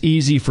thing that's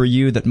easy for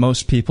you that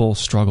most people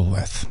struggle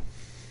with?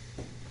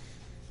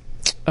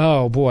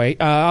 Oh, boy.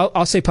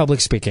 I'll say public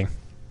speaking.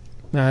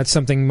 It's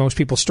something most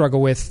people struggle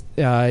with.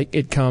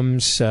 It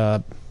comes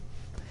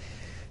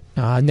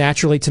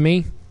naturally to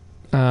me.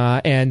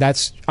 And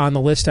that's on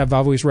the list. I've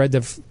always read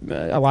that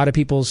a lot of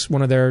people's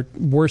one of their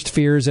worst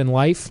fears in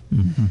life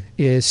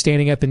is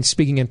standing up and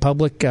speaking in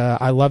public.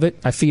 I love it.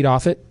 I feed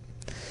off it.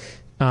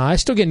 I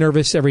still get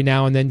nervous every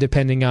now and then,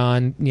 depending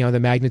on the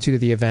magnitude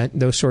of the event,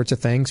 those sorts of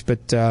things.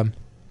 But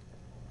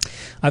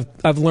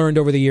I've learned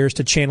over the years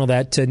to channel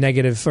that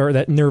negative or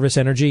that nervous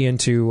energy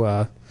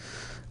into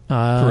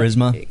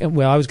charisma.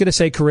 Well, I was going to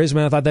say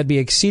charisma. I thought that'd be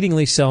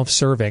exceedingly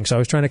self-serving, so I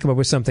was trying to come up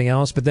with something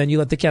else, but then you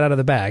let the cat out of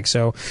the bag.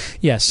 So,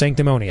 yes,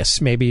 sanctimonious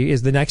maybe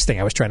is the next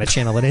thing I was trying to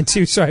channel it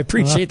into, so I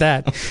appreciate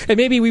that. And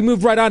maybe we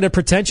move right on to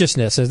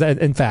pretentiousness,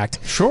 in fact.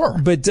 Sure.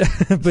 But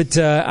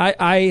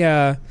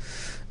I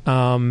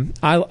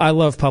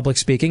love public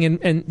speaking,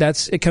 and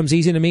it comes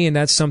easy to me, and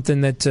that's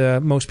something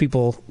that most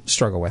people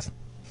struggle with.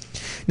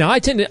 Now,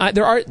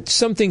 there are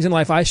some things in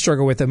life I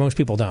struggle with that most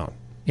people don't.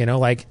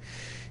 Like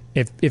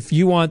if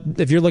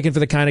you're looking for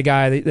the kind of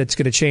guy that's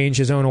going to change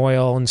his own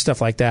oil and stuff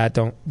like that,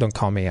 don't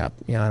call me up.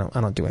 I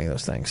don't do any of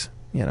those things.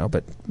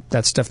 But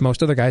that's stuff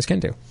most other guys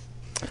can do.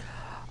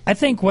 I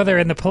think whether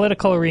in the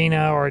political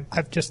arena or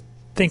I just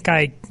think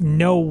I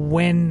know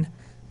when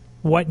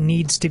what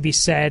needs to be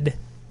said,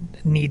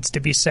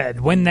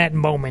 when that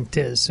moment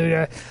is.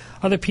 So,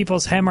 other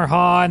people's hem or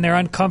haw, and they're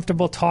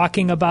uncomfortable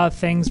talking about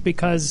things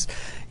because,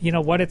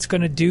 what it's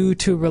going to do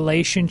to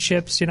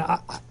relationships.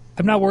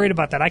 I'm not worried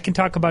about that. I can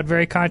talk about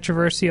very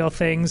controversial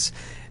things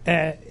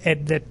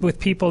with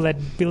people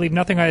that believe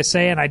nothing I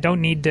say, and I don't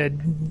need to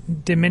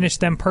diminish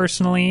them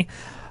personally.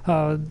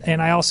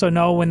 And I also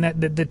know when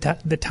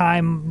the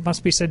time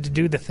must be said to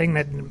do the thing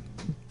that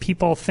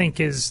people think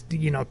is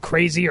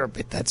crazy or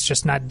that's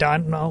just not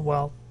done. No,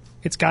 well,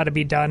 it's got to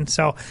be done.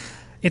 So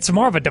it's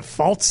more of a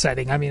default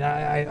setting. I mean,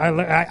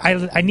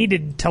 I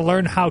needed to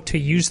learn how to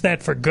use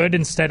that for good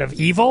instead of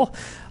evil,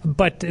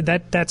 but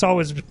that's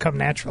always come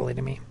naturally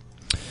to me.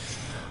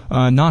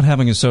 Not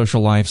having a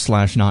social life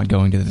 / not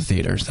going to the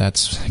theaters.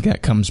 That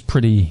comes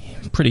pretty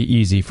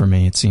easy for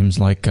me. It seems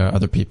like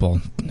other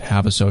people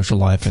have a social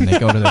life and they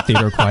go to the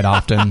theater quite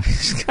often.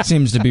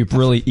 Seems to be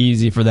really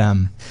easy for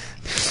them.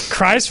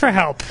 Cries for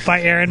Help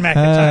by Aaron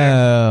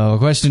McIntyre. Oh,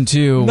 question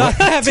 2. No.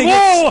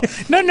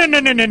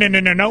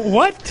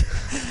 What?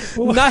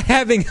 Not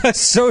having a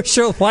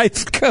social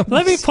life comes...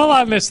 Let me pull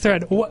on this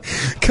thread.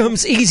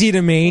 Comes easy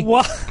to me.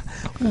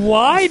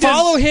 Why?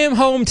 Follow him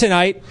home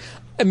tonight.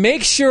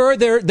 Make sure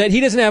that he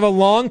doesn't have a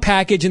long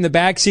package in the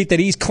back seat that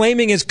he's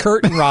claiming is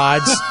curtain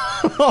rods,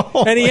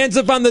 and he ends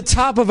up on the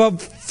top of a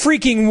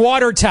freaking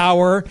water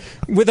tower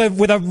with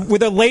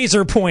a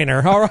laser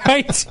pointer. All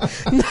right,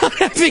 not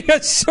having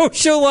a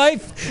social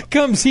life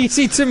comes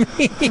easy to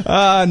me.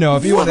 No,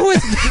 if you want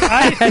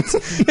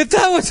if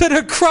that wasn't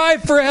a cry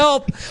for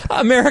help,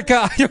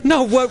 America, I don't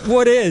know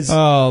what is.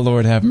 Oh,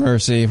 Lord have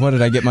mercy! What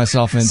did I get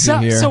myself into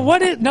here? So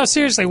what is? No,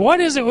 seriously, what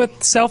is it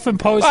with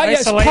self-imposed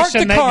isolation park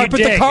the car, that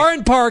you put the car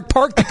in park.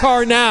 Park the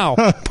car now.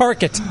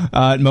 Park it.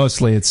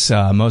 Mostly it's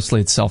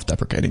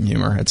self-deprecating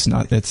humor.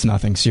 It's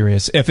nothing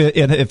serious.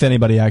 If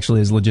anybody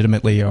actually is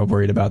legitimately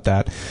worried about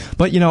that,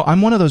 but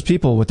I'm one of those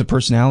people with the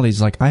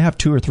personalities. Like I have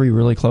 2 or 3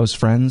 really close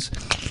friends.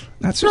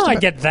 I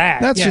get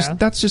that.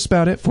 That's just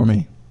about it for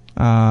me.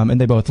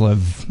 And they both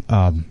live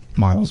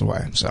miles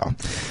away. So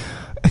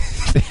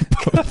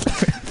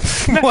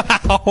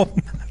wow.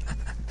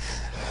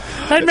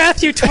 That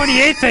Matthew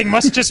 28 thing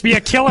must just be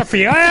a killer for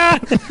you.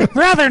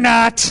 Rather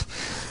not.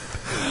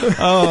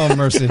 Oh,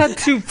 mercy. Had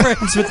 2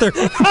 friends with their...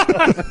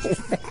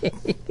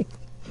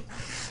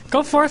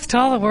 Go forth,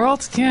 tell the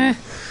world. Yeah.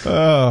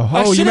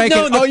 You're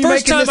making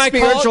this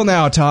spiritual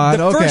now, Todd.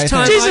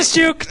 Jesus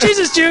juke.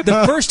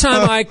 The first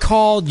time I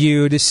called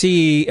you to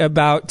see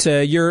about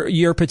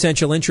your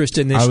potential interest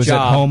in this job, I was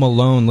at home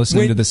alone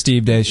listening to the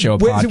Steve Deace Show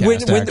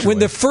podcast. When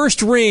the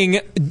first ring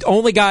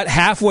only got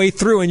halfway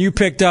through and you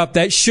picked up,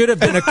 that should have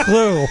been a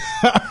clue.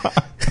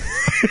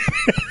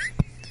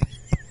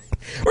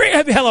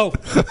 Hello.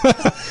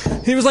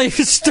 He was like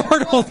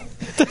startled.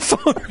 The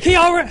phone.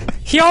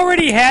 He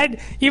already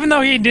had, even though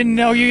he didn't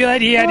know you,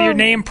 that he had your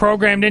name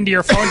programmed into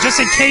your phone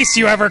just in case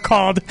you ever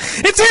called.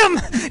 It's him.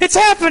 It's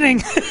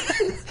happening.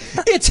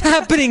 It's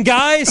happening,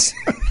 guys.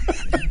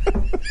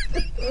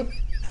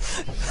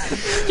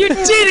 You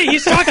did it.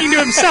 He's talking to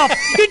himself.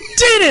 You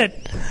did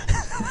it.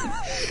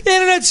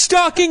 Internet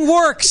stalking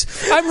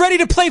works. I'm ready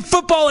to play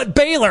football at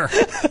Baylor.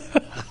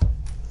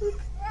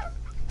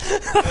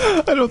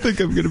 I don't think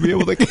I'm going to be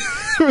able to get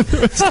through the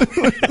rest of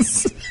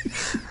this.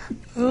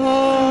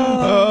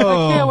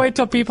 I can't wait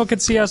till people can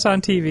see us on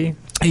TV.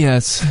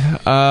 Yes.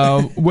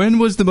 When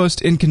was the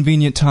most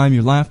inconvenient time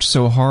you laughed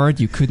so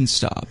hard you couldn't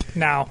stop?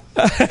 Now.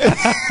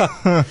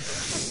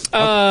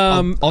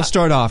 I'll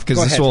start off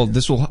because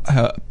this will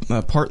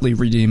partly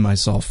redeem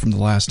myself from the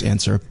last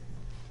answer.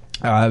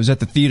 I was at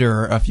the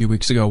theater a few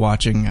weeks ago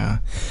watching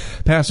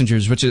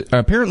Passengers, which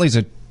apparently is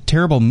a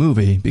terrible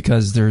movie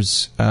because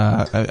there's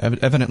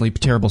evidently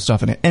terrible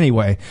stuff in it.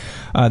 Anyway,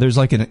 there's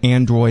like an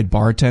android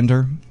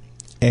bartender,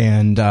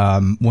 and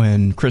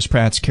when Chris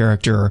Pratt's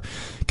character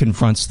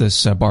confronts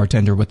this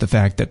bartender with the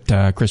fact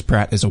that Chris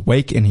Pratt is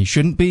awake and he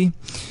shouldn't be,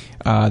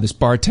 this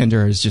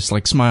bartender is just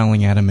like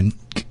smiling at him and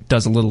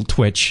does a little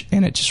twitch,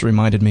 and it just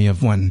reminded me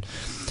of when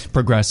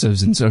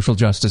progressives and social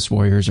justice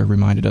warriors are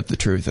reminded of the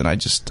truth, and I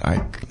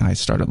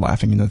started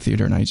laughing in the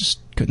theater, and I just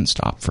couldn't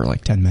stop for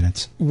like 10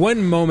 minutes.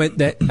 One moment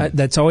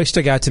that's always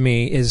stuck out to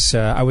me is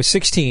I was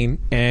 16,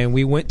 and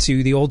we went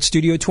to the old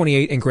Studio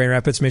 28 in Grand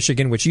Rapids,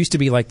 Michigan, which used to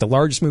be like the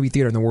largest movie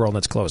theater in the world, and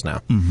it's closed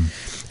now.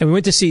 Mm-hmm. And we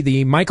went to see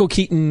the Michael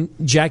Keaton,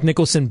 Jack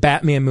Nicholson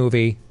Batman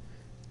movie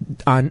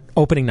on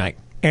opening night.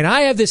 And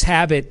I have this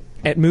habit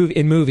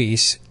in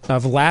movies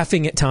of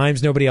laughing at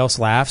times nobody else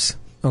laughs.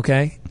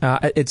 Okay,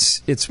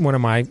 it's one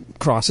of my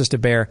crosses to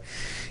bear.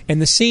 And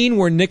the scene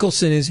where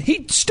Nicholson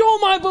he stole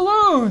my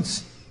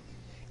balloons,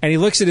 and he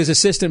looks at his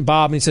assistant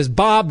Bob and he says,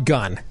 "Bob,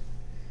 gun."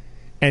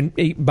 And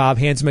Bob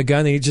hands him a gun,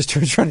 and he just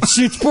turns around and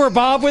shoots poor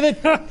Bob with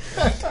it.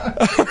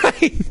 All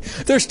right.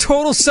 There's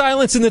total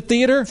silence in the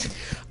theater.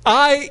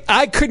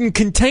 I couldn't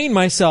contain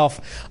myself.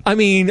 I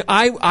mean,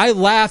 I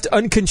laughed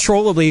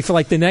uncontrollably for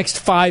like the next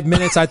 5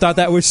 minutes. I thought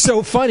that was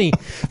so funny.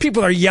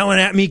 People are yelling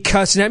at me,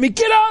 cussing at me.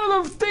 Get out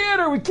of the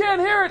theater. We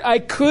can't hear it. I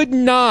could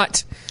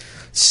not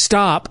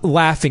stop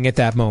laughing at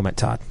that moment,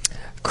 Todd.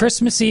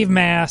 Christmas Eve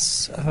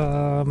Mass,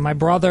 my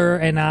brother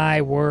and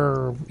I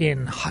were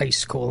in high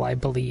school, I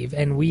believe,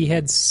 and we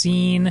had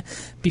seen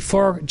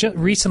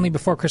recently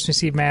before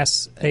Christmas Eve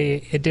Mass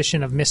a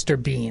edition of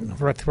Mr. Bean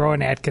with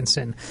Rowan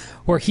Atkinson,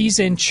 where he's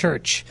in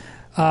church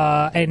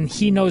and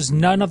he knows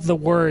none of the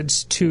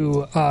words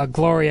to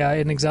Gloria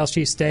in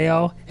Excelsis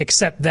Deo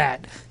except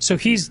that. So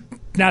he's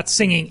not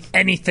singing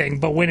anything,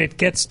 but when it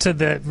gets to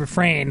the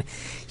refrain,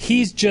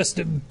 he's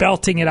just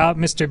belting it out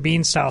Mr.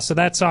 Bean style. So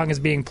that song is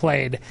being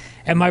played,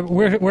 and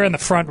we're in the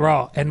front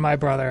row, and my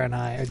brother and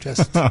I are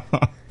just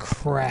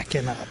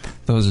cracking up.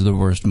 Those are the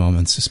worst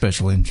moments,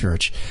 especially in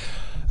church.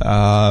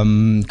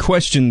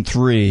 Question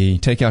 3.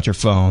 Take out your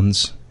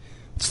phones.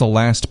 What's the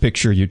last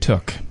picture you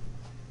took?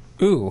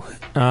 Ooh.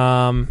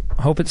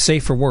 Hope it's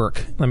safe for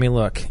work. Let me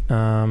look.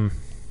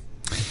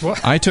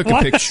 I took a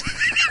picture.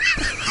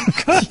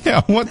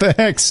 Yeah, what the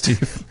heck,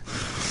 Steve?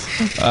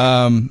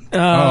 I'll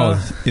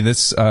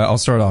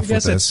start off with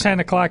this. I guess it's 10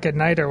 o'clock at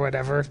night or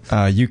whatever.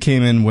 You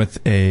came in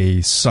with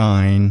a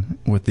sign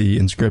with the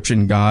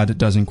inscription, "God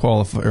doesn't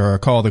qualify, or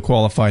call the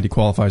qualified, he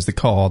qualifies the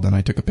called," and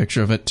I took a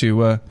picture of it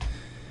to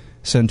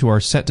send to our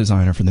set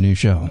designer for the new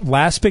show.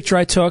 Last picture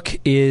I took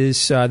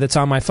is that's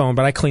on my phone,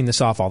 but I clean this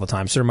off all the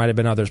time, so there might have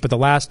been others. But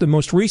the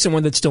most recent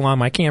one that's still on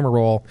my camera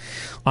roll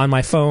on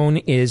my phone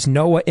is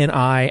Noah and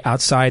I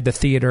outside the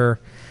theater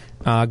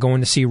going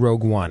to see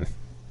Rogue One.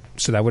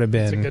 So that would have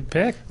been... That's a good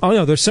pick. Oh,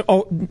 no,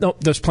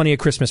 there's plenty of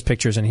Christmas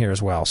pictures in here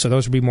as well. So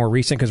those would be more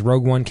recent because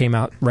Rogue One came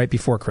out right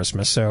before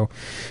Christmas. So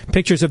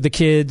pictures of the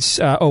kids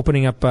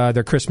opening up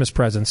their Christmas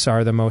presents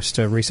are the most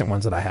recent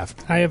ones that I have.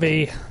 I have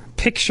a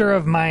picture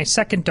of my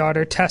second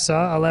daughter,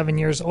 Tessa, 11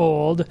 years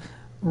old,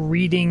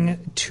 reading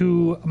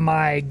to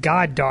my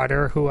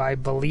goddaughter, who I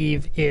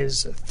believe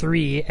is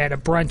 3, at a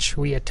brunch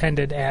we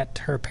attended at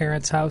her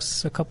parents'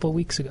 house a couple of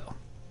weeks ago.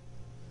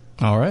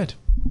 All right.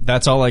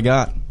 That's all I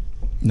got.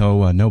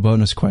 No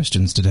bonus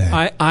questions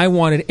today. I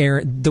wanted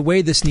Aaron... The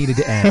way this needed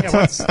to end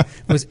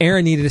was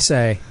Aaron needed to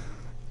say,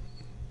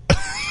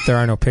 "There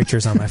are no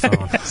pictures on my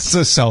phone." It's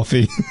a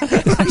selfie.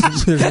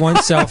 There's one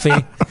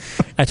selfie.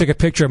 I took a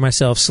picture of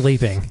myself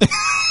sleeping.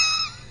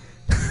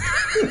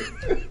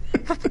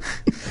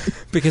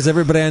 Because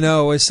everybody I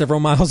know is several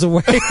miles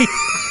away.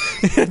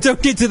 I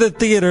don't get to the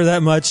theater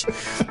that much,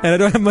 and I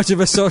don't have much of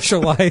a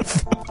social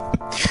life.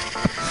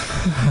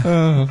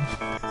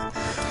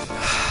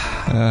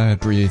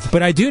 Breathe.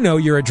 But I do know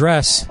your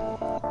address.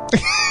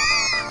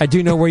 I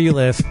do know where you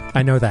live.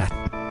 I know that.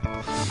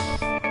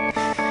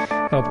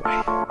 Oh, boy.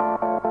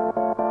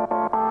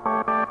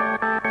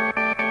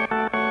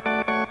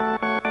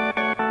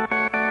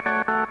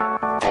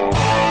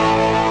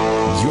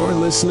 You're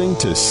listening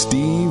to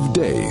Steve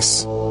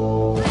Deace.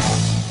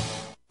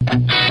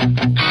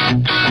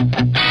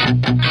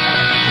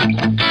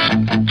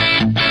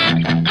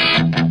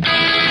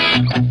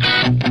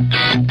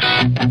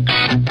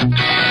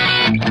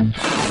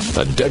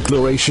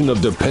 declaration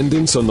of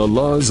dependence on the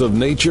laws of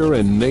nature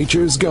and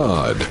nature's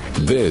God.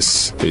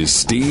 This is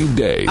Steve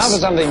Deace. Now for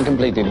something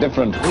completely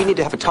different. We need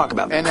to have a talk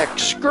about an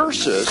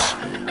excursus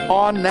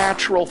on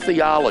natural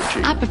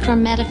theology. I prefer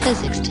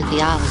metaphysics to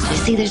theology.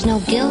 See, there's no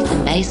guilt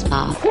in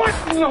baseball. What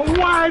in the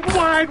wide,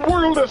 wide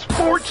world of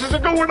sports is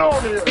going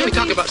on here? Can we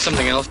talk about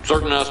something else?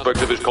 Certain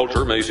aspects of his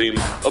culture may seem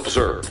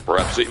absurd,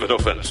 perhaps even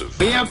offensive.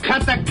 Will you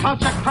cut the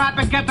culture crap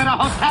and get to the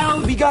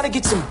hotel? We gotta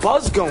get some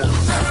buzz going.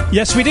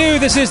 Yes, we do.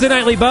 This is the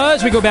Nightly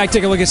Buzz. We go back,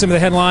 take a look at some of the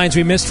headlines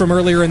we missed from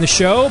earlier in the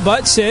show.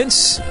 But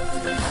since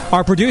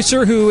our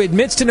producer, who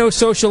admits to no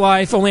social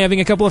life, only having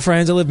a couple of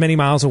friends that live many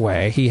miles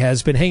away, he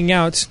has been hanging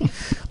out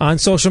on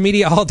social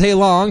media all day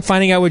long,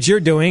 finding out what you're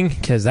doing,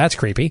 because that's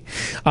creepy,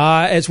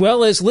 as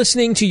well as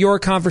listening to your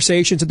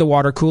conversations at the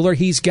water cooler.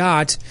 He's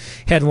got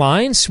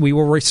headlines. We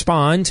will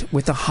respond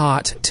with the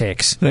hot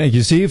takes. Thank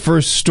you, Steve.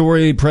 First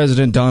story,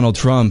 President Donald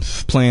Trump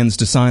plans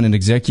to sign an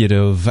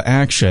executive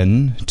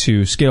action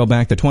to scale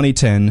back the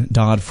 2010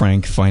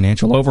 Dodd-Frank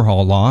financial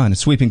overhaul law and a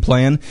sweeping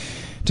plan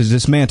to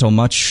dismantle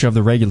much of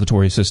the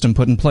regulatory system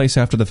put in place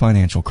after the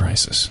financial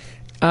crisis.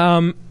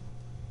 I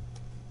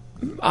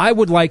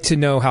would like to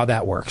know how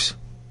that works.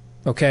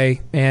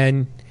 Okay?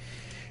 And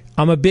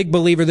I'm a big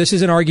believer. This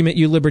is an argument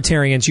you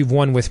libertarians, you've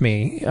won with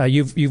me.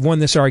 You've won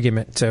this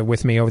argument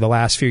with me over the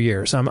last few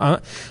years. I'm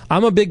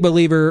a big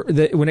believer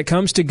that when it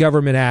comes to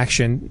government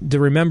action, to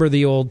remember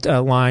the old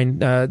line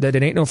that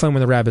it ain't no fun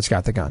when the rabbit's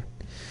got the gun.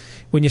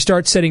 When you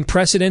start setting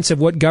precedents of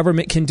what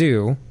government can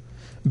do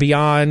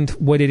beyond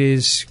what it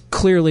is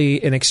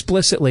clearly and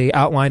explicitly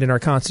outlined in our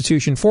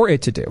Constitution for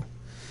it to do,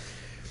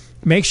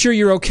 make sure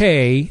you're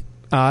okay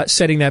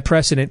setting that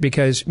precedent,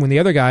 because when the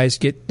other guys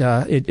get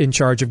in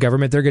charge of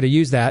government, they're going to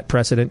use that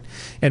precedent,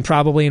 and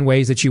probably in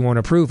ways that you won't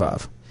approve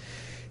of.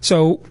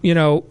 So,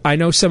 I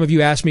know some of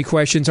you ask me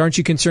questions. Aren't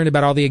you concerned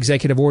about all the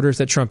executive orders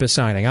that Trump is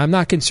signing? I'm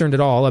not concerned at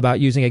all about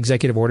using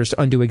executive orders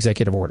to undo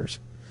executive orders.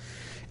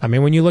 I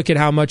mean, when you look at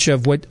how much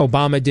of what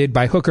Obama did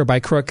by hook or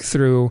by crook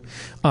through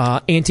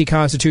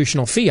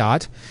anti-constitutional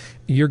fiat,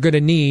 you're going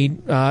to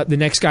need the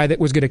next guy that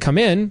was going to come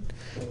in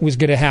was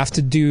going to have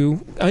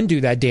to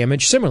undo that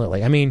damage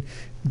similarly. I mean,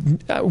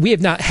 we have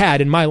not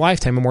had in my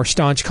lifetime a more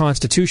staunch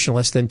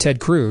constitutionalist than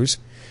Ted Cruz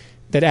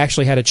that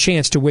actually had a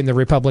chance to win the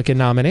Republican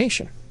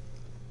nomination.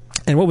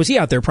 And what was he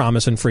out there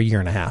promising for a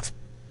year and a half?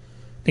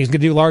 He's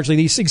going to do largely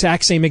these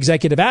exact same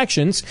executive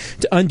actions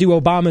to undo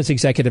Obama's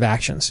executive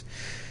actions.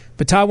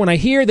 But Todd, when I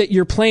hear that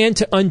your plan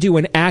to undo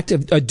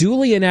a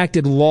duly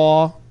enacted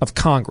law of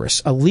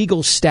Congress, a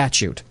legal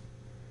statute,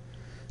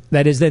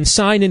 that is then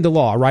signed into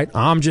law, right?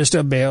 I'm just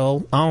a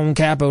bill on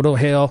Capitol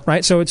Hill,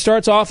 right? So it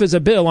starts off as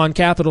a bill on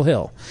Capitol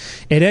Hill.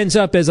 It ends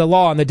up as a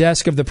law on the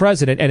desk of the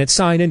president, and it's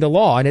signed into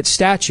law, and it's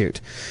statute.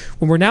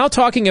 When we're now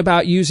talking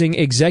about using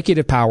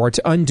executive power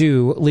to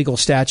undo legal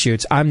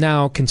statutes, I'm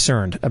now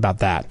concerned about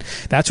that.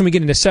 That's when we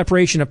get into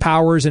separation of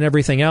powers and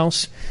everything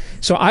else.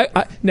 So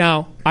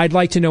now I'd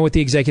like to know what the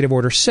executive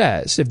order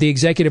says. If the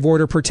executive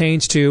order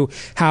pertains to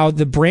how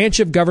the branch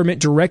of government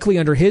directly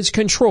under his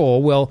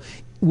control will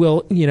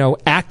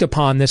act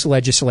upon this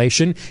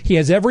legislation, he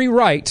has every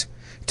right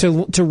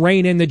to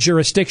rein in the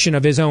jurisdiction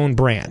of his own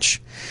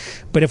branch.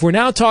 But if we're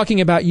now talking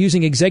about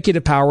using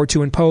executive power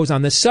to impose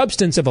on the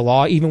substance of a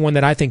law, even one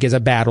that I think is a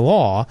bad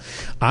law,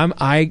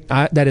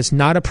 that is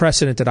not a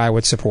precedent that I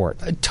would support.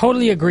 I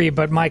totally agree,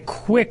 but my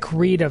quick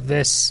read of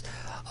this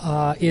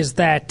is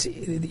that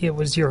it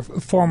was your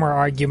former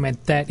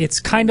argument that it's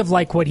kind of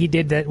like what he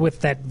did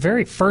with that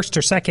very first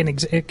or second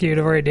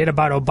executive order he did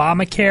about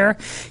Obamacare,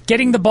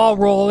 getting the ball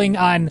rolling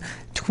on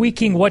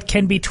tweaking what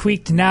can be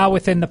tweaked now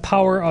within the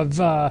power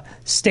of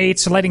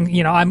states,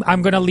 letting,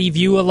 I'm going to leave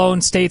you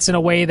alone, states, in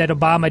a way that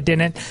Obama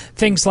didn't,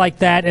 things like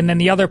that. And then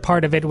the other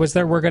part of it was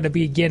that we're going to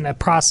begin a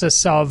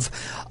process of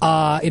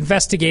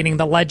investigating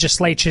the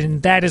legislation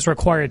that is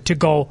required to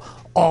go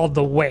all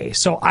the way.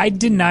 So I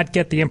did not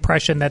get the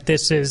impression that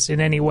this is in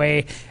any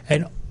way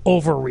an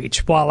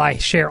overreach, while I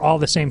share all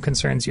the same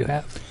concerns you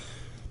have.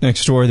 Next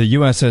story, the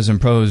U.S. has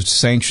imposed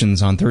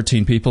sanctions on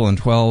 13 people and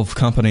 12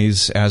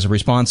 companies as a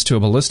response to a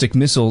ballistic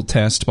missile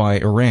test by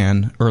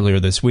Iran earlier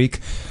this week.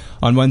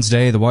 On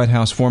Wednesday, the White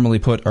House formally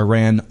put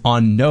Iran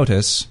on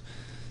notice.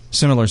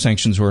 Similar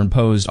sanctions were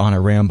imposed on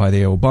Iran by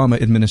the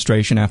Obama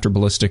administration after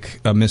ballistic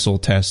missile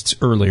tests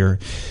earlier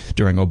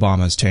during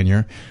Obama's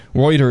tenure.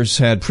 Reuters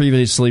had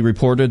previously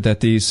reported that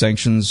these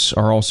sanctions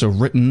are also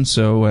written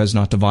so as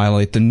not to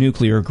violate the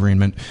nuclear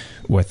agreement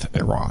with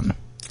Iran.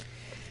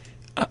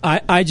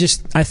 I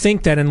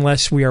think that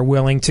unless we are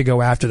willing to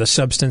go after the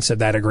substance of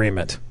that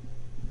agreement,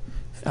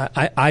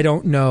 I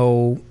don't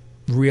know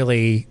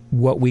really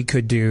what we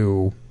could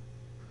do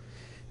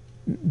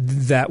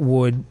that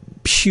would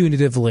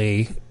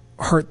punitively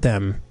hurt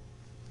them,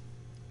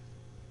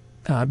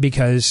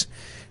 because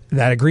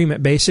that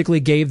agreement basically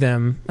gave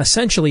them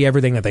essentially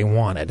everything that they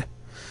wanted.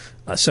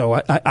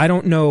 So I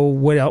don't know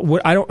what else.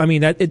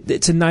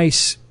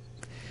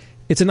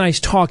 It's a nice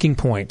talking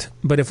point,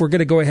 but if we're going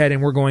to go ahead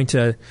and we're going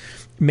to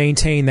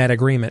maintain that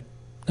agreement,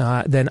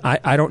 then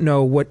I don't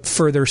know what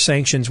further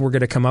sanctions we're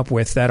going to come up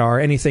with that are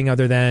anything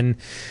other than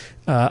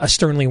a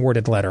sternly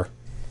worded letter.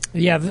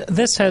 Yeah,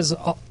 this has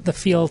the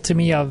feel to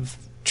me of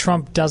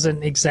Trump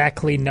doesn't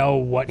exactly know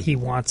what he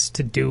wants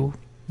to do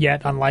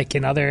yet, unlike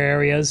in other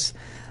areas,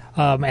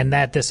 and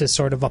that this is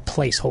sort of a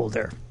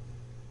placeholder.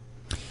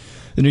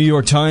 The New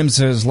York Times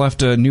has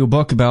left a new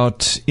book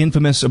about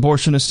infamous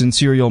abortionist and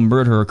serial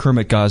murderer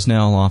Kermit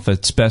Gosnell off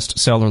its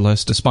bestseller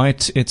list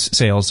despite its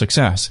sales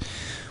success.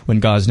 When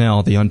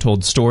Gosnell, the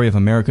untold story of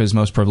America's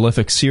most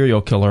prolific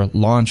serial killer,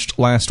 launched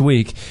last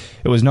week,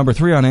 it was number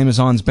 3 on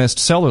Amazon's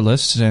bestseller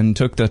list and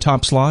took the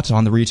top slot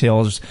on the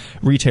retailer's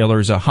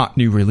hot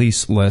new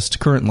release list.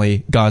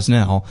 Currently,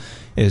 Gosnell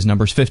is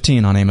number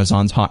 15 on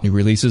Amazon's hot new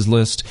releases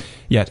list,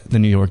 yet the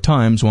New York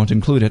Times won't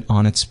include it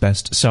on its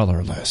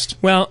bestseller list.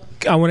 Well,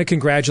 I want to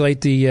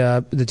congratulate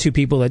the two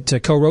people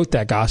that co-wrote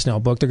that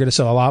Gosnell book. They're going to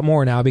sell a lot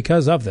more now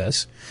because of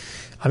this.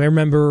 I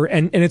remember,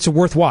 and it's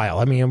worthwhile.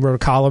 I mean, I wrote a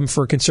column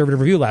for Conservative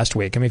Review last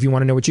week. I mean, if you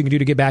want to know what you can do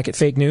to get back at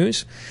fake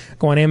news,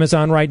 go on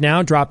Amazon right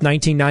now, drop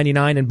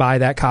 $19.99 and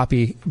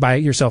buy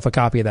yourself a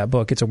copy of that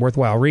book. It's a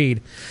worthwhile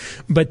read.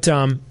 But,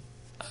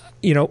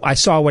 I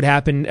saw what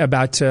happened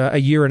about a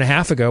year and a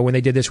half ago when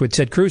they did this with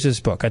Ted Cruz's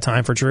book, A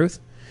Time for Truth.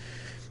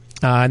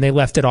 And they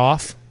left it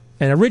off.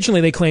 And originally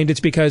they claimed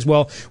it's because,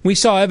 we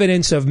saw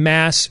evidence of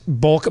mass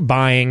bulk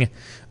buying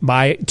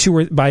by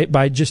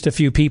just a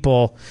few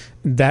people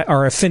that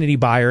are affinity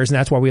buyers, and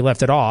that's why we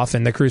left it off.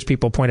 And the Cruz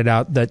people pointed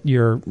out that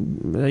your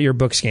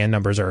book scan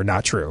numbers are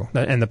not true,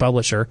 and the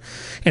publisher.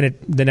 And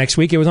the next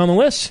week it was on the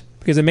list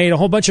because it made a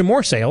whole bunch of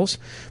more sales.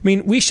 I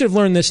mean, we should have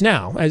learned this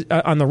now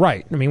on the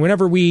right. I mean,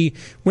 whenever we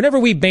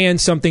ban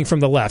something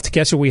from the left,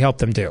 guess what we help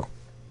them do?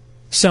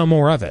 Sell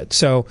more of it.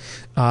 So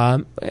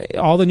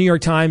all the New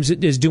York Times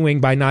is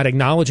doing by not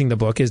acknowledging the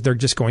book is they're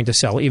just going to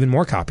sell even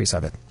more copies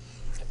of it.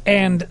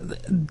 And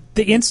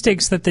the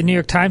instincts that the New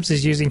York Times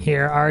is using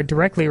here are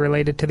directly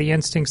related to the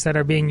instincts that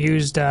are being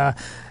used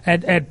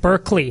at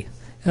Berkeley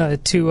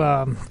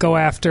to go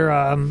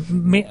after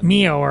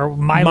Mio or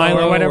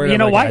Milo or whatever. You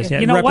know what?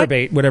 You know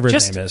reprobate, whatever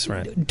his name is.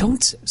 Right.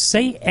 Don't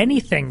say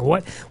anything.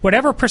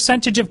 Whatever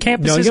percentage of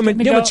campuses. No, you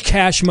know how much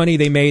cash money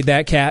they made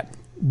that cat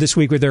this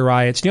week with their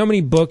riots? Do you know how many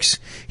books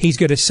he's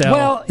going to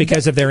sell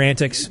because of their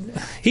antics?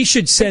 He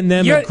should send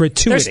them a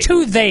gratuity. There's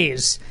two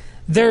theys.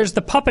 There's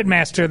the puppet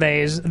master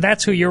theys,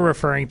 that's who you're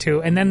referring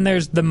to, and then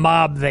there's the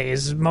mob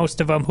theys, most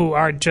of them who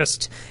are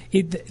just,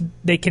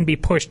 they can be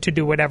pushed to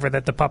do whatever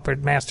that the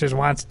puppet masters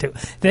wants to.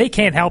 They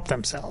can't help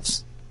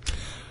themselves.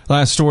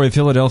 Last story,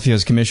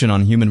 Philadelphia's Commission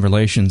on Human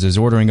Relations is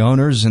ordering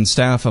owners and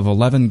staff of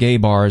 11 gay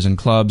bars and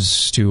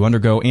clubs to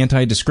undergo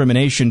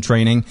anti-discrimination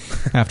training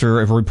after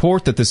a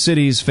report that the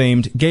city's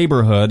famed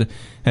gayborhood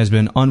has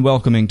been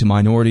unwelcoming to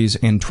minorities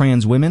and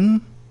trans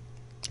women,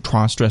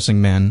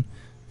 cross-dressing men,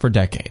 for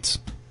decades.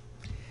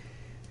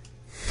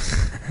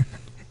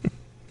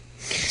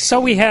 So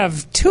we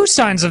have two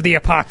signs of the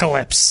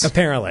apocalypse.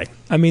 Apparently.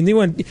 I mean, you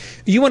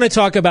want to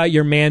talk about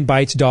your man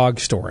bites dog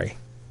story,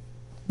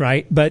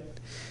 right? But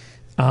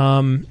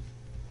I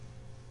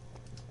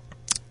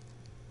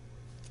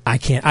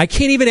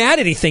can't even add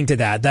anything to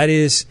that. That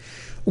is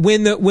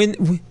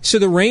so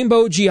the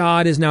Rainbow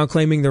Jihad is now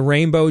claiming the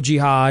Rainbow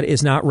Jihad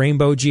is not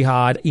Rainbow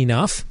Jihad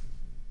enough.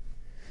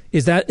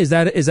 Is that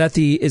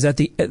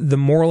the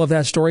moral of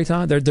that story,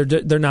 Todd?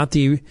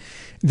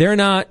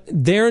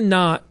 They're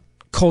not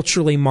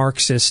culturally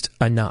Marxist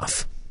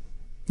enough.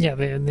 Yeah,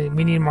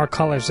 we need more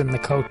colors in the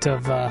coat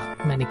of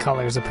many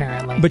colors,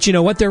 apparently. But you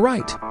know what? They're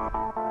right.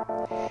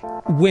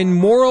 When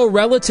moral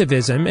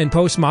relativism and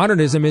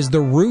postmodernism is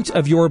the root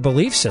of your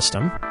belief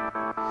system,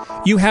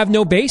 you have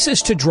no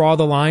basis to draw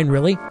the line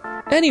really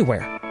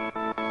anywhere.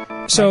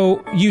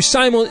 So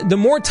the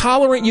more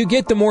tolerant you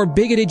get, the more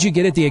bigoted you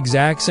get at the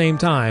exact same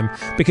time,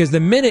 because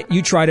the minute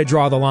you try to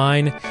draw the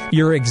line,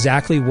 you're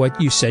exactly what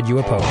you said you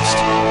opposed.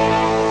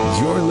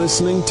 You're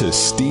listening to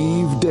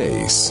Steve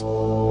Deace.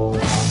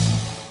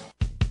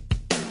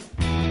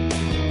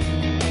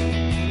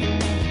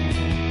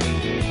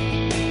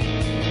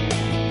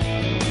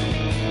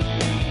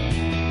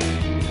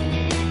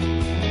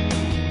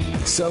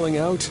 Selling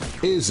out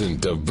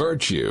isn't a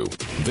virtue.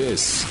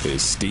 This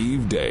is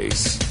Steve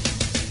Deace.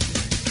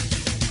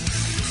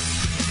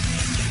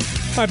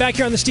 All right, back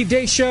here on the Steve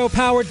Deace Show,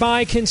 powered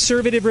by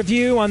Conservative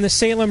Review on the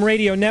Salem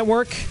Radio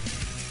Network.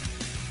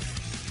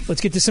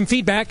 Let's get to some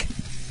feedback.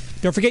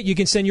 Don't forget, you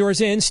can send yours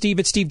in.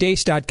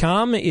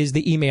 Steve@stevedeace.com is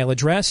the email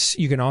address.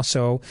 You can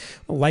also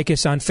like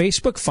us on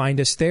Facebook. Find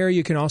us there.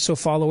 You can also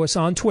follow us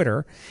on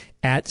Twitter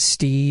at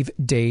Steve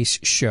Deace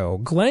Show.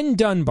 Glenn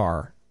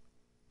Dunbar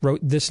wrote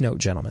this note,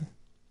 gentlemen.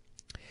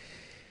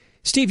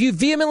 Steve, you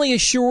vehemently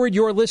assured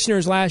your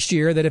listeners last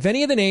year that if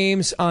any of the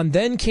names on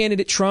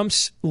then-candidate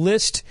Trump's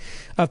list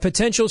of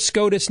potential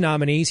SCOTUS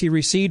nominees he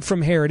received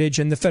from Heritage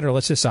and the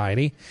Federalist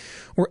Society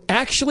were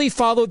actually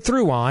followed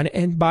through on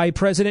and by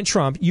President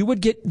Trump, you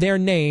would get their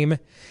name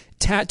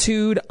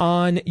tattooed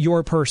on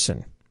your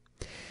person.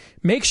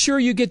 Make sure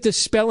you get the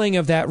spelling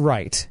of that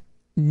right.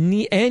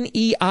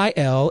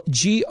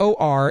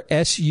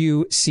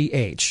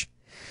 Neilgorsuch.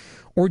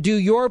 Or do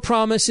your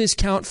promises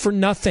count for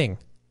nothing?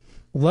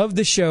 Love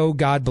the show.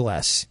 God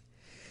bless.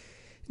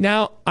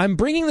 Now, I'm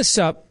bringing this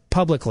up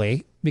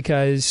publicly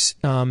because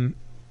I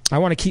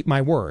want to keep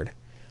my word.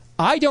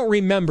 I don't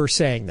remember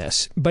saying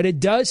this, but it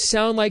does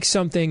sound like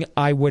something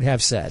I would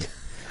have said.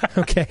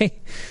 Okay?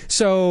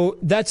 So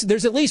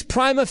there's at least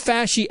prima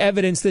facie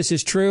evidence this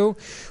is true.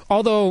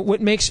 Although what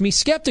makes me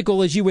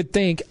skeptical is you would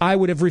think I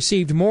would have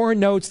received more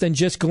notes than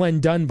just Glenn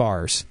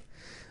Dunbar's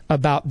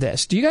about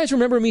this. Do you guys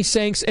remember me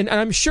saying, and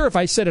I'm sure if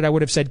I said it, I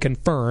would have said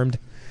confirmed.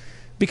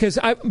 Because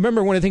I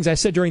remember one of the things I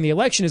said during the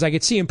election is I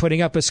could see him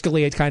putting up a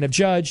Scalia kind of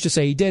judge to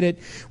say he did it.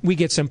 We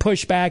get some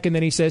pushback, and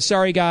then he says,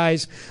 sorry,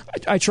 guys,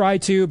 I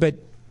tried to, but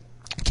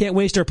can't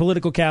waste our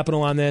political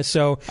capital on this,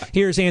 so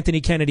here's Anthony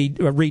Kennedy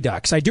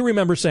redux. I do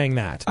remember saying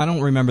that. I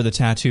don't remember the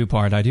tattoo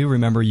part. I do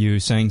remember you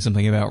saying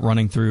something about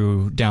running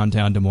through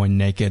downtown Des Moines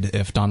naked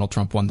if Donald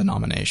Trump won the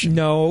nomination.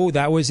 No,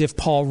 that was if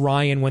Paul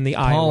Ryan won the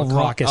Iowa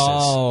caucuses.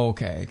 Oh,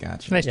 okay,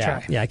 gotcha. Nice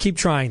try. Yeah, keep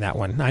trying that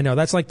one. I know,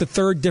 that's like the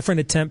third different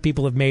attempt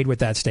people have made with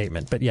that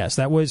statement. But yes,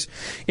 that was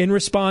in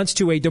response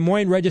to a Des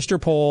Moines Register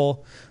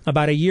poll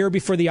about a year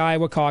before the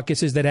Iowa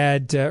caucuses that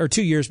had, or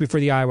 2 years before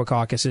the Iowa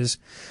caucuses,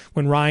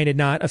 when Ryan had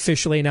not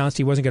officially announced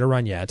he wasn't going to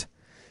run yet,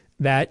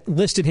 that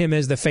listed him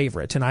as the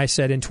favorite. And I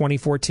said in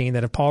 2014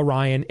 that if Paul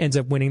Ryan ends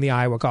up winning the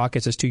Iowa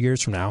caucuses 2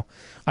 years from now,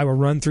 I will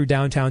run through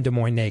downtown Des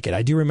Moines naked.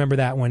 I do remember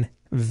that one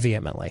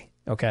vehemently.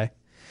 Okay.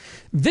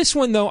 This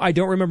one, though, I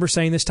don't remember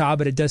saying this, Todd,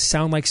 but it does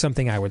sound like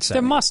something I would say.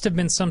 There must have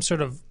been some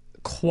sort of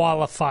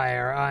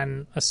qualifier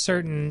on a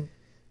certain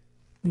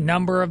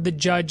number of the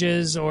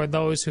judges or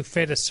those who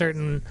fit a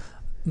certain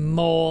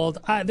mold.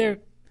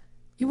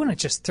 You wouldn't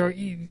just throw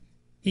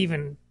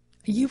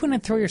You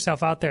wouldn't throw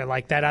yourself out there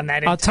like that on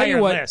that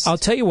entire list. I'll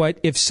tell you what.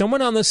 If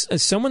someone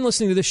someone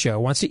listening to the show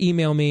wants to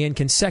email me and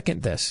can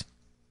second this,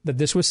 that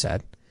this was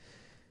said.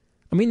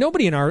 I mean,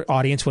 nobody in our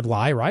audience would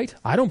lie, right?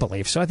 I don't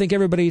believe so. I think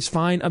everybody's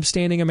fine,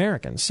 upstanding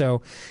Americans.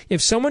 So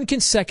if someone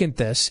can second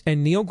this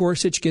and Neil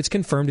Gorsuch gets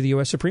confirmed to the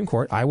U.S. Supreme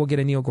Court, I will get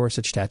a Neil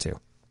Gorsuch tattoo.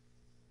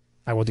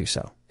 I will do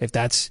so. If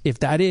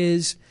that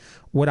is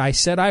what I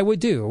said I would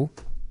do,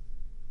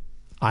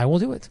 I will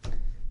do it.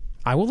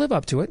 I will live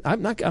up to it.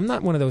 I'm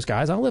not one of those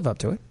guys. I'll live up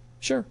to it.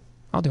 Sure,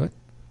 I'll do it.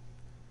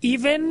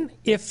 Even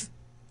if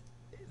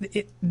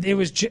it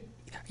was,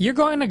 you're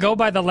going to go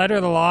by the letter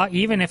of the law,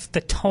 even if the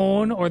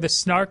tone or the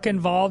snark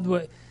involved.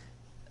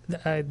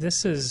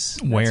 This is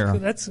where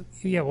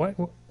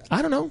what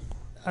I don't know.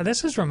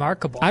 This is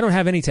remarkable. I don't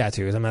have any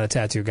tattoos. I'm not a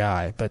tattoo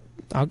guy, but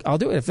I'll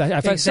do it. If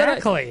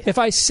Exactly. If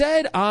I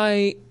said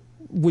I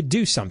would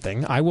do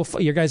something, I will.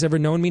 You guys ever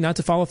known me not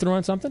to follow through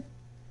on something?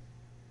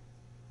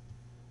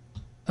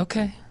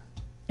 Okay.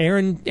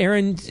 Aaron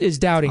is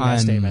doubting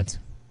that statement.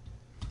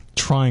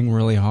 Trying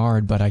really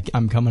hard, but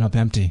I'm coming up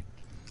empty.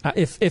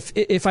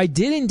 If I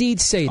did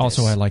indeed say this...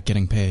 Also, I like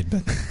getting paid,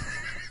 but...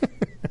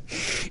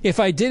 If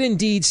I did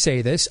indeed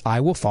say this, I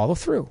will follow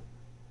through.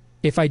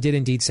 If I did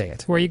indeed say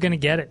it. Where are you going to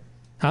get it?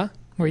 Huh?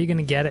 Where are you going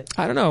to get it?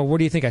 I don't know. Where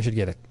do you think I should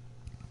get it?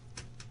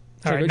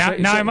 All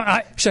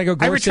right, should I go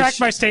Gorsuch? I retract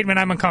my statement.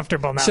 I'm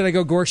uncomfortable now. Should I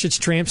go Gorsuch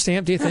tramp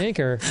stamp, do you think?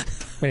 Or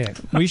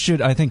we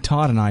should. I think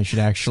Todd and I should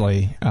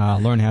actually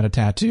learn how to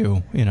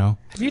tattoo, you know.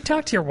 Have you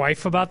talked to your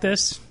wife about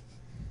this?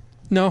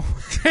 No.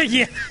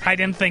 Yeah, I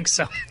didn't think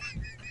so.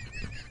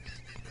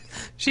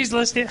 She's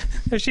listening.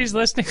 She's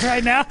listening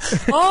right now.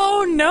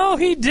 Oh, no,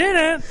 he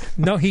didn't.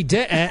 No, he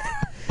didn't.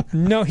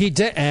 No, he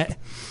didn't.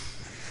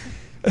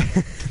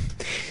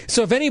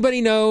 So if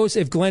anybody knows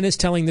if Glenn is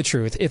telling the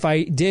truth, if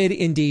I did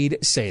indeed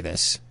say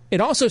this, it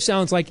also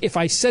sounds like if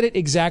I said it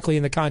exactly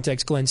in the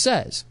context Glenn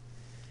says.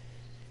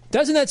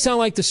 Doesn't that sound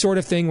like the sort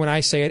of thing when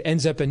I say it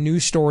ends up a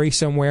news story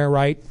somewhere,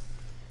 right?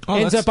 Oh,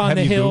 ends up on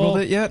the Hill.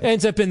 Googled it yet?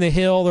 Ends up in the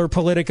Hill or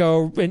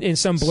Politico in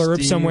some blurb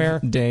Steve somewhere.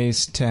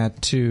 Deace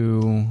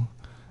tattoo,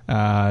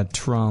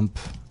 Trump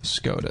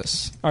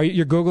SCOTUS.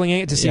 You're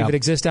Googling it to see if it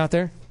exists out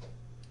there?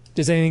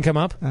 Does anything come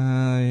up?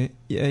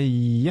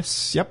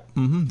 Yes. Yep.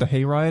 Mm-hmm. The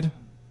Hayride.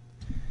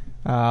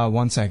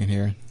 1 second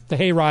here. The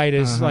Hayride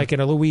is like in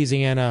a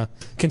Louisiana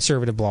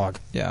conservative blog.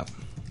 Yeah.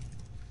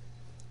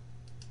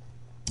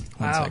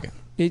 Wow. 1 second.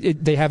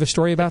 They have a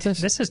story about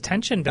this? This is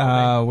tension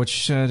building.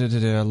 Which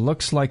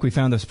looks like we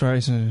found this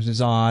price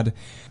is odd.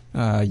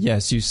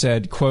 Yes, you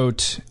said,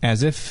 quote,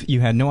 as if you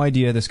had no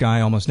idea this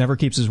guy almost never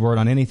keeps his word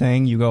on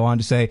anything. You go on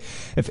to say,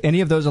 if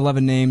any of those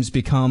 11 names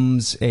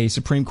becomes a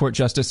Supreme Court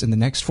justice in the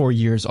next 4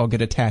 years, I'll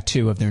get a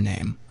tattoo of their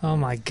name. Oh,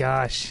 my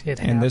gosh. It and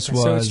happened. this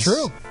was... So it's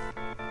true.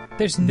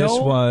 This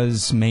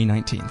was May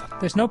 19th.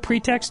 There's no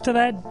pretext to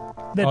that?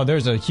 Oh,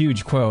 there's a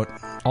huge quote.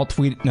 I'll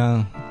tweet...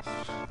 No,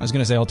 I was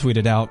going to say I'll tweet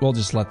it out. We'll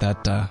just let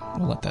that...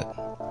 We'll let that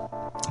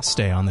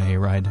stay on the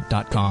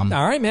hayride.com.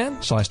 All right, man.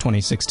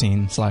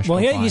 /2016/. Well,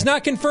 he's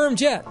not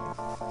confirmed yet.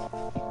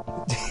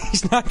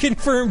 He's not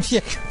confirmed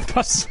yet.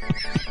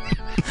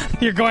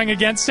 You're going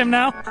against him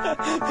now?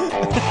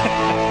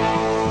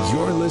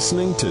 You're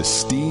listening to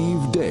Steve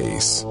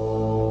Deace.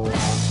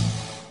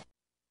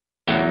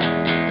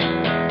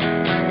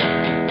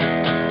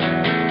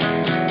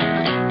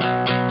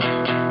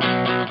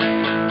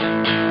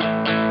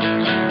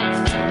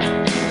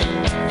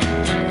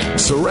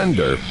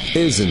 surrender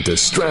isn't a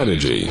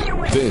strategy.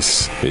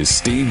 This is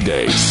Steve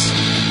Deace.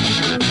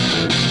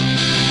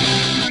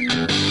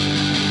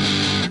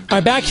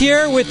 I'm back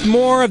here with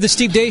more of the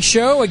Steve Deace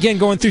Show. Again,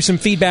 going through some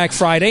Feedback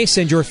Friday.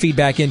 Send your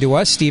feedback into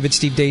us,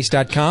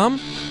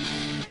 steve@stevedeace.com.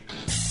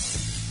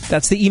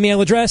 That's the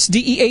email address,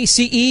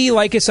 DEACE.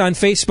 Like us on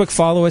Facebook.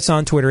 Follow us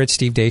on Twitter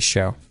 @Steve Deace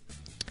Show.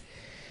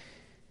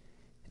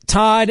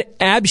 Todd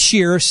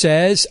Abshir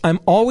says, I'm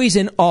always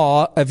in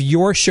awe of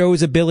your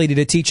show's ability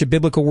to teach a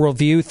biblical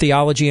worldview,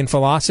 theology, and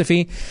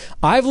philosophy.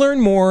 I've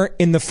learned more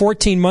in the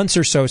 14 months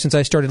or so since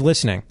I started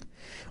listening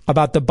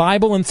about the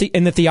Bible and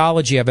the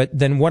theology of it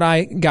than what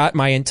I got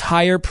my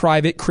entire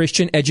private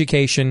Christian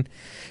education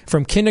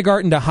from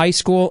kindergarten to high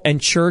school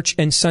and church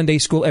and Sunday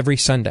school every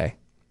Sunday.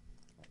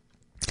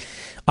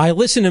 I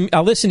listen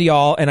to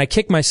y'all and I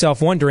kick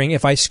myself wondering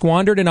if I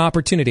squandered an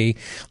opportunity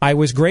I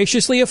was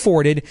graciously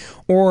afforded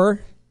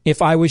or if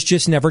I was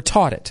just never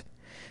taught it.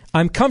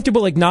 I'm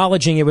comfortable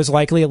acknowledging it was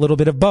likely a little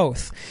bit of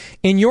both.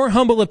 In your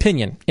humble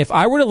opinion, if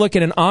I were to look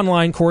at an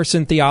online course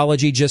in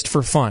theology just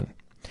for fun,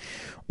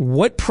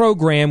 what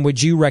program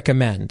would you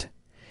recommend?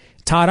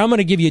 Todd, I'm going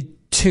to give you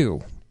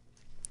two.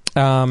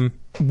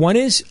 One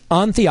is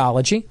on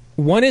theology.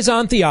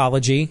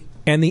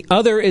 And the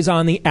other is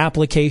on the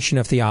application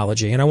of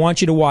theology. And I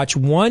want you to watch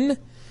one.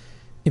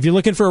 If you're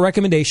looking for a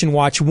recommendation,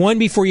 watch one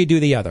before you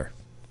do the other.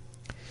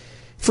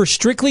 For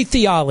strictly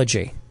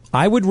theology,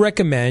 I would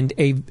recommend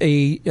a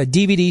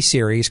DVD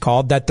series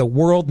called That the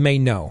World May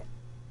Know.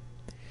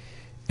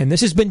 And this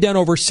has been done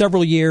over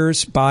several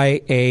years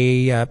by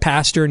a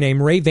pastor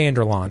named Ray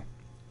Vander Laan.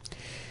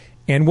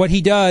 And what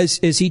he does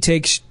is he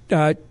takes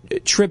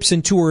trips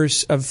and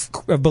tours of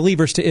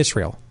believers to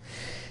Israel.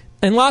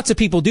 And lots of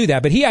people do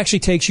that, but he actually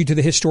takes you to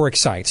the historic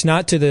sites,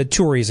 not to the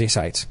touristy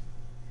sites.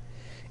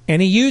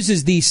 And he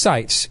uses these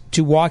sites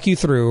to walk you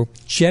through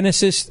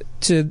Genesis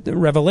to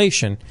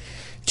Revelation,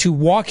 to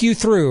walk you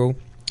through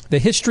the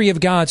history of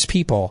God's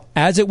people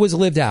as it was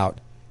lived out,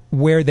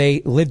 where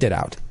they lived it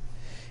out.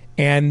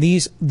 And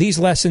these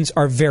lessons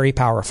are very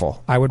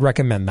powerful. I would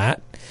recommend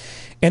that.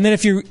 And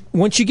then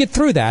once you get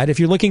through that, if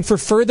you're looking for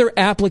further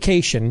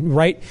application,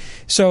 right?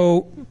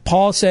 So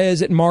Paul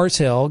says at Mars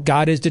Hill,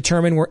 God has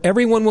determined where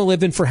everyone will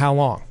live in for how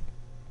long.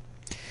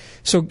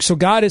 So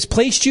God has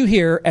placed you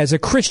here as a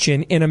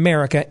Christian in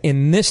America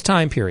in this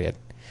time period.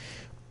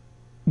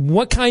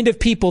 What kind of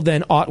people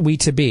then ought we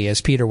to be,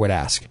 as Peter would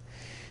ask?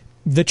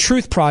 The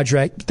Truth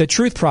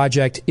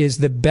Project is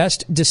the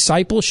best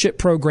discipleship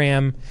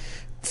program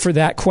for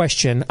that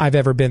question I've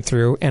ever been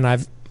through, and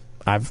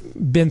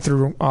I've been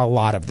through a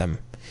lot of them.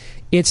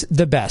 It's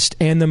the best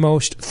and the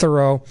most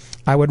thorough.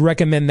 I would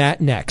recommend that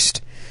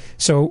next.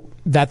 So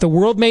That the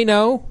World May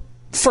Know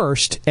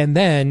first, and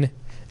then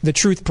the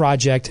Truth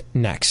Project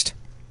next.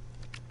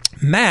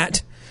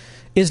 Matt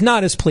is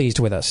not as pleased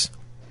with us.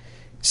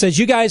 Says,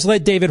 you guys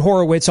let David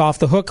Horowitz off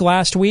the hook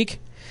last week.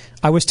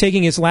 I was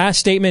taking his last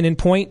statement in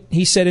point.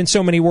 He said in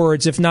so many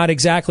words, if not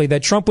exactly,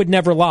 that Trump would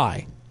never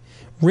lie.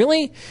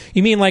 Really?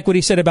 You mean like what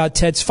he said about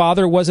Ted's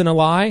father wasn't a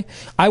lie?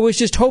 I was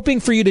just hoping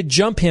for you to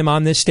jump him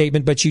on this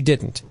statement, but you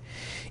didn't.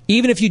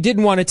 Even if you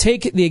didn't want to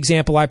take the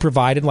example I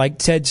provided,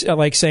 like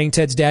saying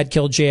Ted's dad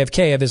killed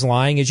JFK of his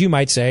lying, as you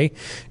might say,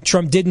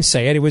 Trump didn't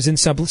say it. It was in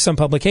some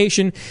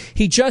publication.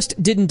 He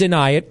just didn't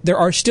deny it. There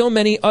are still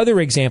many other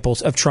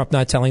examples of Trump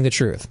not telling the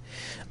truth.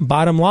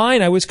 Bottom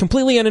line, I was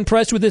completely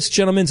unimpressed with this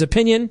gentleman's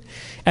opinion,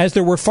 as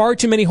there were far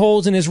too many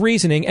holes in his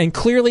reasoning, and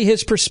clearly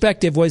his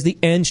perspective was the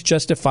ends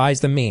justifies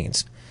the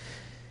means.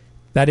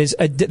 That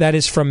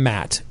is from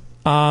Matt.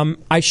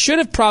 I should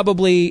have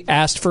probably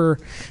asked for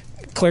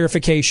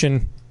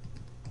clarification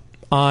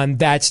on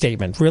that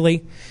statement.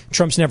 Really?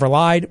 Trump's never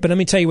lied? But let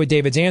me tell you what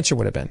David's answer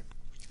would have been.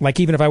 Like,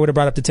 even if I would have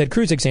brought up the Ted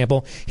Cruz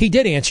example, he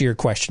did answer your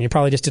question. You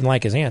probably just didn't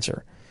like his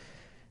answer,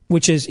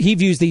 which is he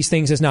views these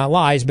things as not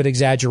lies, but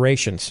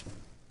exaggerations.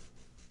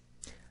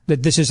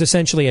 That this is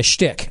essentially a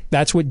shtick.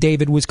 That's what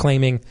David was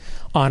claiming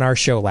on our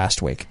show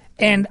last week.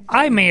 And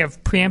I may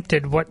have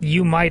preempted what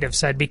you might have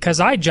said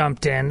because I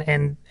jumped in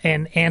and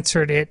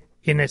answered it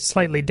in a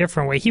slightly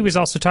different way. He was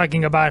also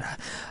talking about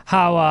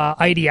how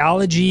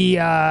ideology,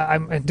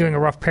 I'm doing a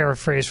rough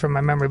paraphrase from my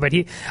memory, but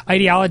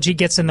ideology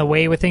gets in the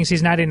way with things.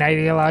 He's not an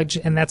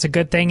ideologue, and that's a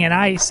good thing. And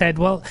I said,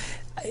 well,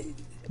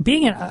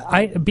 being an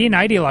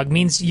ideologue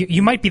means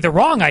you might be the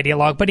wrong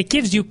ideologue, but it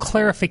gives you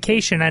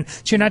clarification, and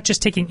so you're not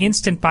just taking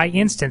instant by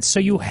instance. So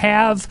you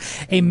have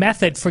a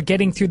method for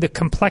getting through the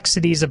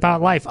complexities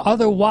about life.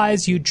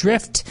 Otherwise, you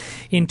drift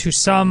into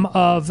some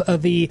of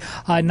the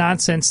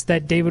nonsense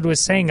that David was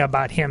saying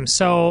about him.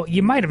 So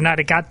you might have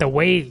not got the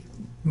way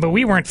But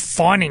we weren't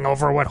fawning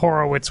over what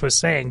Horowitz was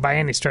saying by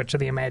any stretch of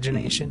the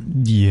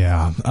imagination.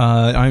 Yeah,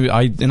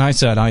 I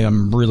said I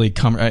am really.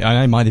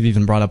 I might have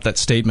even brought up that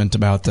statement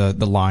about the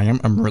lie.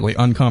 I'm really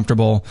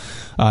uncomfortable,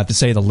 to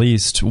say the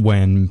least,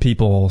 when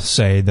people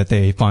say that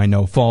they find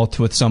no fault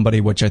with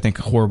somebody, which I think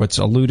Horowitz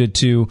alluded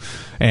to,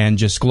 and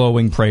just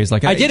glowing praise.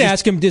 Like I did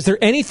ask him, is there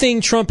anything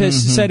Trump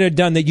has said or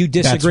done that you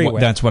disagree with?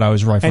 That's what I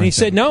was referencing. And he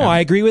said, no, I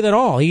agree with it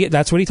all.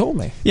 That's what he told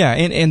me. Yeah,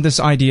 and this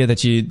idea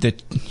that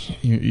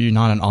you're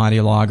not an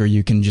ideologue, or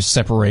you can just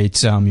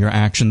separate your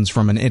actions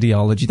from an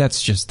ideology,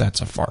 that's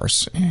a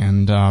farce.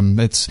 And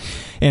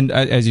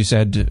as you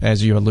said,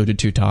 as you alluded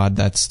to, Todd,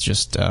 that's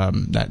just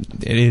that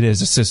it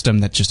is a system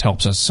that just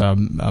helps us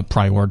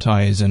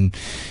prioritize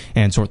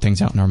and sort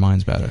things out in our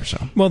minds better. So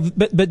well,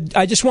 but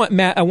I just want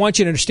Matt. I want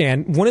you to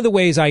understand. One of the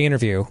ways I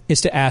interview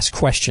is to ask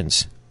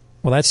questions.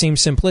 Well, that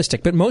seems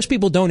simplistic, but most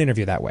people don't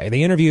interview that way.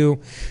 They interview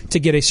to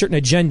get a certain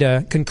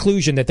agenda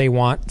conclusion that they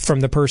want from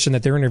the person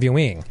that they're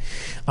interviewing.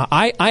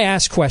 I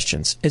ask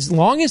questions. As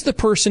long as the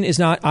person is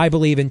not, I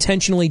believe,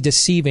 intentionally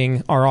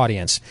deceiving our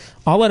audience,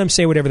 I'll let them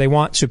say whatever they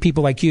want so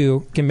people like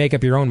you can make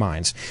up your own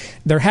minds.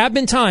 There have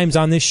been times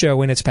on this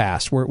show in its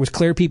past where it was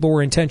clear people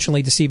were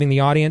intentionally deceiving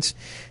the audience,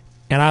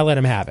 and I let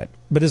them have it.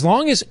 But as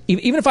long as,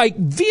 even if I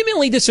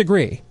vehemently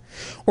disagree,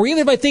 or even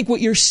if I think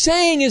what you're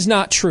saying is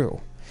not true,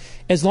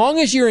 as long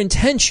as your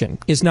intention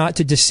is not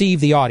to deceive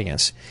the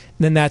audience,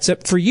 then that's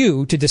up for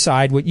you to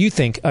decide what you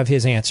think of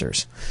his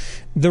answers.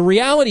 The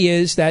reality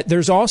is that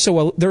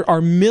there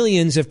are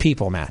millions of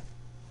people, Matt,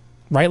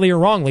 rightly or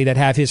wrongly, that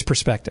have his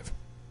perspective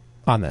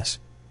on this.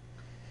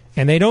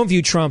 And they don't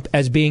view Trump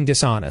as being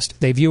dishonest.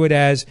 They view it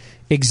as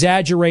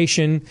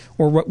exaggeration,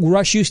 or what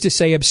Rush used to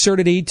say,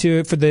 absurdity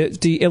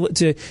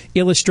to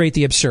illustrate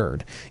the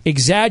absurd.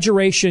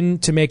 Exaggeration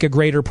to make a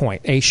greater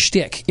point, a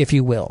shtick, if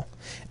you will.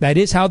 That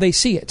is how they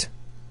see it.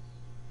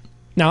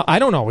 Now, I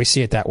don't always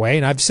see it that way,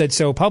 and I've said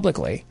so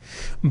publicly.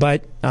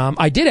 But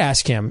I did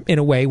ask him, in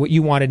a way, what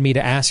you wanted me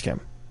to ask him.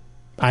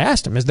 I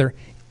asked him, is there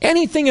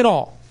anything at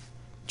all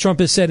Trump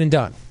has said and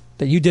done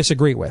that you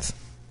disagree with?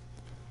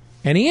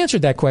 And he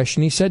answered that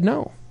question. He said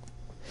no.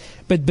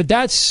 But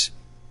that's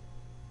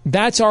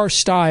our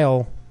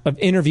style of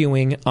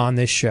interviewing on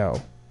this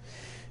show.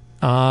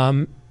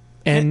 And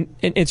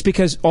it's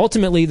because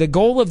ultimately the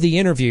goal of the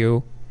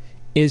interview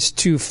is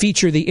to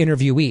feature the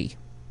interviewee,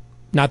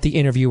 not the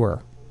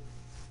interviewer.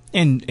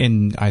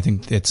 And I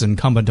think it's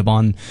incumbent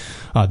upon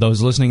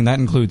those listening, that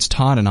includes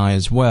Todd and I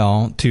as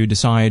well, to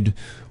decide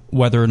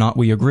whether or not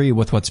we agree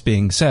with what's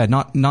being said,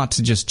 not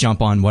to just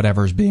jump on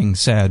whatever's being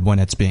said when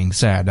it's being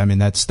said. I mean,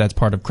 that's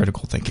part of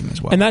critical thinking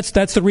as well. And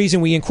that's the reason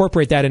we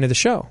incorporate that into the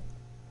show.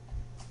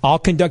 I'll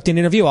conduct an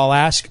interview. I'll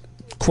ask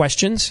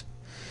questions,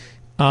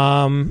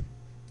 hopefully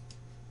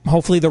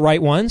the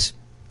right ones.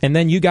 And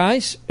then you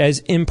guys, as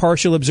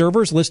impartial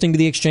observers listening to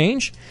the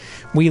exchange,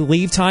 we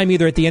leave time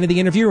either at the end of the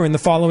interview or in the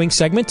following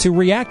segment to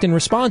react and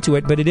respond to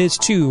it, but it is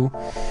to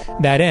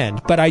that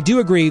end. But I do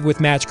agree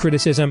with Matt's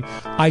criticism.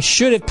 I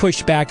should have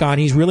pushed back on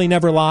he's really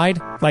never lied,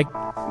 like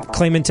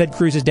claiming Ted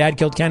Cruz's dad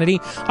killed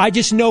Kennedy. I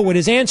just know what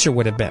his answer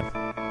would have been.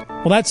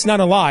 Well, that's not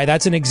a lie.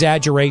 That's an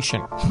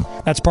exaggeration.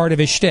 That's part of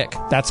his shtick.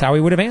 That's how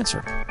he would have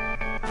answered.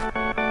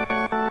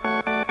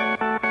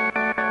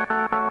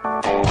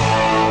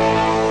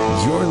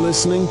 You're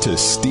listening to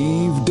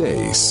Steve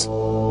Deace.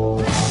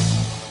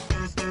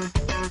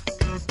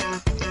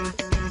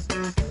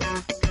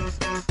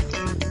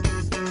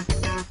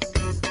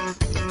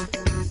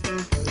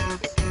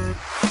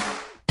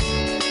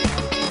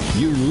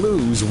 You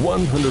lose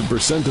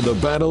 100% of the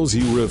battles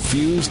you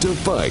refuse to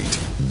fight.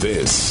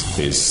 This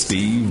is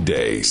Steve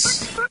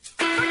Deace.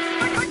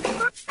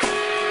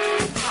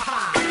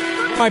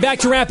 All right, back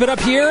to wrap it up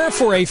here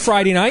for a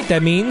Friday night.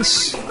 That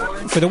means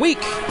for the week,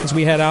 as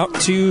we head out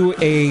to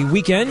a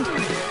weekend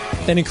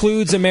that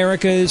includes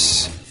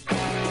America's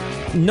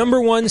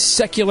 #1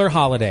 secular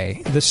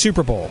holiday, the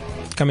Super Bowl,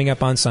 coming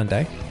up on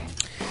Sunday.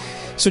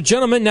 So,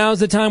 gentlemen, now's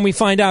the time we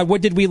find out,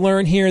 what did we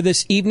learn here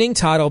this evening?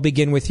 Todd, I'll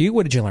begin with you.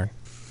 What did you learn?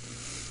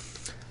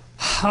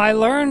 I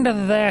learned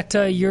that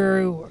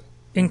you're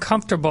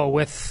uncomfortable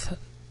with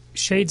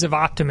shades of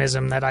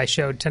optimism that I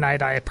showed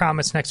tonight. I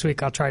promise next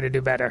week I'll try to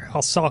do better.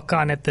 I'll sulk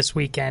on it this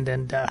weekend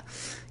and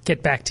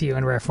get back to you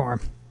in rare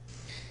form.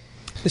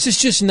 This is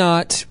just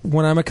not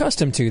what I'm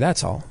accustomed to,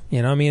 that's all.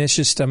 You know, I mean, it's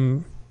just,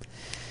 I'm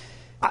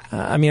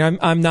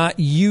not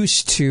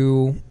used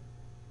to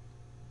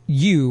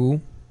you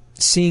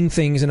seeing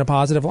things in a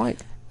positive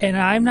light. And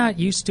I'm not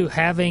used to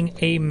having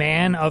a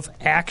man of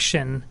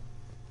action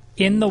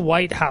in the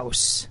White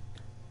House,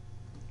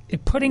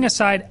 putting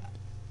aside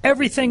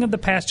everything of the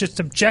past, just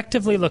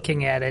objectively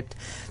looking at it.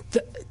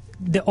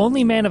 The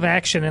only man of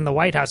action in the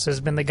White House has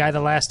been the guy the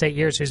last 8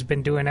 years who's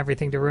been doing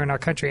everything to ruin our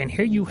country. And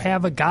here you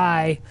have a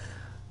guy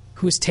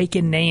who's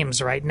taking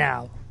names right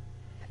now.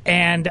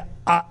 And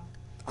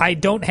I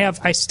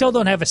still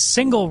don't have a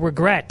single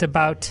regret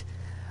about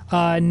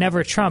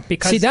Never Trump.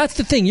 Because see, that's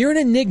the thing. You're an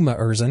enigma,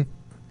 Erzin.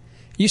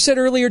 You said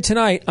earlier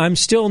tonight, I'm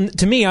still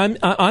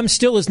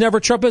as Never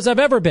Trump as I've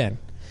ever been.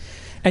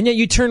 And yet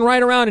you turn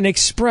right around and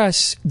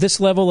express this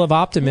level of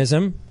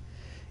optimism.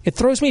 It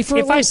throws me for a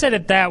loop. If I said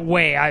it that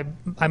way, I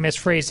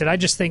misphrased it. I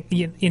just think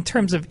in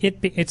terms of it,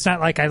 it's not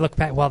like I look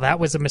back, well, that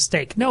was a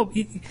mistake. No,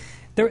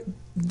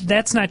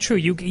 that's not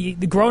true.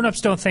 The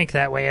grown-ups don't think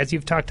that way, as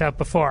you've talked about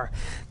before.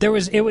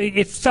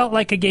 It felt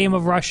like a game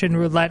of Russian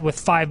roulette with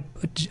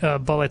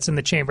 5 bullets in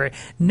the chamber.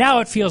 Now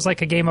it feels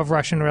like a game of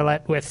Russian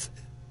roulette with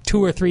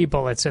 2 or 3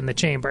 bullets in the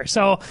chamber.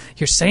 So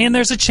you're saying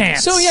there's a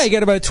chance. So yeah, you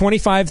got about a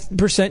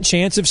 25%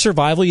 chance of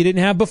survival you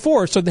didn't have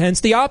before. So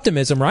hence the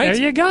optimism, right? There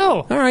you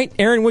go. All right,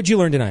 Aaron, what'd you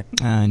learn tonight?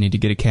 I need to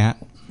get a cat.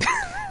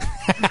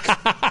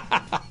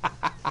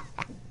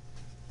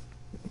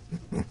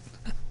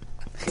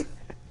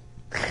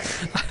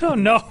 I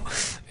don't know.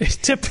 It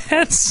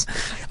depends.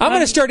 I'm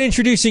going to start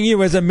introducing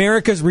you as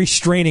America's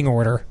restraining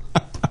order.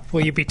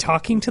 Will you be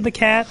talking to the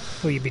cat?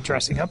 Will you be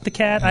dressing up the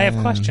cat? I have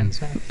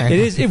questions.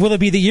 Will it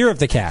be the year of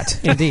the cat?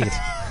 Indeed.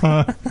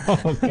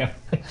 Okay.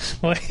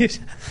 Well,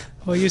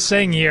 you're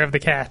saying year of the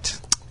cat.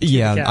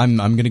 Yeah, I'm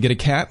going to get a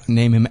cat.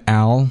 Name him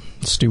Al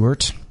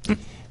Stewart.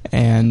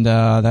 And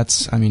Al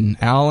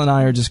and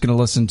I are just going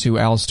to listen to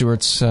Al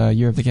Stewart's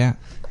Year of the Cat.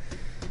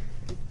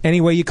 Any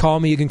way you call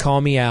me, you can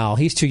call me Al.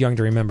 He's too young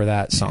to remember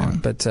that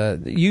song. Yeah. But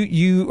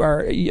you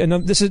are.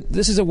 This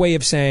is a way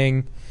of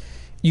saying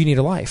you need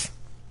a life.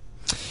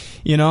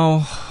 And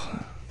I'm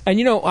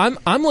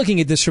looking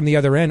at this from the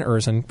other end,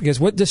 Erzin, because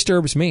what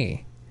disturbs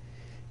me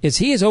is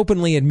he is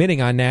openly admitting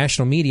on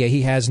national media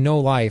he has no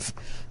life.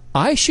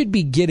 I should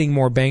be getting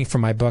more bang for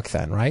my buck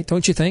then, right?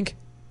 Don't you think?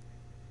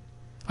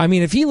 I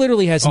mean, if he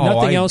literally has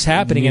nothing else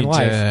happening in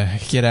life. I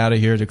get out of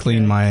here to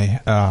clean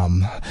my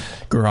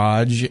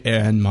garage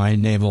and my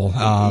navel.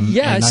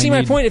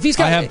 My point. If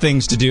I have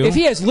things to do. If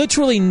he has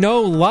literally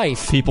no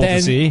life, people then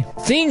to see,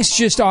 things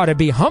just ought to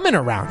be humming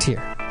around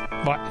here.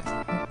 What?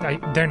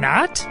 They're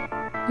not?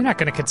 You're not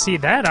going to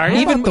concede that, are you?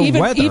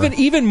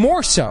 Even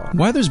more so.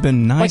 Weather's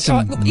been nice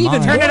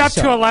even turn it up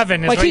to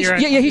 11.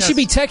 He should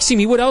be texting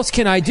me. What else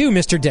can I do,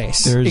 Mr.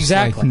 Dace? There's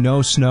exactly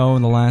no snow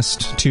in the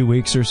last 2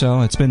 weeks or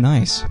so. It's been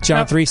nice.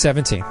 John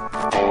 3:17.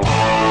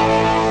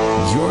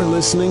 You're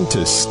listening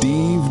to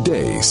Steve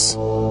Dace